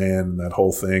Terrence Mann and that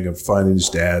whole thing of finding his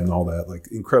dad and all that, like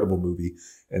incredible movie.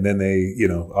 And then they,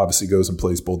 obviously goes and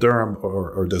plays Bull Durham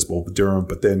or does Bull Durham,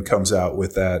 but then comes out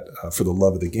with that For the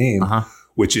Love of the Game,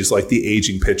 which is like the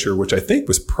aging pitcher, which I think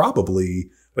was probably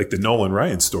like the Nolan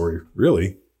Ryan story,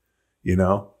 really,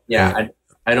 Yeah,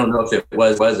 I don't know if it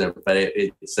wasn't, but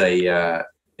it's a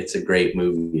great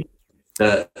movie.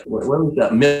 What was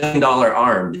that? $1 Million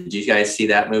Arm? Did you guys see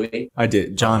that movie? I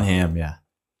did. John Hamm, yeah.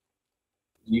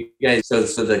 You guys, so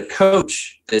the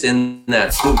coach that's in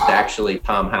that movie is actually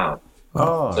Tom Hanks.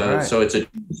 So it's a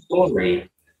story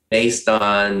based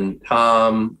on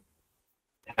Tom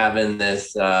having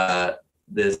this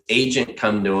agent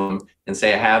come to him and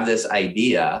say, I have this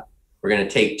idea. We're going to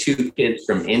take 2 kids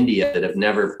from India that have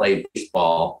never played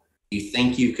baseball. You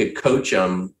think you could coach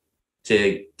them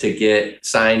to get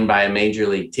signed by a major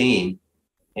league team?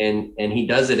 And he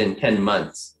does it in 10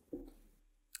 months.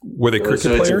 Were they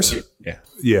cricket players? Yeah.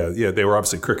 They were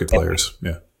obviously cricket players.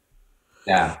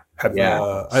 Yeah. Have you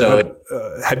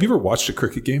ever watched a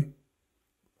cricket game?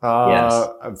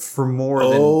 Yes. For more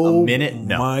than a minute?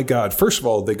 No. My God. First of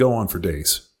all, they go on for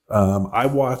days. I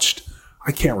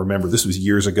can't remember. This was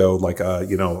years ago. It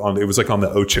was like on the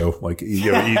Ocho,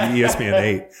 ESPN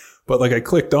 8. But I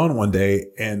clicked on one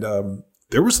day and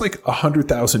there was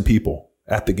 100,000 people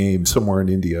at the game somewhere in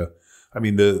India. I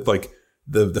mean,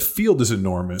 the field is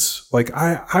enormous.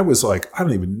 I was I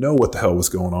don't even know what the hell was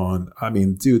going on. I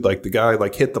mean, dude, the guy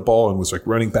hit the ball and was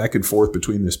running back and forth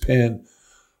between this pin.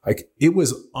 It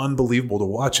was unbelievable to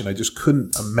watch. And I just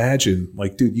couldn't imagine,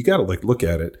 dude, you got to look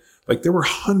at it. There were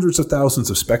hundreds of thousands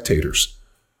of spectators.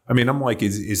 I mean, I'm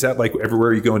is that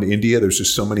everywhere you go into India, there's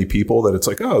just so many people that it's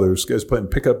there's guys playing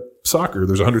pickup soccer.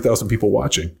 There's 100,000 people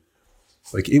watching.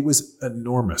 It was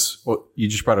enormous. Well, you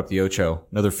just brought up the Ocho,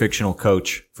 another fictional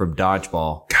coach from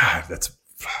Dodgeball. God, that's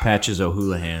Patches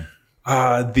O'Houlihan.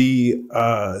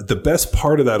 The best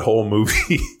part of that whole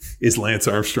movie is Lance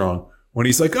Armstrong when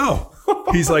he's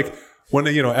when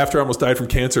after I almost died from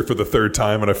cancer for the 3rd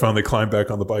time and I finally climbed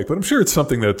back on the bike. But I'm sure it's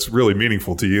something that's really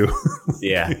meaningful to you.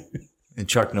 Yeah. And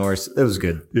Chuck Norris, that was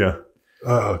good. Yeah.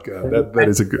 Oh God, that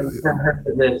is a good. I heard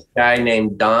of this guy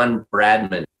named Don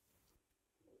Bradman.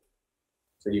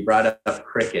 So you brought up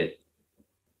cricket.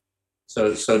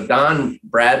 So Don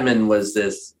Bradman was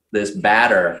this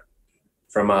batter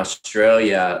from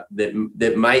Australia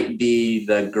that might be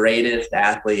the greatest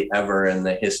athlete ever in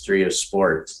the history of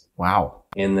sports. Wow.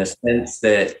 In the sense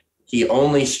that he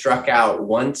only struck out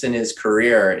once in his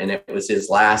career and it was his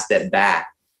last at bat.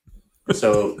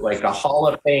 So a Hall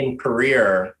of Fame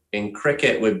career in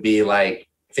cricket would be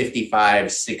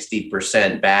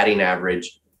 55-60% batting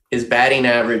average. His batting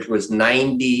average was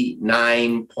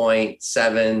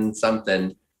 99.7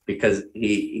 something because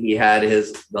he had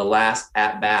the last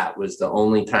at bat was the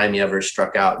only time he ever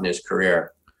struck out in his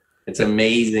career. It's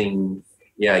amazing.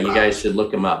 Yeah, you guys should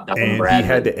look him up. And he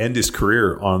had to end his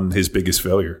career on his biggest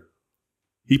failure.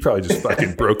 He probably just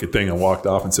fucking broke a thing and walked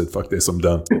off and said, fuck this, I'm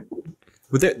done.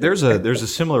 But there's a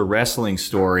similar wrestling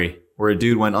story where a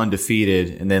dude went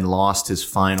undefeated and then lost his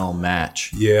final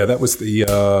match. Yeah, that was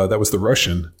the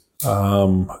Russian.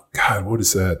 God, what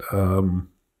is that?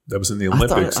 That was in the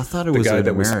Olympics. I thought it was an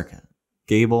American.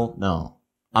 Gable? No.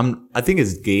 I think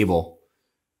it's Gable.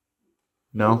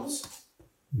 No?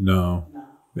 No.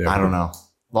 Yeah, I don't know.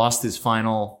 Lost his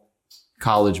final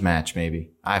college match,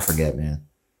 maybe. I forget, man.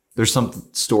 There's some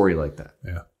story like that.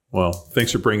 Yeah. Well,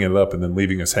 thanks for bringing it up and then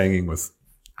leaving us hanging with.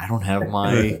 I don't have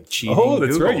my cheating. Oh,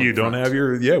 that's Google right. You don't have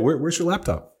your. Yeah. Where's your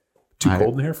laptop? Too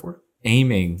cold in here for it?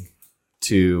 Aiming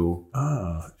to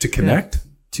connect? Yeah,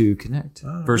 to connect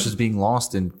versus being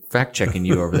lost and fact checking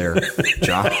you over there,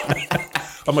 John.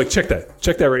 I'm like, check that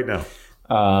right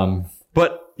now.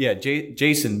 But yeah,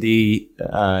 Jason, the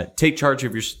take charge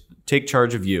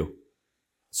of you.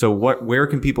 So where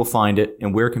can people find it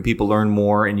and where can people learn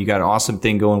more? And you got an awesome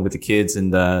thing going with the kids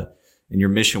and your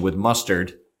mission with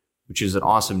Mustard, which is an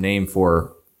awesome name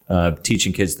for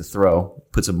teaching kids to throw.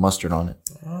 Put some mustard on it.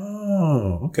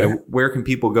 Oh, okay. So where can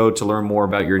people go to learn more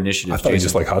about your initiative? I thought you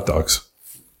just like hot dogs.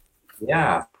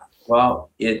 Yeah. Well,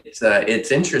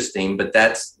 it's interesting, but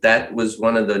that was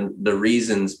one of the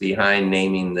reasons behind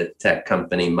naming the tech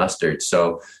company Mustard.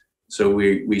 So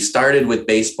we started with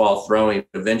baseball throwing.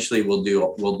 Eventually, we'll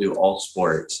do all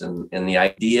sports, and the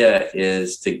idea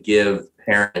is to give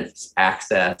parents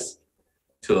access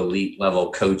to elite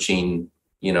level coaching,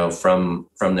 from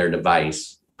their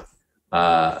device.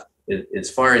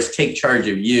 As far as Take Charge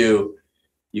of You,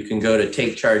 you can go to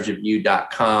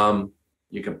takechargeofyou.com.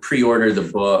 You can pre-order the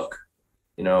book.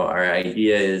 Our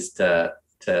idea is to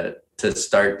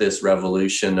start this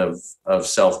revolution of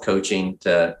self-coaching,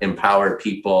 to empower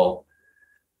people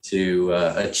to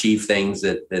achieve things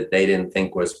that they didn't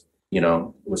think was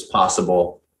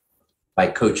possible by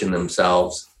coaching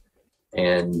themselves.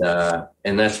 And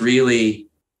that's really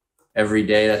every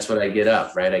day. That's what I get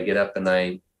up, right? I get up and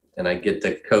I get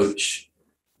to coach,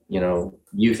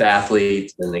 youth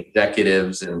athletes and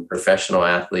executives and professional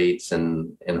athletes.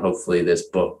 And hopefully this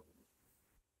book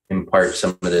impart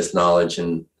some of this knowledge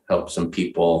and help some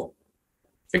people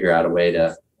figure out a way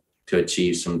to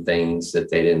achieve some things that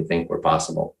they didn't think were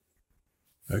possible.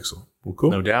 Excellent. Well,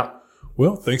 cool. No doubt.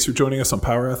 Well, thanks for joining us on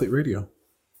Power Athlete Radio.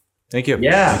 Thank you.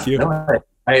 Yeah. Thank you. No,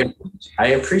 I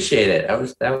appreciate it.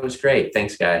 That was great.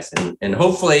 Thanks, guys. And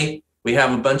hopefully we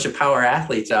have a bunch of power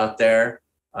athletes out there,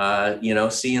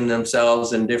 seeing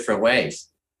themselves in different ways.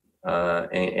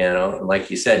 And like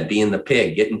you said, being the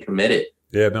pig, getting committed.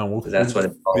 Yeah, no, that's what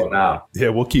it's all about. Yeah,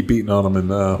 we'll keep beating on them, and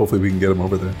hopefully we can get them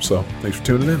over there. So thanks for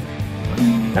tuning in.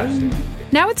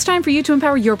 Now it's time for you to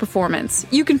empower your performance.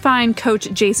 You can find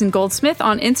Coach Jason Goldsmith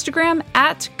on Instagram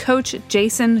at Coach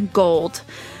Jason Gold.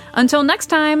 Until next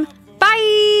time,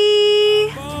 bye!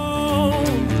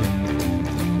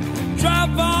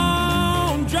 Drive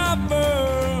on, driver.